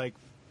where it was like,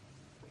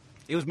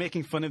 it was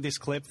making fun of this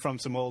clip from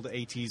some old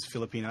 80s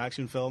Filipino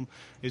action film.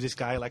 There's this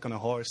guy like on a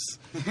horse.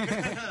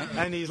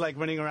 And he's like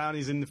running around,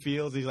 he's in the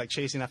fields, he's like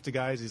chasing after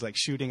guys, he's like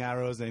shooting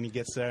arrows, and then he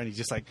gets there and he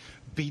just like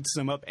beats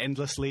them up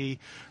endlessly.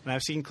 And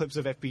I've seen clips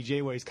of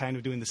FPJ where he's kind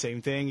of doing the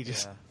same thing. He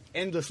just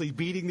endlessly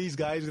beating these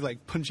guys with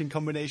like punching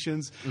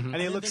combinations, and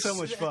it looks so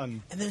much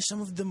fun. And there's some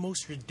of the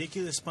most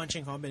ridiculous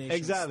punching combinations.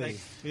 Exactly.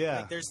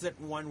 Like there's that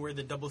one where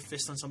the double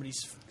fist on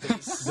somebody's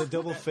face. The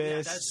double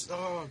fist. That's,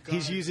 oh god.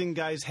 He's using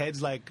guys'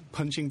 heads like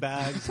punching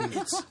bags. And,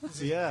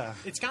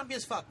 it's campy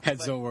as fuck.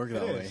 Heads don't work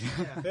that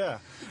way.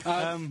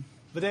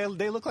 But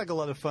they look like a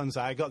lot of fun.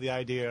 So I got the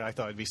idea. I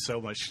thought it'd be so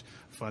much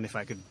fun if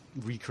I could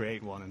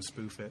recreate one and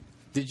spoof it.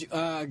 Did you,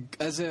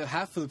 as a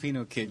half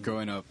Filipino kid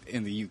growing up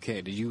in the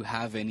UK, did you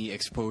have any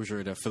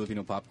exposure to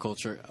Filipino pop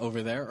culture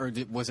over there, or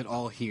was it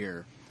all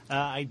here?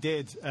 I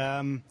did.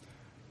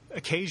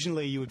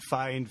 Occasionally, you would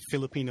find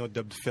Filipino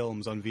dubbed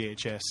films on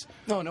VHS.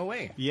 No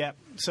way. Yeah.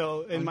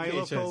 So in my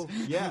VHS.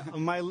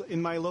 local,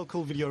 in my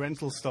local video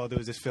rental store, there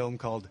was this film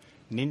called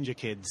Ninja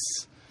Kids.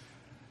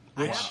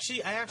 I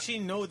actually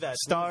know that.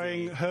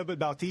 Starring Herbert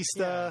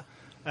Bautista.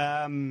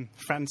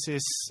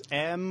 Francis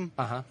M.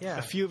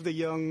 A few of the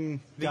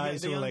young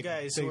guys who were like...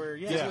 This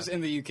was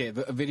in the UK,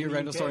 the video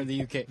rental store in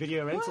the UK.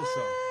 Video rental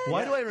store.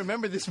 Why do I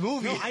remember this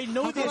movie? No, I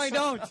know this. I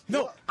don't.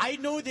 No, I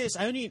know this.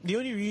 The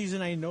only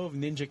reason I know of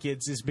Ninja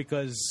Kids is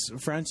because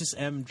Francis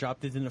M.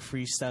 dropped it in a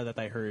freestyle that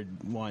I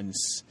heard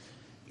once.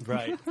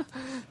 Right.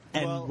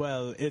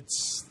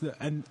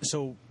 And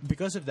so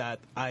because of that,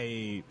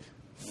 I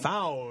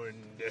found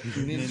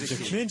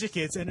Ninja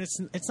Kids, and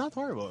it's not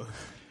horrible.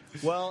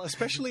 Well,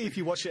 especially if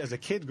you watch it as a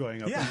kid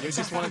growing up. Yeah. And you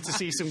just wanted to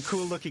see some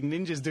cool-looking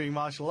ninjas doing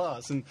martial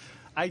arts. And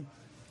I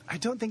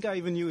don't think I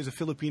even knew it was a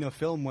Filipino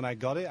film when I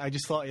got it. I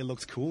just thought it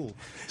looked cool.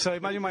 So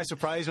imagine my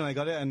surprise when I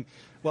got it. And,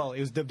 well, it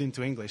was dubbed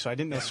into English, so I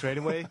didn't know straight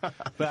away.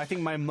 But I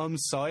think my mum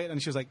saw it,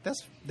 and she was like,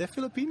 they're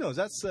Filipinos.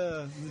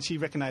 She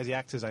recognized the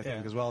actors, I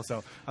think, as well.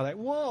 So I was like,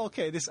 whoa,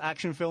 okay, this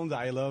action film that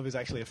I love is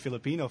actually a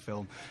Filipino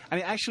film. And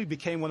it actually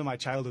became one of my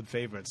childhood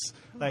favorites.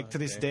 To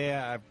this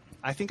day,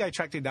 I think I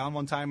tracked it down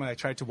one time and I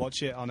tried to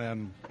watch it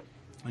on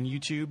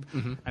YouTube,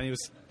 and it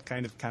was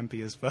kind of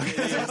campy as fuck.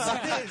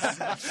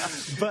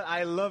 But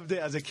I loved it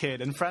as a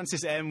kid, and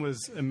Francis M.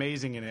 was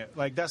amazing in it.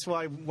 Like, that's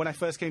why when I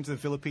first came to the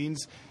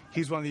Philippines,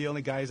 he's one of the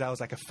only guys I was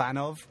like a fan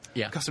of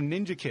because of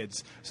Ninja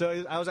Kids.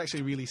 So I was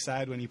actually really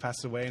sad when he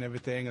passed away and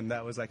everything, and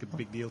that was like a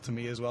big deal to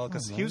me as well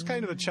because he was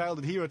kind of a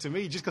childhood hero to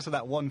me just because of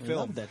that one film.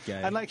 I love that guy.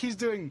 And like he's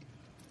doing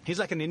He's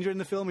like a ninja in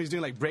the film. He's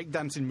doing like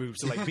breakdancing moves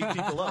to like beat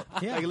people up.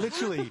 Like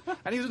literally.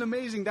 And he's an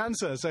amazing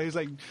dancer. So he's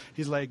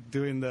like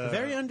doing the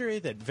Very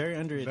underrated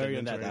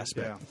in that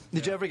aspect. Yeah.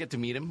 Did you ever get to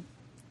meet him?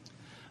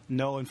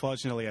 No,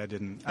 unfortunately, I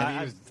didn't.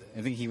 I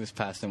think he was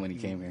past him when he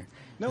came here.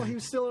 No, he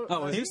was still.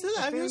 He was still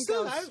alive. He was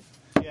still alive.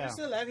 Yeah. He was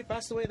still alive. He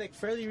passed away like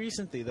fairly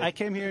recently. Like I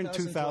came here in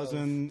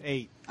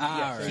 2008.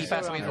 Right. He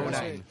passed away in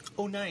 09.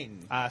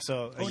 09.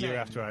 So a year 09.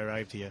 after I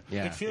arrived here.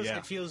 Yeah. It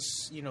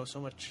feels so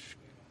much.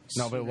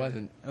 No, but it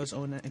wasn't. It was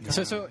 09.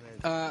 So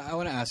I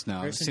want to ask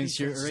now, Rest in since peace,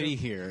 you're Joseph. already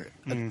here,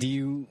 do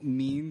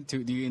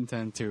you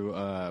intend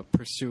to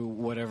pursue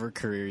whatever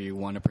career you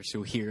want to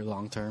pursue here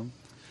long term?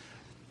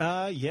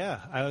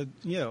 Yeah.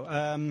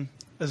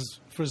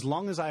 As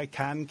long as I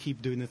can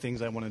keep doing the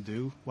things I want to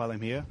do while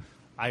I'm here,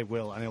 I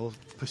will, and I will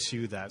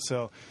pursue that.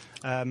 So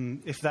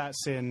if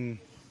that's in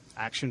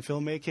action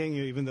filmmaking,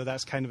 even though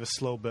that's kind of a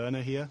slow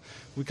burner here,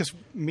 because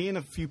me and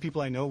a few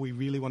people I know, we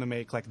really want to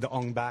make like the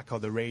Ong Bak or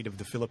the Raid of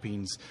the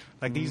Philippines.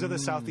 Like these are the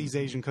Southeast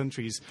Asian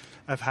countries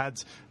have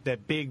had their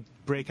big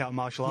breakout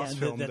martial arts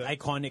film. that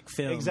iconic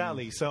film.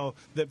 Exactly. So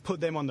that put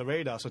them on the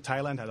radar. So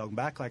Thailand had Ong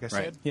Bak, like I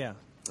said. Yeah.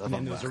 And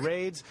then there's the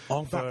raids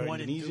Ong for Bak 1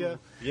 and Indonesia.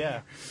 2.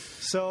 Yeah.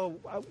 So,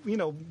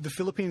 the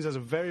Philippines has a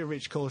very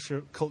rich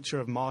culture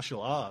of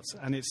martial arts,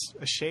 and it's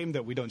a shame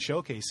that we don't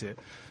showcase it.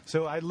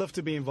 So I'd love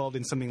to be involved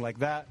in something like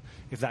that,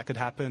 if that could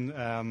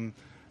happen.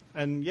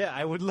 And yeah,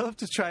 I would love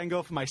to try and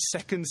go for my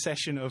second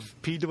session of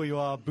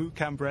PWR boot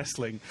camp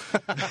wrestling.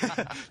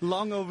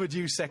 Long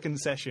overdue second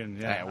session.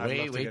 Yeah, I'd love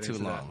to way get too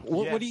into long. that.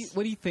 What do Yes.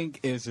 you think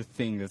is the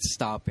thing that's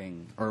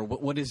stopping, or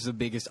what is the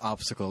biggest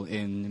obstacle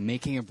in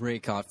making a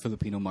breakout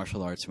Filipino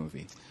martial arts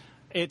movie?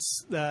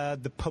 It's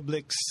the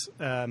public's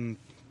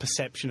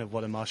perception of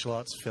what a martial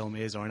arts film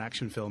is or an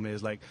action film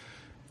is. Like,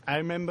 I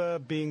remember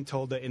being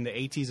told that in the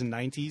 80s and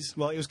 90s,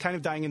 well, it was kind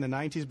of dying in the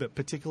 90s, but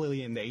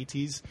particularly in the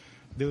 80s,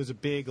 there was a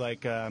big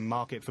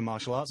market for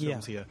martial arts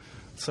films here.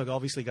 So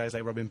obviously guys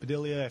like Robin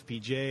Padilla,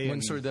 FPJ,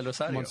 Monsieur de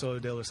Rosario. Monsieur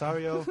de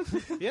Rosario.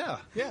 yeah.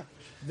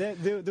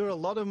 There were a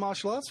lot of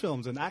martial arts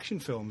films and action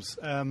films,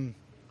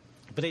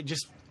 but it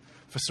just,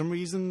 for some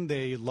reason,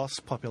 they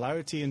lost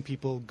popularity and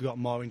people got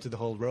more into the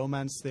whole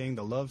romance thing,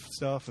 the love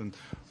stuff, and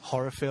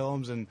horror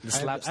films and The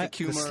slapstick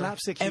humor. The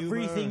slapstick humor.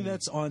 Everything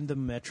that's on the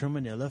Metro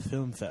Manila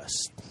Film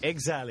Fest.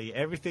 Exactly,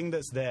 everything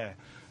that's there.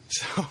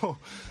 So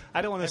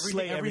I don't want to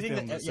slay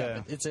everything that's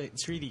there. But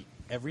it's really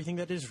everything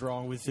that is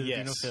wrong with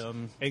Filipino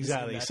film. is in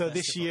Exactly. that So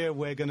this festival. year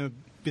we're going to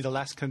be the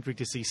last country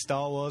to see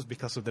Star Wars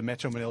because of the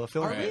Metro Manila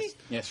Film Are Fest.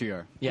 we? Yes, we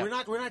are. Yeah. We're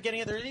not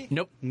getting it early.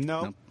 Nope.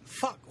 No.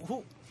 Fuck.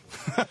 Who?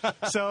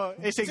 So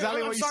it's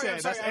exactly I'm what you sorry, said. I'm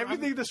sorry, That's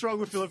everything that's wrong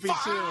with Philippine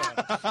cinema.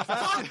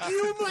 Fuck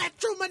you,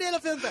 Metro Manila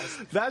Film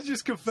Fest. That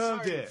just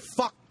confirmed Sorry. it.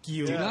 Fuck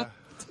you. Do you not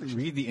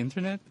read the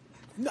internet?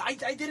 No, I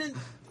didn't.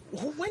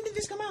 When did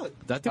this come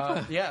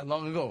out? Yeah,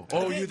 long ago.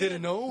 Oh, you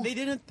didn't know? They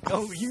didn't.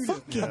 Oh, you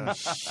fucking.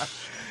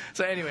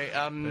 So anyway,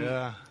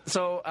 Yeah.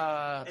 so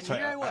And sorry,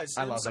 here I was.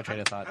 I lost my train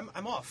of thought.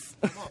 I'm off.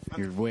 I'm off.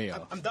 You're way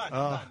off. I'm done.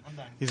 Oh, I'm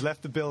done. he's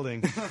left the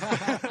building.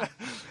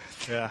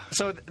 Yeah.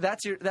 So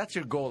that's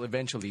your goal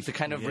eventually, to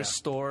kind of Yeah.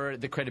 restore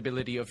the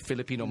credibility of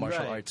Filipino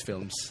martial Right. arts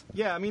films.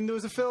 Yeah, I mean, there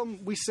was a film,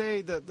 we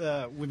say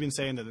that, we've been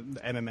saying that the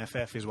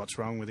MMFF is what's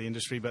wrong with the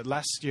industry, but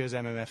last year's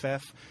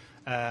MMFF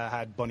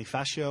had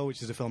Bonifacio,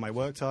 which is a film I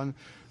worked on,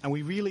 and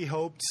we really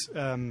hoped,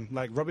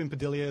 like Robin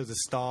Padilla was a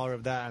star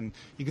of that, and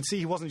you could see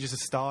he wasn't just a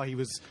star,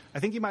 I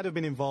think he might have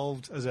been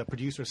involved as a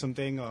producer or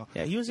something, or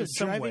Yeah, he was a in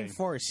some driving way.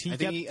 force. He I kept,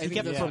 think he- I he think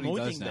kept that's what he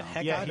promoting does the now.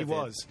 heck Yeah, out he of it.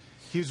 was.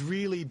 He was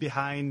really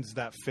behind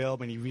that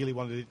film, and he really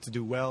wanted it to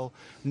do well.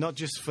 Not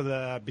just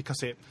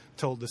because it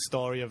told the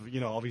story of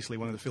obviously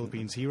one of the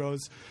Philippines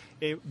heroes.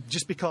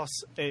 Just because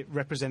it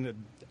represented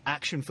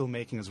action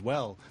filmmaking as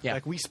well. Yeah.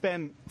 Like we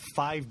spent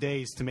 5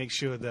 days to make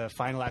sure the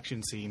final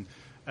action scene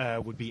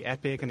would be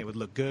epic and it would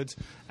look good.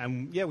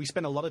 And yeah, we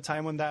spent a lot of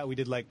time on that. We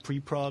did like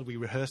pre-prod, we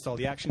rehearsed all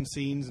the action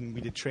scenes, and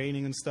we did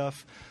training and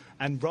stuff.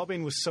 And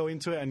Robin was so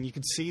into it, and you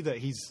could see that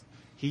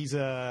he's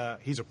a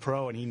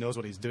pro and he knows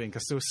what he's doing,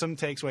 because there were some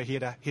takes where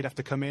he'd have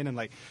to come in and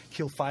like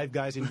kill 5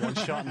 guys in one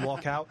shot and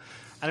walk out.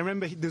 And I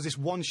remember there was this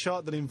one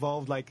shot that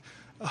involved like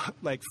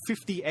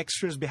 50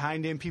 extras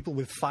behind him, people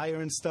with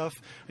fire and stuff,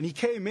 and he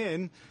came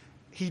in,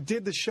 he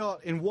did the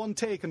shot in one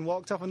take and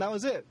walked off, and that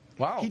was it.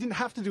 Wow. He didn't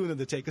have to do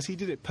another take because he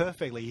did it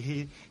perfectly.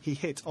 He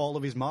hit all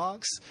of his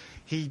marks,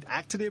 he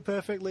acted it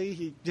perfectly,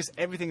 he just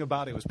everything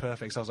about it was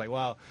perfect. So I was like,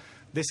 wow,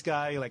 this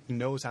guy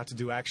knows how to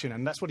do action,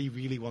 and that's what he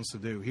really wants to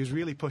do. He was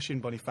really pushing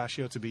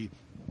Bonifacio to be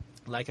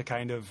like a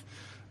kind of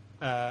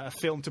a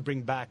film to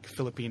bring back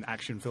Philippine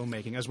action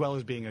filmmaking, as well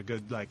as being a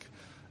good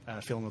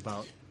film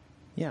about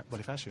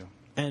Bonifacio.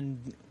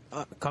 And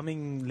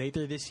coming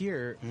later this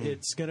year,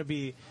 it's gonna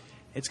be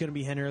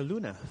General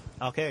Luna,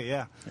 Okay,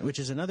 yeah. which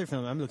is another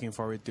film I'm looking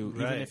forward to,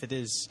 Right. even if it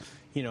is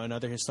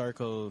another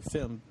historical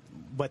film.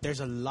 But there's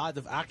a lot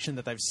of action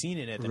that I've seen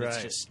in it, and it's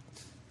Right. just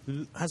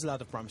has a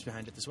lot of promise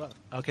behind it as well.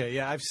 Okay,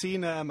 yeah, I've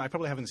seen. I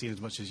probably haven't seen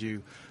as much as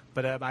you,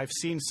 but I've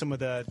seen some of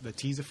the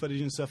teaser footage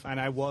and stuff. And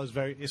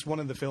it's one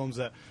of the films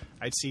that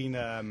I'd seen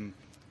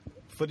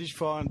footage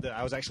for that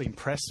I was actually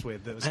impressed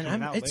with. That was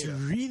coming out it's later.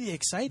 really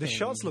exciting. The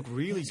shots look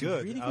really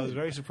good. Really I was good.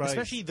 very surprised,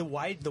 especially the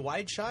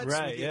wide shots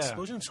Right, with the yeah.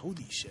 explosions.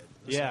 Holy shit!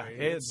 Yeah,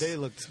 Sorry,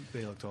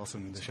 they looked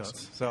awesome in the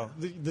shots. So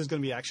there's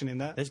going to be action in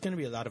that. There's going to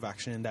be a lot of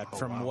action in that, Oh,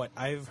 from wow. what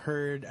I've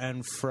heard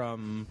and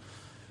from.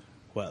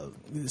 Well,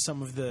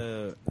 some of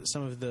the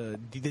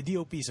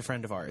DOP is a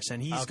friend of ours,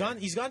 and he's gone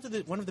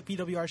to one of the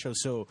PWR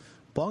shows. So,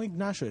 Paul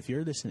Ignacio, if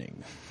you're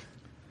listening,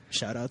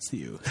 shout outs to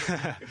you.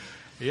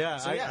 Yeah,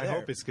 So, I there.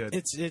 hope it's good.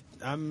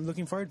 I'm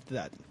looking forward to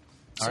that.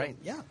 All right.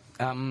 Yeah.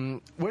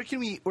 Where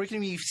can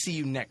we see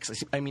you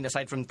next? I mean,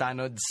 aside from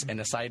Tanods and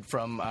aside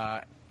from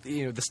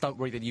the stunt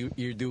work that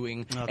you're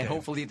doing, Okay. and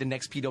hopefully at the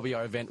next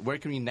PWR event, where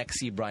can we next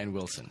see Brian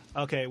Wilson?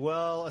 Okay,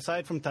 well,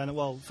 aside from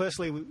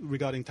firstly,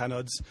 regarding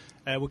Tanods,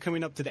 we're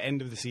coming up to the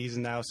end of the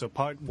season now, so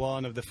part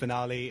 1 of the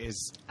finale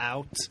is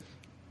out.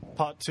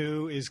 Part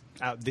 2 is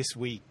out this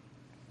week.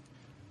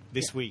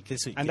 This week.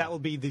 And that will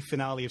be the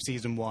finale of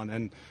season 1.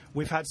 And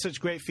we've had such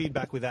great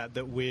feedback with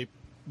that we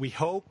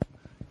hope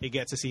it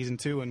gets a season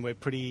 2, and we're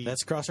pretty...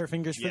 Let's cross our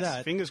fingers for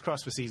that. Fingers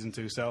crossed for season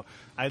 2. So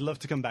I'd love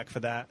to come back for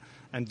that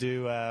and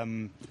do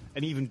an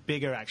even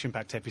bigger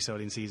action-packed episode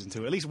in season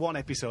 2. At least one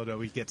episode where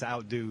we get to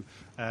outdo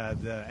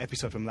the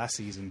episode from last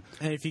season.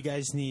 And if you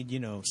guys need,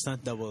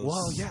 stunt doubles.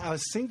 Well, yeah, I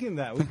was thinking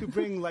that. We could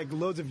bring,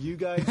 loads of you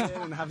guys in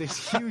and have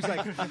this huge,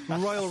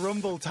 Royal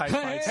Rumble type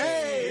fight.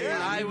 Hey!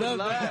 I would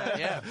love that.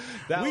 Yeah.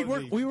 That we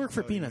would work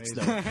for that would be peanuts,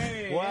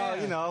 amazing. though.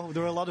 Well,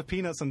 there were a lot of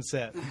peanuts on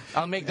set.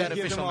 I'll make that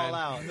Give them official, all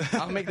man. out.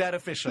 I'll make that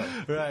official.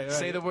 Right.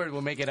 Say the word,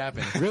 we'll make it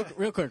happen.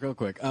 Real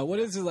quick. What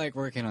is it like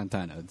working on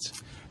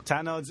Tanods?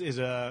 Tanods is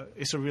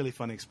a really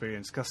fun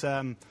experience because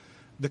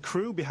the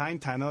crew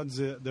behind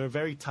Tanods, they're a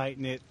very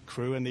tight-knit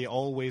crew and they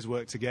always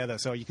work together.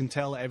 So you can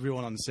tell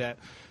everyone on set,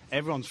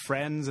 everyone's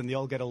friends and they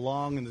all get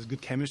along and there's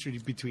good chemistry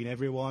between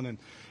everyone. And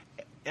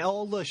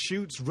all the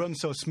shoots run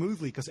so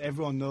smoothly because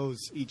everyone knows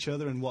each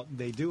other and what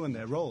they do in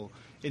their role.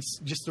 It's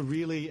just a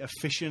really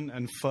efficient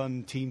and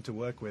fun team to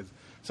work with.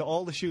 So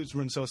all the shoots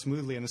run so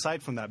smoothly, and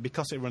aside from that,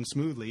 because it runs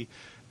smoothly,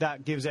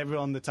 that gives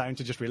everyone the time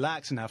to just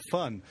relax and have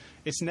fun.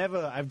 It's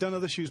never... I've done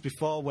other shoots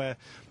before where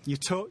you're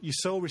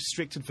so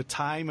restricted for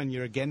time and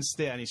you're against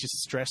it and it's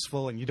just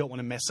stressful and you don't want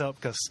to mess up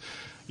because,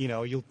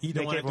 you'll make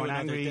everyone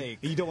angry.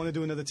 You don't want to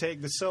do another take.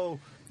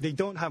 They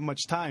don't have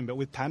much time, but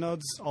with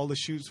Tanods, all the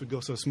shoots would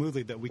go so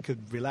smoothly that we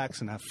could relax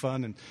and have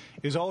fun, and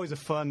it was always a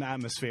fun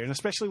atmosphere, and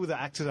especially with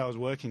the actors I was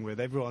working with,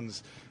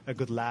 everyone's a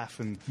good laugh.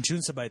 And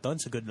Jun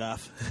Sabayton's a good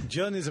laugh.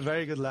 Jun is a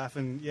very good laugh,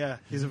 and yeah,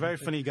 he's a very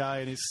funny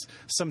guy, and it's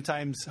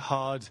sometimes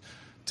hard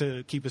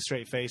to keep a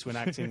straight face when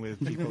acting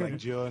with people like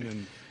Jun,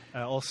 and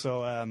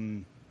also... I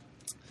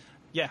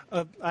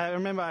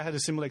remember I had a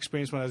similar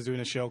experience when I was doing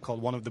a show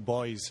called One of the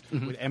Boys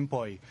with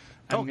Empoy.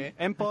 Okay.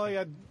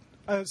 Empoy,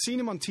 I'd seen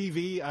him on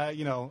TV.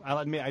 I'll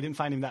admit I didn't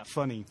find him that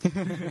funny.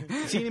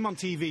 Seen him on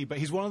TV, but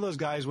he's one of those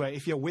guys where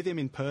if you're with him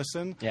in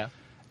person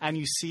and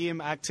you see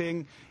him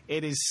acting,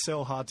 it is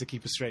so hard to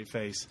keep a straight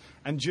face.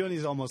 And Jun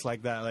is almost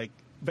like that,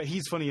 but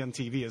he's funny on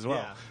TV as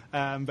well.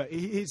 Yeah. But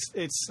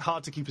it's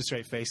hard to keep a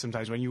straight face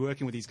sometimes when you're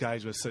working with these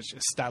guys who are such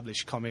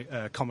established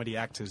comedy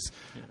actors.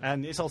 Yeah.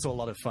 And it's also a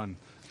lot of fun.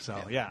 So,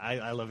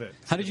 I love it.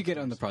 How did you get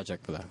on the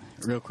project for that?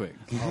 Real quick.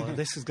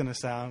 This is going to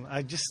sound...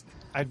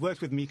 I'd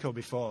worked with Miko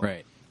before.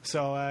 Right.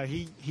 So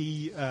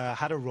he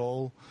had a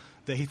role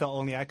that he thought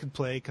only I could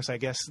play because I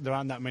guess there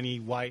aren't that many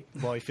white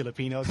boy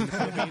Filipinos in the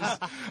Philippines.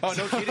 Oh,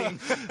 no kidding.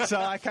 So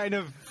I kind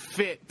of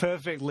fit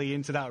perfectly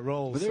into that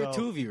role. But there were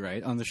two of you,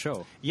 right, on the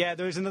show? Yeah,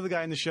 there's another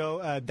guy in the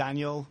show,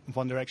 Daniel,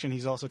 One Direction.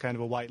 He's also kind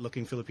of a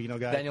white-looking Filipino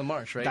guy. Daniel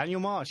Marsh, right?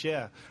 Daniel Marsh,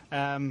 yeah.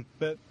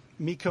 But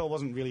Miko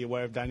wasn't really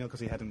aware of Daniel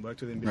because he hadn't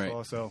worked with him before,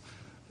 Right. so...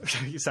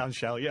 You sound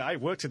shallow. Yeah, I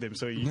worked with him,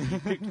 so you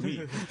picked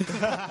me.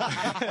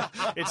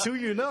 It's who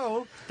you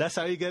know. That's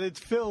how you get into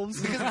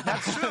films.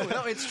 That's true.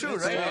 No, it's true,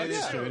 right? Yeah, it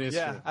is true. It is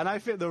true. And I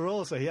fit the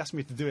role, so he asked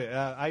me to do it.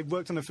 I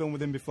worked on a film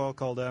with him before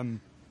called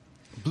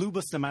Blue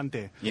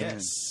Bustamante.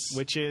 Yes.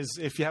 Which is,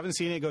 if you haven't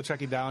seen it, go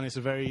track it down. It's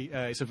a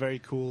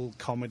very cool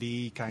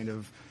comedy kind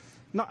of.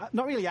 Not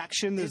really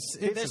action. There's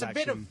There's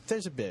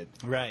a bit.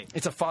 Right.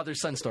 It's a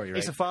father-son story, right?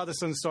 It's a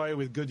father-son story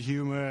with good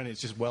humor, and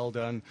it's just well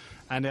done.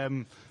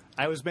 And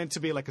I was meant to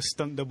be like a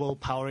stunt double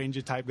Power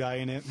Ranger type guy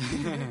in it.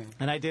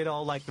 And I did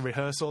all the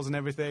rehearsals and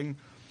everything.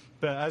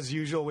 But as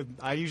usual,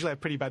 I usually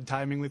have pretty bad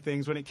timing with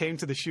things. When it came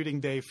to the shooting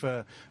day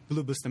for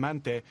Blue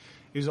Bustamante, it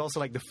was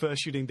also the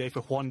first shooting day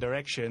for One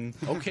Direction.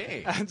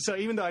 Okay. And so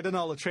even though I'd done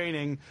all the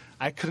training,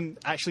 I couldn't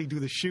actually do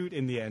the shoot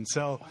in the end.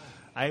 So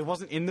I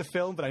wasn't in the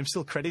film, but I'm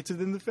still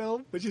credited in the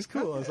film, which is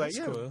cool. I was like,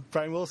 cool.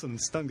 Brian Wilson,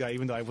 stunt guy,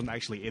 even though I wasn't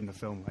actually in the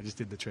film. I just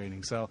did the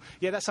training. So,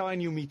 yeah, that's how I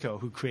knew Miko,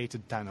 who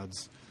created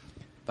Tanods.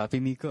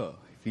 Papi Miko,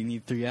 you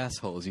need 3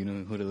 assholes, you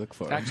know who to look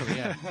for. Actually,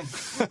 yeah.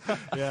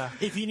 Yeah.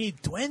 If you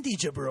need 20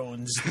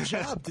 jabrones,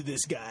 job to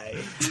this guy.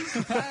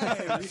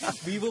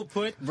 we will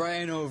put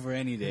Brian over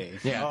any day.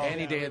 Yeah,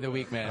 any day of the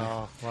week, man.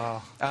 Oh,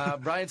 wow.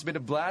 Brian, it's been a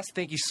blast.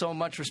 Thank you so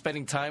much for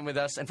spending time with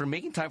us and for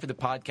making time for the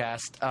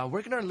podcast.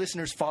 Where can our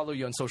listeners follow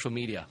you on social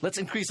media? Let's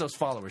increase those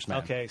followers, man.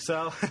 Okay,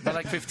 so... By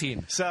like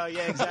 15. So,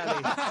 yeah,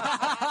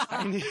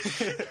 exactly.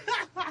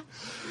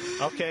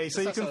 Okay,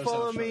 so you can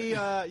follow me.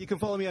 You can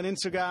follow me on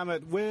Instagram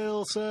at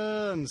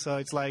Wilson. So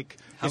it's like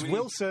it's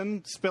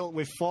Wilson spelt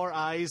with 4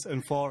 I's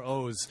and 4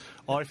 O's.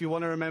 Or if you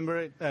want to remember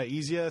it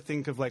easier,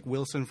 think of like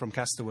Wilson from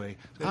Castaway.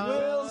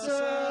 Wilson.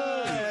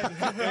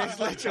 It's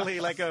literally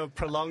like a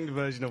prolonged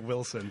version of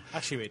Wilson.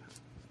 Actually, wait.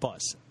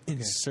 Pause.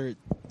 Insert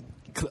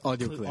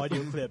Audio clip.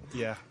 audio clip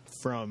Yeah.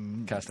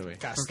 from Castaway.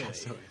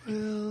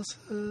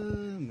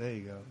 Wilson. There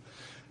you go.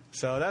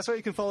 So that's where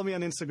you can follow me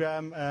on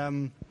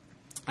Instagram.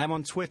 I'm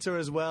on Twitter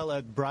as well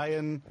at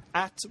Brian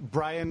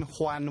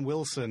Juan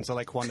Wilson. So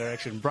like One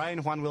Direction.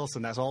 Brian Juan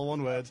Wilson. That's all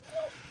one word.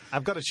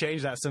 I've got to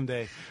change that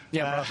someday.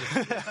 Yeah,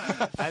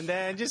 and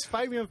then just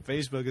find me on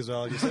Facebook as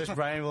well. Just search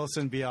Brian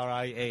Wilson,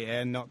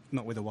 Brian,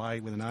 not with a Y,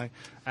 with an I.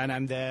 And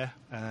I'm there.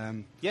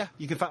 Yeah,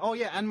 you can find. Oh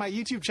yeah, and my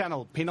YouTube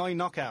channel, Pinoy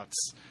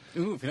Knockouts.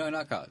 Ooh, Pinoy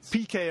Knockouts.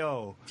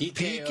 PKO.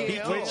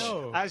 PKO.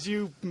 Which, as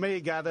you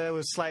may gather,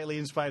 was slightly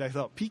inspired. I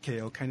thought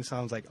PKO kind of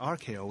sounds like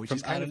RKO, which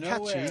is kind of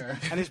catchy.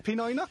 And it's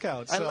Pinoy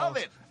Knockouts. I love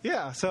it.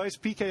 Yeah, so it's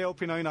PKO,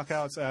 Pinoy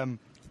Knockouts.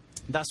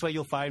 That's where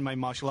you'll find my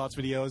martial arts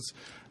videos.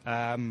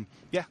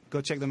 Yeah,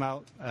 go check them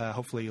out.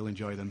 Hopefully you'll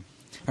enjoy them.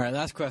 All right,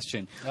 last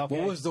question. Okay.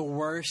 What was the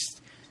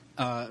worst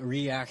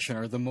reaction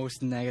or the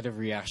most negative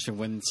reaction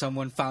when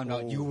someone found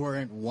out you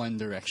weren't One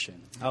Direction?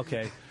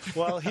 Okay.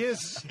 Well,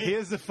 here's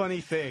the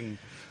funny thing.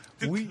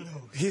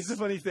 Here's the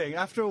funny thing.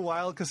 After a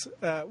while, because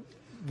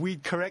we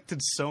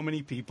corrected so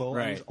many people,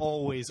 right. It was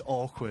always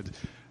awkward.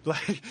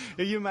 Like,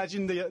 if you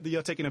imagine that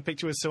you're taking a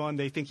picture with someone,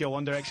 they think you're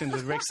One Direction,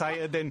 they're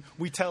excited, then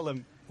we tell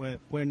them,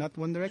 we're not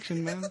One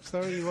Direction, man.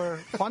 Sorry, we're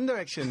One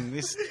Direction.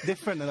 It's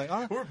different. They're like,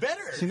 oh, We're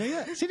better. Sino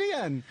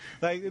yan?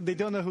 Like, they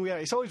don't know who we are.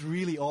 It's always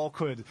really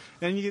awkward.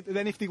 And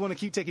then if they want to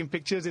keep taking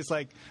pictures, it's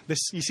like,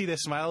 you see their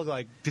smile,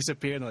 like,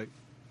 disappear, and like,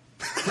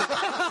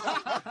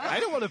 I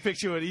don't want a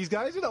picture with these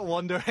guys. They're not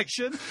One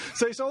Direction.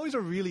 So it's always a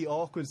really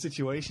awkward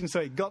situation. So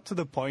it got to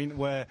the point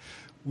where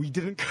we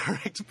didn't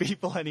correct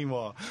people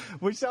anymore,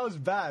 which sounds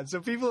bad.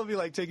 So people will be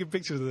like taking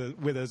pictures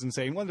with us and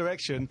saying One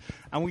Direction,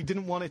 and we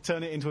didn't want to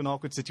turn it into an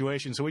awkward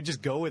situation. So we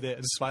just go with it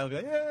and smile and be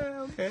like,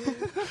 yeah, okay.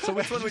 So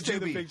which one would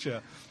you be? The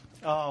picture.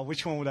 Oh,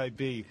 which one would I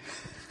be?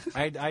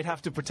 I'd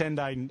have to pretend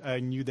I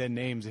knew their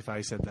names if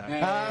I said that.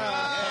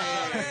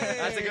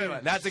 That's a good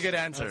one. That's a good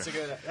answer.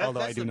 Although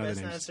I do know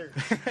the names. Answer.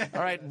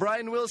 All right,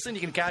 Brian Wilson,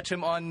 you can catch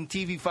him on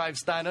TV5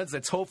 standards.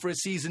 Let's hope for a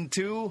season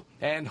 2.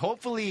 And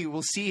hopefully,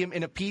 we'll see him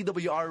in a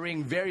PWR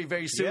ring very,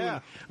 very soon. Yeah.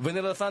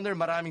 Vanilla Thunder,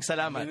 maraming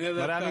salamat.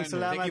 Maraming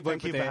salamat.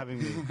 Thank you for having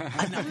me.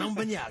 Anak ng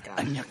Banyaga.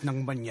 Anak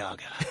ng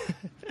Banyaga.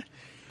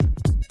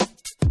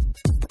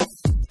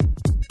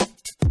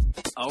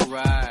 All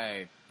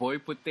right. Boy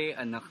Puti,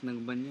 Anak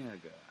ng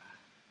Banyaga.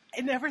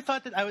 I never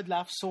thought that I would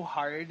laugh so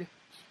hard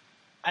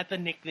at the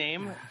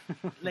nickname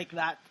like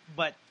that,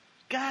 but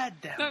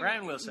goddamn,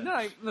 Brian Wilson.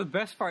 No, the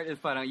best part is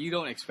parang you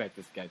don't expect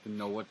this guy to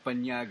know what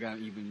Banyaga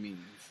even means.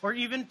 Or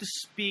even to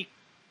speak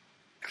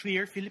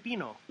clear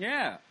Filipino.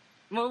 Yeah.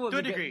 Well, To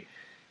a degree.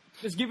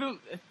 Just give him,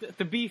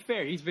 to be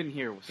fair, he's been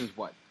here since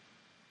what?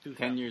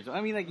 10 years.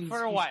 I mean, like,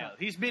 For a while.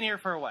 He's been here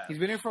for a while. He's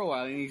been here for a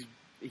while, and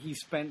he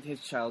spent his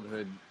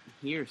childhood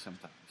here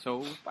sometimes.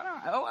 So,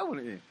 parang, I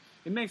wouldn't.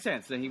 It makes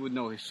sense that he would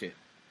know his shit.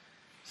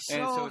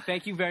 And so,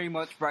 thank you very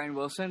much, Brian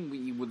Wilson.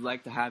 We would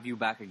like to have you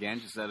back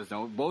again. Just let us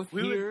know. Both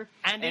here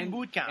and in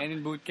boot camp. And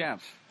in boot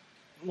camp.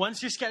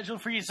 Once your schedule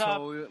frees up.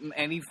 So,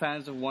 any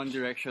fans of One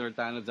Direction or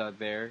Thanos out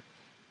there,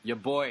 your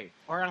boy.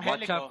 Or Angelico.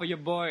 Watch out for your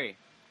boy.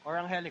 Or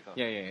Angelico.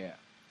 Yeah.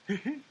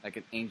 Like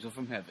an angel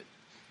from heaven.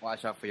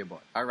 Watch out for your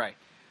boy. All right.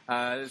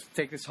 Let's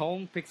take this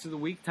home. Picks of the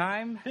week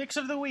time. Picks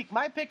of the week.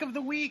 My pick of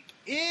the week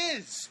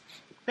is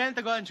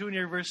Pentagon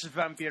Jr. versus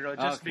Vampiro.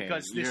 Just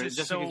because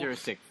because you're a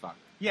sick fuck.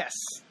 Yes.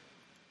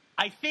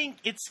 I think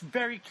it's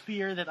very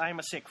clear that I'm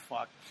a sick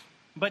fuck.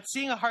 But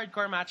seeing a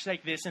hardcore match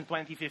like this in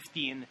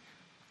 2015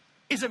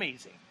 is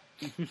amazing.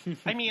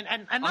 I mean,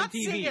 and not TV,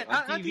 seeing it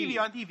on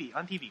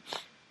TV.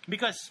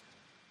 Because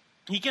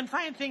you can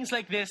find things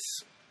like this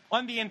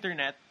on the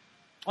internet,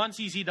 on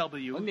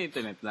CZW. On the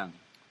internet lang.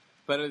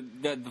 But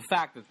the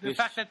fact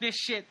that this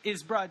shit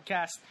is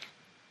broadcast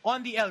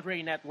on the El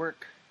Rey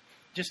network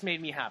just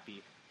made me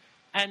happy.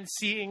 And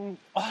seeing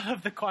all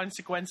of the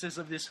consequences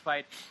of this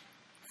fight,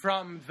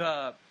 from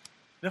the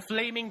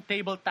flaming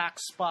table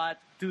tax spot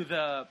to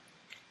the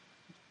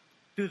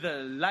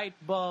light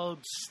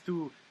bulbs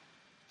to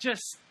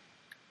just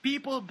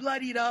people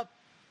bloodied up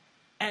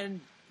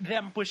and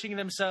them pushing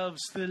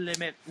themselves to the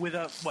limit with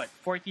a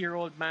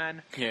 40-year-old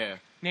man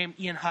named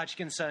Ian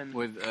Hodgkinson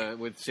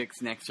with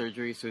 6 neck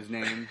surgeries to his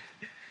name,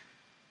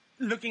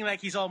 looking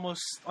like he's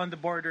almost on the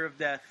border of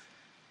death.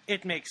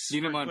 It makes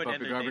Di for naman, good Papi,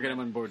 grabe ka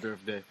entertainment. naman border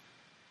of death.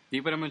 Di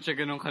pa naman siya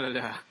ganun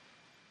kalala.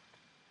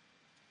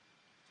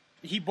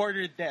 He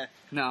bordered death.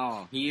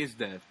 No, he is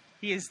dead.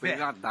 He is But dead. he's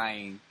not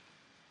dying.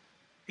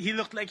 He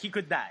looked like he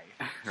could die.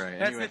 Right.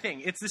 That's anyway. the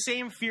thing. It's the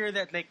same fear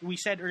that, like we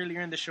said earlier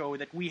in the show,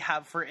 that we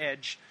have for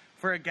Edge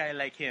for a guy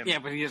like him. Yeah,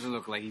 but he doesn't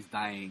look like he's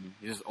dying.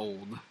 He's just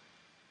old.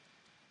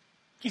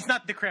 He's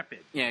not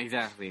decrepit. Yeah,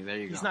 exactly. There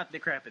you go. He's not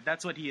decrepit.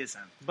 That's what he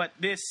isn't. But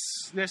this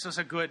was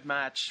a good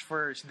match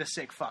for the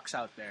sick fucks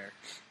out there.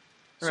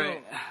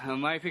 Right.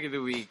 My pick of the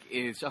week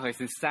is... Okay,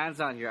 since Stan's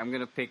not here, I'm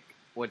going to pick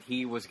what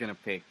he was going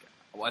to pick.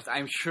 What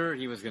I'm sure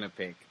he was going to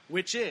pick.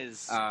 Which is...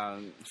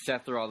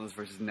 Seth Rollins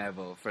versus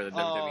Neville for the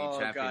WWE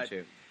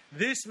Championship. God.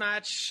 This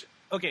match...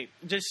 Okay,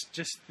 just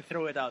to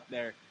throw it out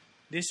there.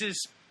 This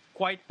is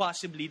quite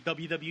possibly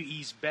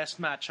WWE's best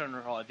match on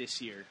Raw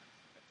this year.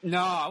 No,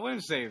 I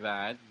wouldn't say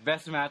that.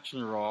 Best match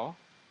on Raw.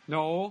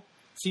 No.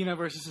 Cena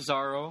versus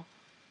Cesaro.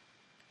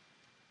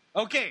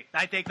 Okay,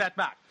 I take that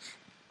back.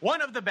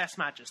 One of the best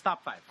matches.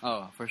 Top 5.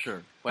 Oh, for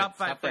sure. Top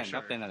 5 top for 10, sure.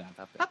 Top 10 na lang,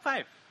 top 10. Top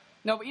 5.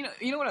 No, but you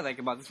know what I like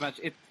about this match?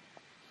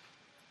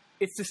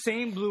 It's the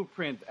same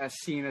blueprint as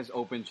Cena's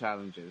open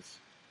challenges.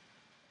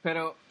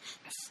 Pero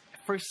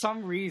for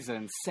some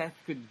reason, Seth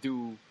could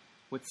do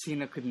what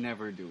Cena could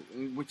never do,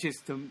 which is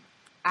to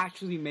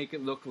actually make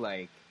it look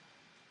like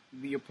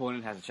the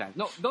opponent has a chance.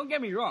 No, don't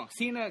get me wrong.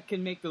 Cena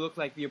can make it look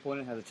like the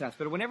opponent has a chance,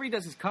 but whenever he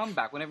does his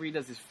comeback, whenever he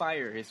does his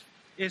fire,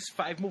 Is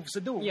 5 moves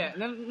to do. yeah,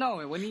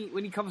 no, when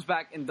he comes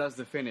back and does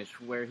the finish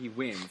where he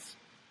wins,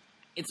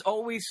 it's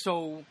always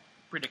so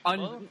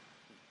Predictable.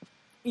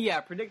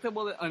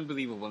 predictable and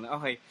unbelievable.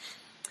 Okay,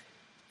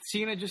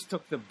 Cena just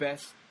took the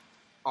best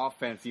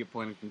offense the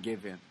opponent can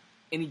give him,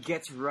 and he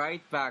gets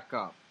right back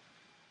up.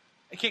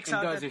 It kicks and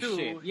out does at his 2.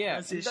 shit. Yeah,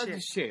 does and does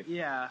his shit.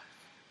 Yeah.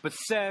 But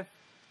Seth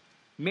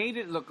made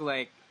it look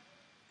like,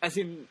 as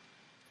in,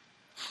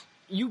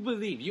 you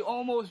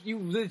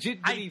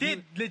legit believe. I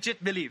did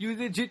legit believe. You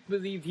legit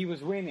believed he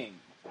was winning.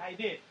 I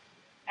did.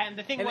 And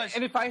the thing And, was...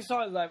 and if I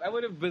saw it live, I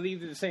would have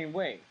believed it the same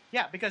way.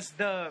 yeah, because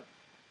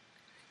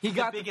He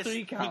got biggest, the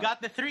 3 count. He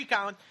got the 3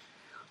 count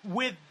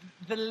with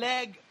the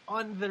leg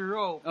on the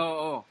rope,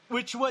 Oh.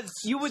 which was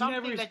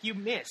something that you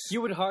miss.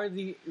 You would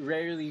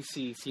rarely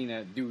see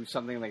Cena do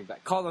something like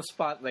that. Call a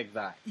spot like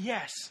that.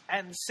 Yes,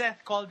 and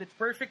Seth called it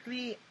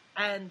perfectly,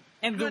 and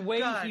the good way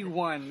God, he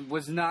won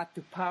was not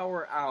to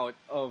power out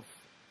of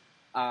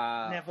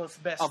Neville's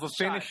best of a shot.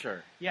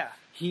 finisher. Yeah,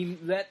 He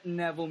let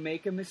Neville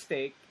make a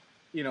mistake,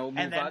 move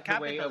And then out the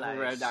way of a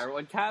capitalize. red arrow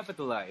and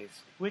capitalize.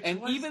 Which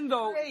and was even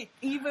though great.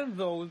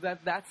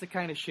 that's the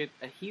kind of shit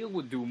a heel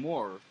would do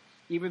more,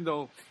 even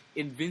though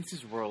in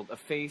Vince's world a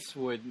face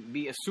would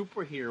be a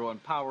superhero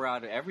and power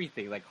out of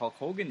everything like Hulk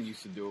Hogan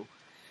used to do,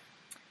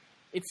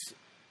 it's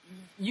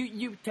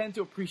you tend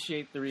to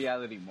appreciate the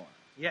reality more.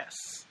 yes,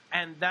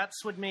 and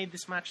that's what made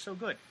this match so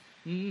good.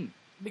 Mm.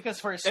 Because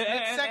for a split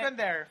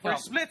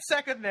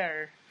second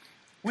there,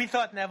 we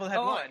thought Neville had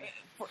won.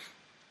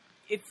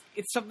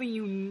 It's something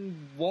you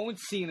won't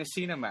see in a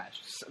Cena match.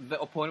 The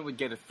opponent would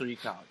get a 3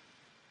 count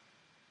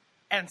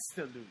And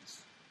still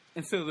lose.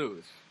 and still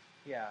lose.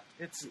 Yeah,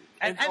 It's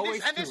and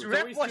always this two. It's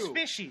ref always was two.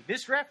 fishy.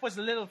 This ref was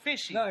a little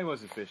fishy. No, it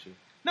wasn't fishy.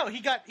 No,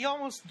 he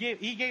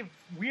gave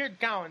weird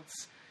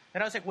counts,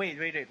 and I was like, wait,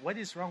 what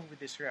is wrong with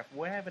this ref?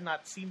 Why have I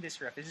not seen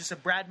this ref? Is this a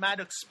Brad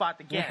Maddox spot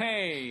again?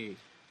 Hey,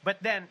 But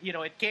then,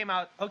 it came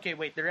out, okay,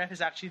 wait, the ref is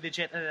actually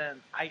legit, and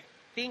then I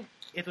think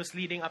it was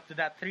leading up to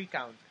that 3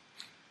 count.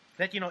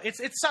 That,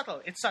 it's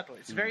subtle,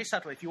 it's very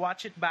subtle. If you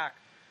watch it back,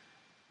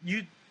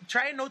 you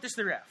try and notice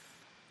the ref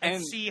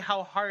and see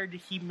how hard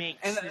he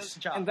makes this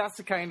job. And that's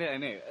the kind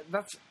of,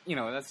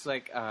 that's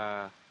like,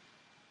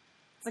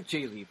 it's like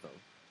Jay Lethal,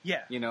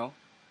 yeah,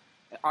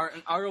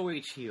 an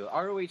ROH heel.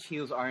 ROH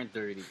heels aren't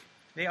dirty.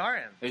 they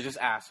aren't. They're just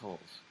assholes.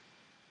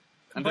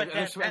 And But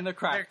they're crafty.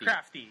 They're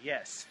crafty,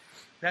 yes.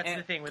 That's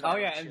the thing with ROH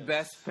and heels.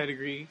 best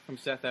pedigree from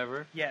Seth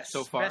ever. Yes,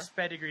 so far. Best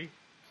pedigree.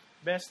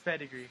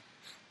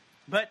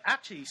 But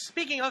actually,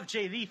 speaking of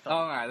Jay Lethal,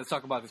 All right, let's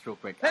talk about this real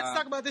quick. let's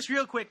talk about this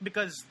real quick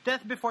because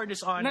Death Before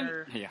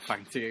Dishonor. Yeah,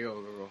 fine. Sige,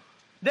 go.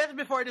 Death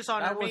Before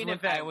Dishonor That was main what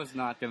event. I was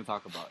not going to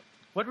talk about.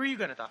 What were you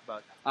going to talk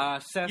about?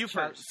 You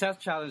first. Seth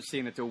challenged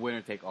Cena to a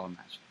winner-take-all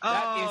match.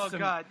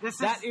 God,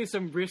 that is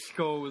some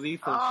Briscoe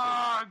Lethal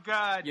Oh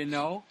God! shit.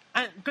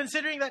 And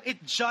considering that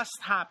it just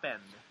happened,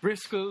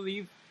 Briscoe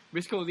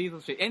Lethal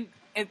shit. And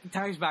it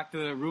ties back to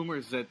the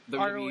rumors that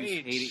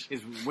WWE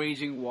is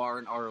waging war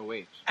on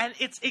ROH. and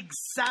it's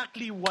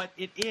exactly what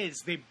it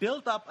is. They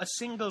built up a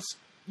singles,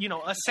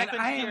 a second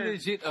And I am tier.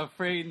 legit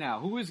afraid now.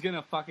 Who is going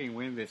to fucking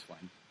win this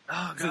one?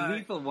 Oh So God!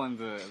 Lethal won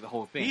the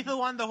whole thing. Lethal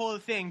won the whole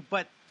thing,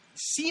 but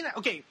Cena.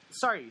 Okay,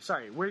 sorry.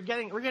 We're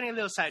getting a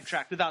little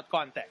sidetracked without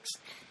context.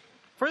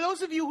 For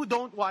those of you who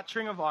don't watch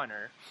Ring of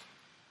Honor,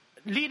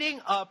 leading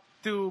up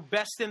to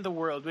Best in the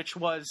World, which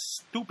was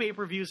 2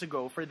 pay-per-views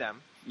ago for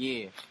them,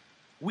 Yeah.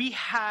 we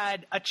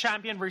had a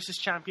champion versus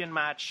champion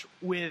match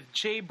with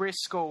Jay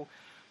Briscoe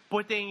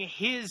putting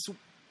his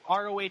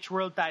ROH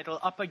World title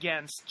up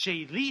against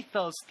Jay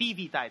Lethal's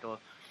TV title.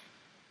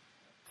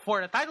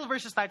 for a title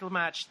versus title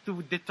match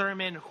to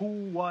determine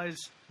who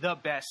was the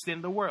best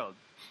in the world.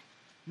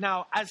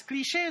 Now, as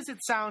cliche as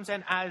it sounds,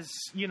 and as,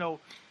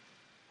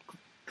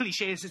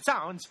 cliche as it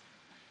sounds,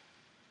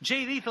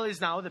 Jay Lethal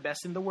is now the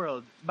best in the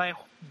world by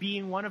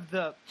being one of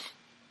the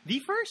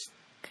first?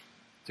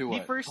 To The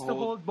first to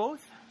hold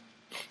both?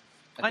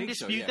 I think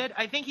so, Undisputed.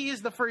 yeah. I think he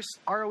is the first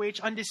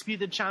ROH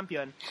undisputed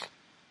champion.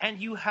 And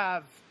you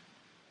have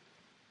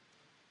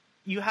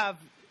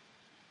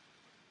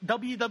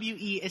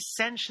WWE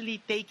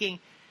essentially taking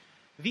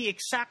the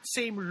exact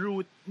same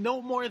route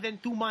no more than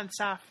 2 months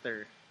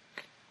after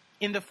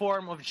in the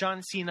form of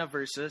John Cena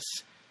versus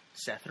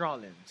Seth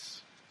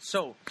Rollins.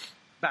 So,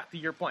 back to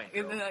your point.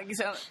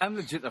 I'm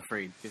legit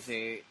afraid because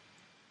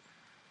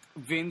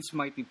Vince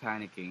might be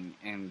panicking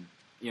and,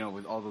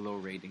 with all the low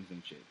ratings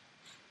and shit.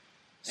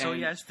 So And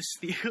he has to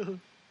steal.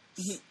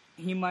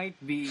 He might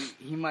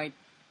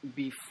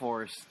be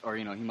forced, or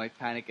he might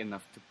panic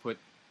enough to put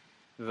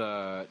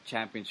the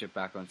championship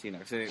back on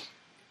Cena. So,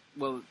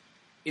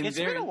 It's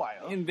been a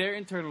while. In their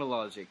internal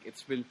logic,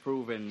 it's been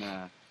proven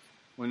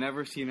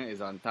whenever Cena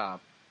is on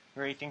top,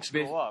 Ratings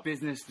go up.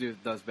 business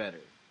does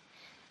better.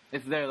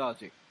 It's their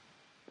logic.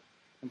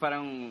 And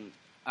parang,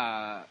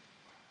 I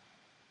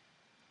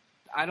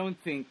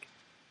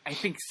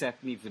think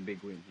Seth needs a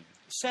big win here.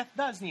 Seth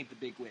does need the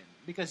big win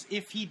because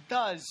if he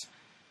does,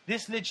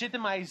 this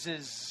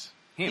legitimizes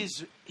Him.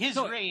 his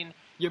No, reign,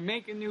 You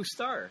make a new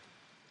star.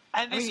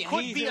 and this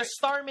could he's be a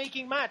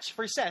star-making match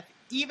for Seth,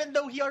 even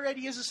though he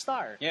already is a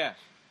star. Yeah.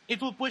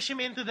 It will push him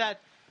into that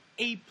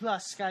A+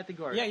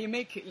 category.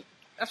 Yeah,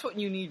 that's what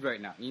you need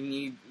right now. You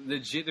need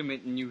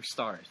legitimate new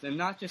stars. And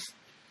not just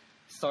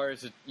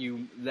stars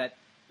that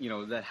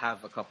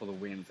have a couple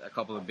of wins, a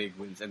couple of big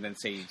wins, and then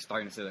say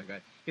star instead of guy.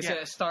 Because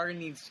Yeah. a star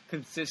needs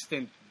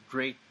consistent,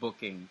 great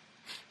booking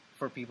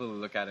for people to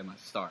look at him as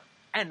a star.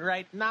 And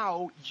right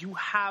now, you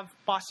have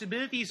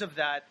possibilities of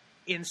that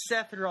in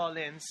Seth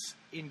Rollins,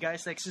 in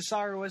guys like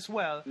Cesaro as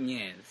well,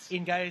 Yes.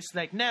 in guys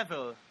like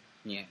Neville.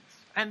 Yes.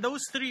 And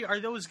those three are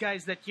those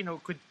guys that,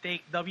 could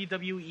take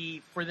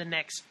WWE for the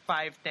next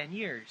 5-10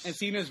 years. And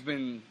Cena's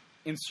been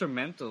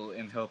instrumental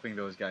in helping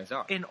those guys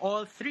out. In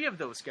all three of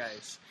those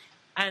guys.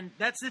 And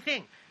that's the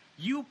thing.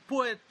 You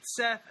put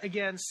Seth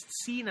against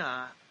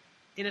Cena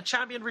in a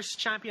champion versus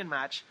champion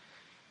match,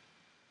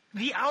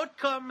 the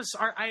outcomes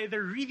are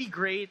either really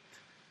great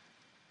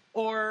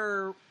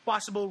or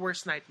possible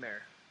worst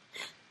nightmare.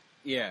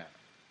 Yeah.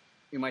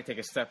 We might take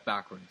a step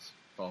backwards,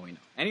 for all we know.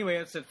 Anyway,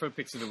 that's it for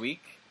Picks of the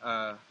Week.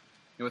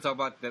 You want to talk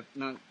about that?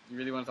 No, you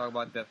really want to talk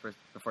about that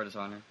before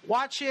Dishonor?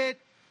 Watch it.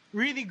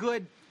 Really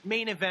good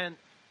main event.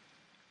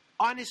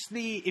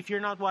 Honestly, if you're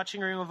not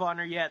watching Ring of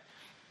Honor yet,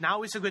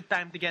 now is a good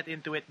time to get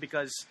into it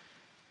because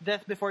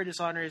Death Before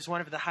Dishonor is one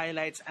of the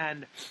highlights,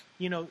 and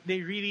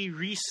they really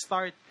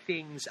restart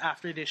things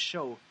after this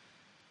show.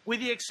 With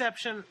the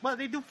exception,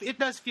 it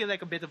does feel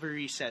like a bit of a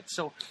reset.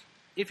 So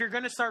if you're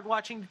gonna start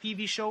watching the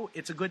TV show,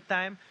 it's a good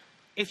time.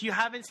 If you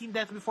haven't seen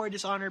Death Before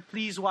Dishonor,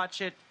 please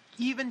watch it,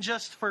 even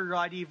just for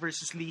Roddy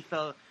versus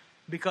Lethal,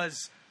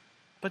 because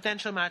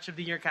potential match of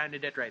the year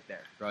candidate right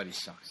there. Roddy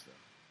sucks,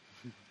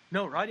 though.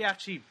 No, Roddy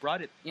actually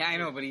brought it. Yeah, I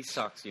know, but he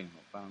sucks,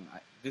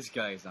 This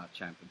guy is not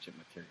championship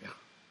material.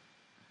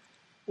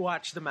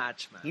 Watch the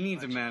match, man. He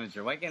needs a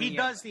manager. Why can't He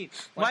does need.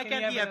 Why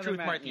can't he have another Truth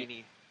man-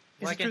 Martini?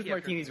 It's Why can't Truth he have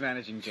Martini's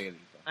managing Jay Lethal.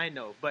 I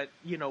know, but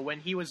when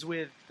he was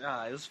with,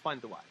 it was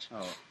fun to watch.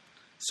 Oh.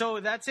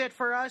 So that's it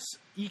for us.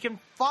 You can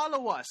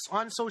follow us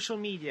on social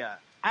media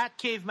at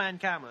Caveman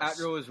Camus,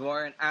 At Rose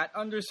Warren, at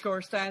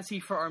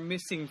 _Stancy for our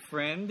missing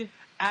friend,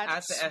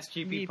 at the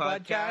SGP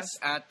Podcast,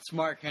 at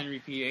Smart Henry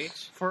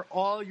PH. for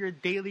all your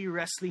daily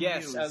wrestling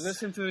Yes, news.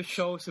 listen to the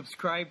show,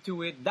 subscribe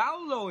to it,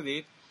 download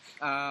it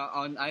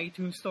on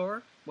iTunes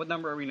Store. What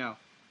number are we now?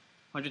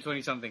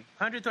 120 something.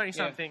 120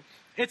 something.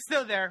 It's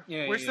still there.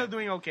 Yeah, We're yeah, still yeah.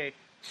 doing okay.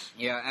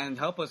 Yeah, and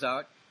help us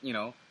out.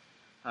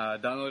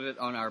 Download it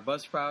on our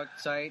Buzzsprout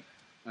site,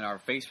 on our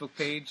Facebook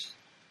page,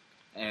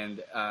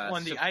 and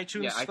On the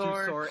iTunes iTunes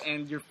Store, Store,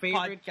 and your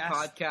favorite podcast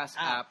podcast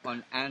app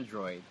on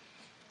Android.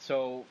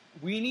 So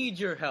we need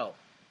your help,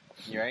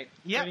 right?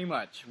 Yep. Pretty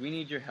much, we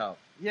need your help.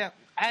 Yeah,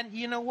 and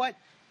you know what?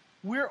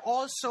 We're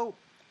also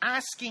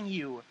asking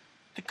you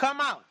to come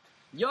out.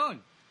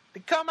 Yon, To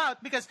come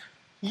out because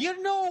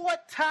you know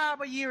what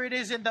time of year it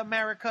is in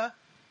America?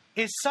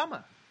 Is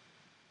summer.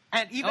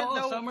 And even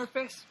though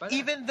Summerfest. Pala.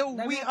 even though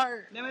we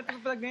are Dami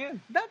natin plug na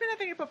yan. dami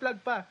nating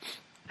ipa-plug pa.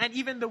 And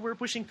even though we're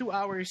pushing 2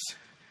 hours,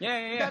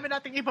 Yeah. dami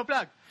nating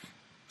ipa-plug.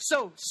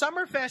 So,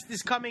 Summerfest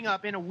is coming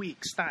up in a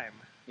week's time.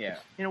 Yeah.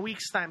 In a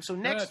week's time. So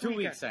next 2 weekend,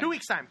 weeks time. 2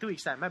 weeks time. 2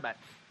 weeks time. My bad.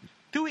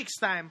 2 weeks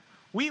time,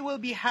 we will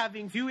be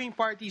having viewing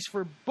parties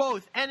for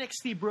both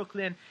NXT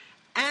Brooklyn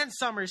and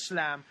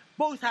SummerSlam,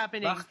 both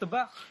happening Back to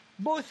back.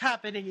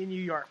 in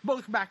New York,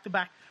 both back to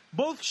back,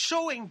 both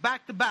showing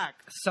back to back.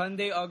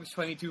 Sunday, August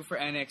 22 for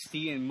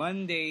NXT, and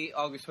Monday,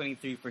 August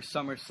 23 for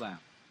SummerSlam.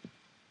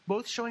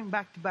 Both showing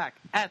back to back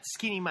at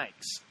Skinny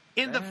Mike's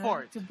in the Back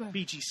Fort to back.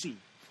 BGC.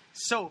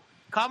 So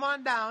come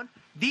on down.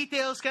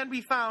 Details can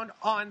be found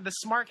on the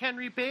Smart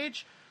Henry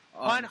page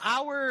on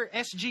our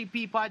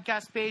SGP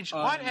podcast page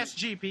on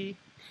SGP.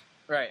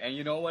 Right, and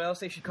you know what else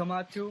they should come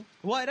out to?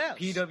 What else?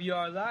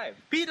 PWR Live.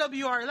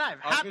 PWR Live,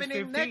 August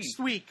happening 15th. next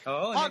week.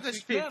 Oh,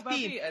 August 15th. Yeah,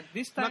 papi, at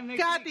this time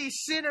next Makati week.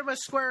 Cinema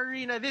Square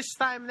Arena this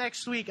time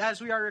next week as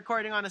we are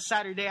recording on a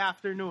Saturday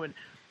afternoon.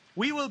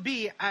 We will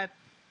be at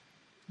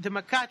the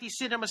Makati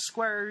Cinema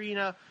Square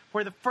Arena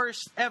for the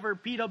first ever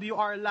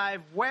PWR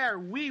Live, where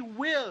we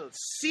will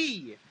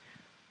see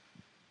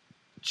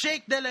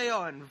Jake De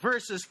Leon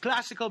versus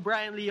Classical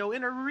Brian Leo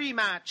in a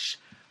rematch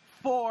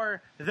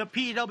for the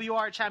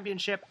PWR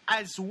Championship,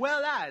 as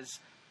well as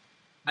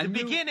the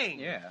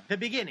beginning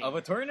of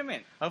a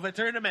tournament.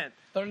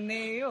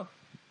 Torneo.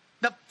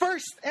 The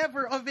first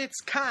ever of its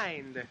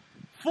kind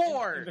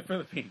for in the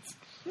Philippines.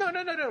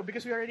 No,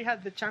 because we already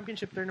had the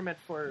championship tournament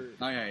for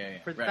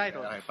for the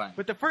title. Right, fine.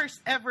 But the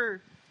first ever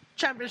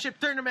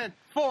championship tournament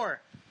for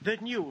the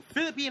new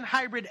Philippine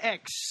Hybrid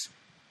X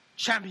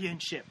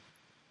Championship.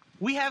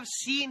 We have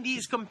seen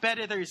these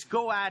competitors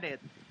go at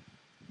it.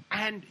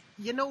 And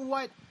you know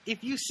what?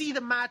 If you see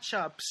the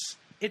matchups,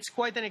 it's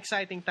quite an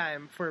exciting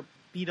time for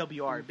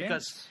PWR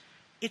because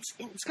it's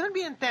going to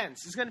be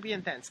intense. It's going to be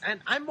intense. And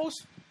I'm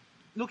most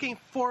looking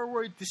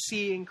forward to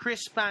seeing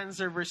Chris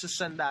Panzer versus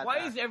Sandata.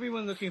 Why is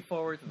everyone looking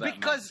forward to that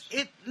Because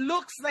match? it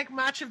looks like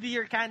Match of the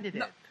Year candidate.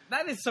 No,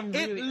 that is some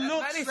really... It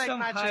looks that is like some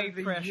Match high of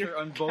the pressure Year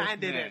on both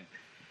candidate. men.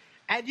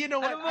 And you know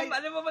what?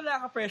 Alam mo ba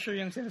nakaka-pressure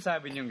yung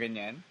sinasabi niyong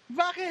ganyan?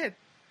 Bakit?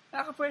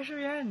 Nakaka-pressure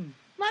yan.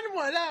 Paano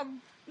mo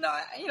alam? No,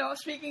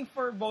 speaking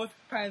for both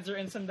Panzer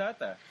and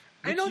Sandata.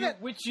 I know that...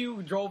 Which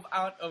you drove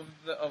out of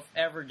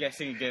ever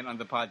guessing again on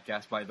the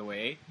podcast, by the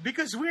way.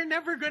 Because we're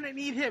never gonna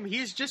need him.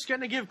 He's just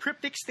gonna give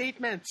cryptic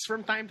statements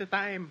from time to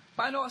time.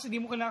 Paano kasi di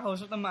mo ka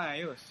nakausap ng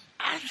maayos?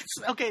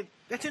 Okay,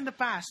 that's in the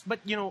past. But,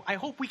 I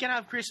hope we can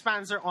have Chris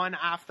Panzer on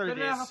after Pero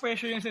this.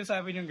 nakaka-pressure yung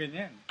sinasabi niyong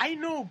ganyan. I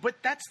know, but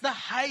that's the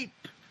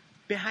hype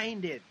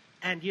behind it.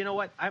 And you know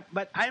what?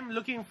 I'm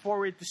looking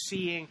forward to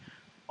seeing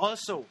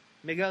also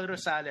Miguel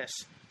Rosales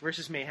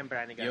versus Mayhem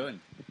Brannigan.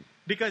 Yun.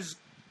 Because,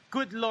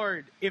 good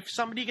Lord, if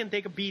somebody can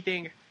take a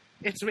beating,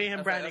 it's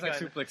Mayhem Brannigan.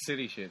 That's like Suplex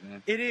City shit,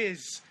 man. It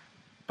is.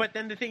 But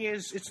then the thing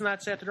is, it's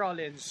not Seth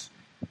Rollins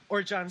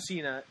or John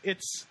Cena.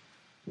 It's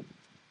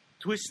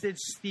Twisted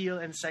Steel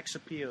and Sex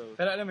Appeal.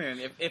 Pero alam mo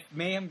yun, if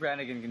Mayhem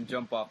Brannigan can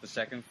jump off the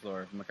second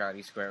floor of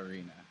Makati Square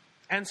Arena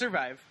And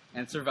survive.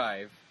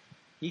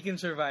 he can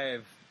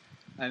survive,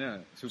 I don't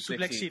know,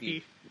 Suplex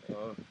City.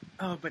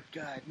 Oh, but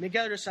God,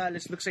 Miguel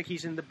Rosales looks like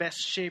he's in the best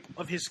shape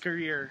of his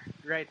career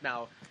right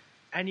now.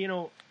 And,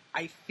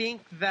 I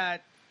think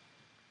that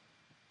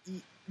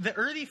the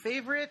early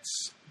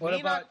favorites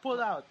may not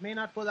pull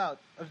out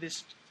of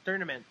this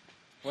tournament.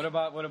 What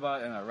about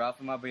Ralph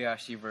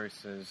Mabayashi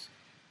versus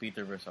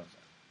Peter Versosa?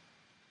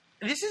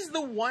 This is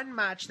the one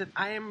match that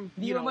I am,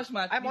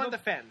 I'm on the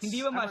fence.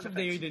 Hindi ba match of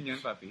the year din yun,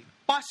 papi?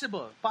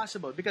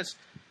 Possible. Because,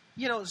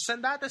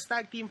 Sandata's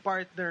tag team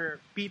partner,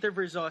 Peter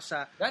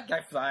Versosa. That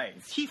guy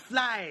flies. He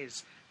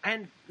flies.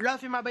 And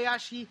Ralphie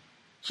Mabayashi,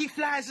 he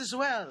flies as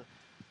well.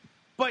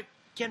 But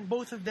can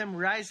both of them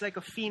rise like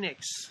a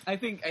phoenix? I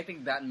think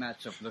that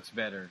matchup looks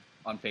better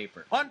on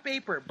paper. On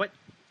paper, but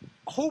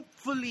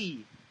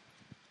hopefully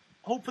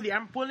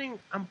I'm pulling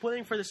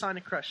for the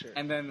Sonic Crusher.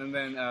 And then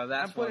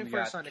last one we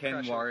got Ken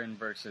Crusher. Warren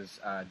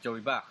versus Joey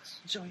Bucks.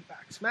 Joey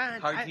Bucks,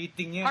 man.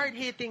 Hard-hitting yan.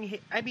 Hard-hitting.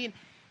 I mean,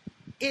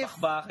 if...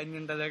 Bakbakan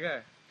yun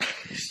talaga.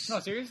 No,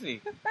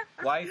 seriously.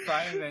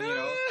 Wi-Fi and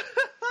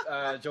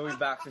then, Joey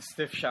Bucks'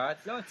 stiff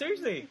shots. No,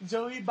 seriously.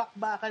 Joey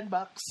Bakbakan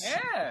Bucks.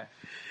 Yeah.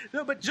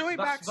 No, but Joey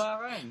Bucks...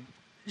 Bakbakan.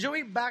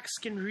 Joey Bucks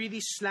can really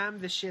slam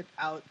the shit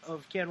out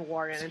of Ken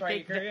Warren and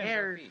take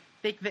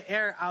the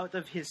air out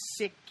of his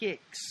sick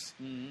kicks,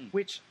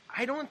 which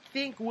I don't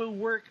think will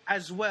work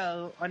as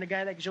well on a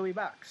guy like Joey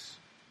Bucks.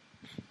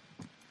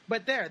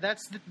 But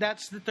that's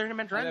the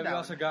tournament rundown. And then we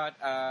also got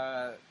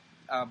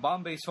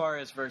Bombay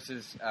Suarez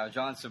versus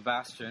John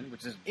Sebastian,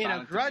 which is in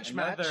a grudge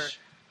another match.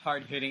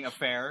 Hard-hitting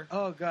affair.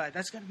 Oh god,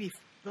 that's gonna be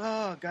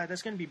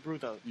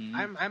brutal.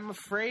 I'm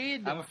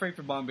afraid. I'm afraid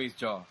for Bombay's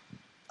jaw.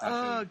 Actually.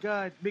 Oh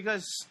god,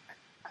 because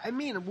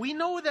we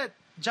know that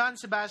John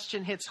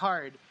Sebastian hits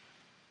hard,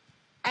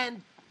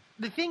 and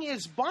the thing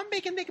is, Bombay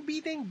can take a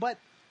beating, but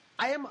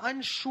I am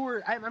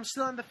unsure. I'm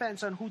still on the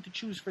fence on who to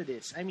choose for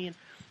this.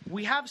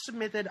 We have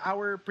submitted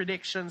our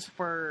predictions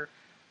for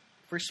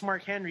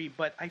Smart Henry,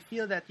 but I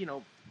feel that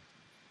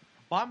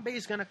Bombay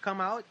is gonna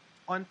come out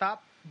on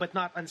top, but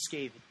not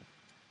unscathed.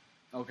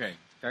 Okay,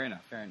 fair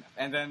enough.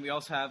 And then we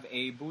also have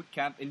a boot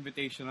camp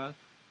invitational.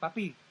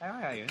 Papi,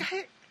 kaya yun?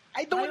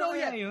 I don't know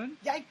yet. Yun?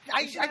 Yeah,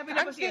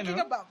 I'm thinking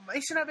about... May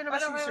sinabi na ba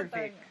si Sir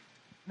Vic?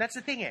 That's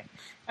the thing eh.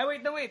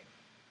 Wait.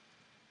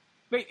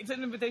 Wait, it's an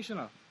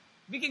invitational.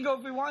 We can go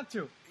if we want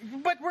to.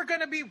 But we're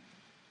gonna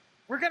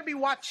be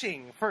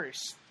watching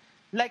first.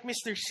 Like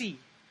Mr. C.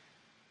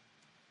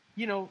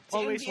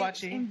 Always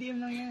watching. MDM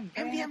lang yan.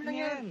 MDM lang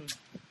yan.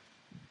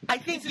 I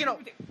think,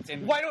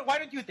 why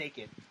don't you take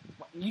it?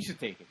 You should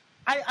take it.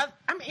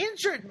 I'm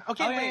injured.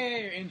 Okay, wait. Yeah,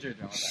 you're injured.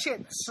 No,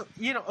 Shit. So,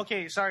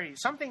 okay, sorry.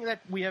 Something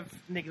that we have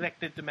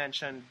neglected to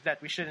mention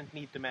that we shouldn't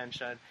need to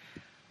mention.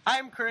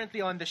 I'm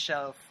currently on the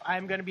shelf.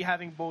 I'm going to be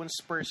having bone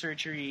spur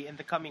surgery in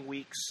the coming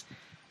weeks.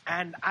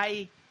 And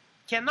I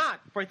cannot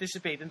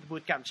participate in the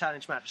bootcamp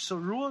challenge match. So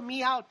rule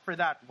me out for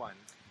that one.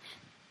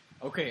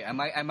 Okay, I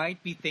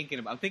might be thinking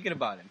about. I'm thinking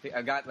about it.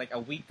 I got like a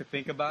week to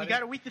think about it. You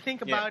got a week to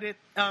think about it.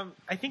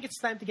 I think it's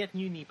time to get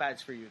new knee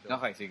pads for you, though.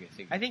 Okay,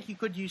 sige. I think you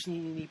could use new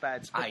knee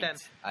pads, but then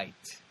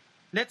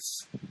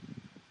let's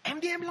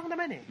MDM lang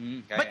naman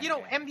eh. But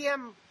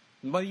MDM.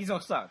 But he's no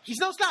slouch. He's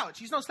no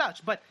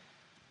slouch. But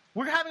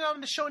we're having him on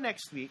the show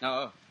next week.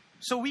 Oh.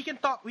 So we can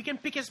talk. We can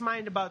pick his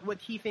mind about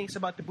what he thinks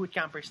about the boot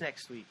campers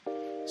next week.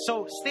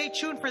 So stay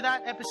tuned for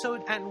that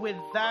episode. And with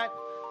that,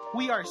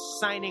 we are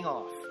signing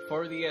off.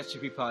 For the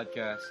SGP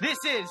podcast. This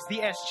is the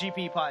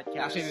SGP podcast.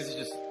 Actually, this is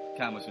just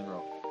Camus and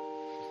Rope.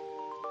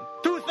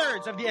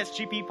 2/3 of the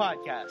SGP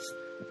podcast.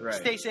 Right.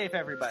 Stay safe,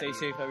 everybody.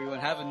 Stay safe, everyone.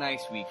 Have a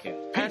nice weekend.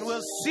 And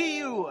we'll see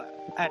you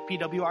at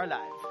PWR Live.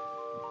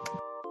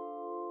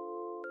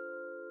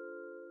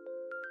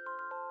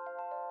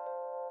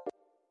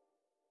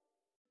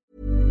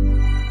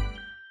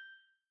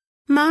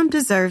 Mom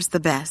deserves the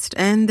best,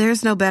 and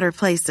there's no better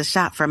place to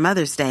shop for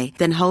Mother's Day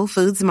than Whole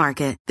Foods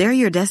Market. They're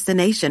your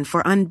destination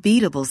for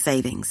unbeatable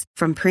savings,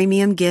 from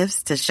premium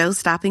gifts to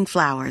show-stopping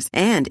flowers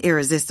and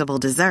irresistible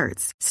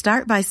desserts.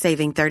 Start by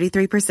saving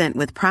 33%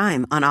 with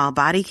Prime on all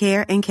body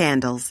care and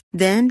candles.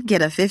 Then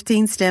get a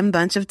 15-stem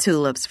bunch of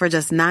tulips for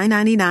just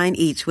 $9.99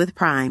 each with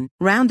Prime.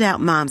 Round out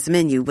Mom's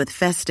menu with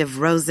festive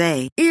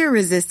rosé,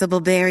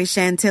 irresistible berry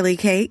chantilly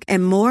cake,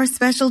 and more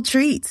special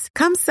treats.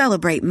 Come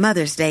celebrate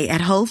Mother's Day at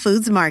Whole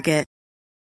Foods Market.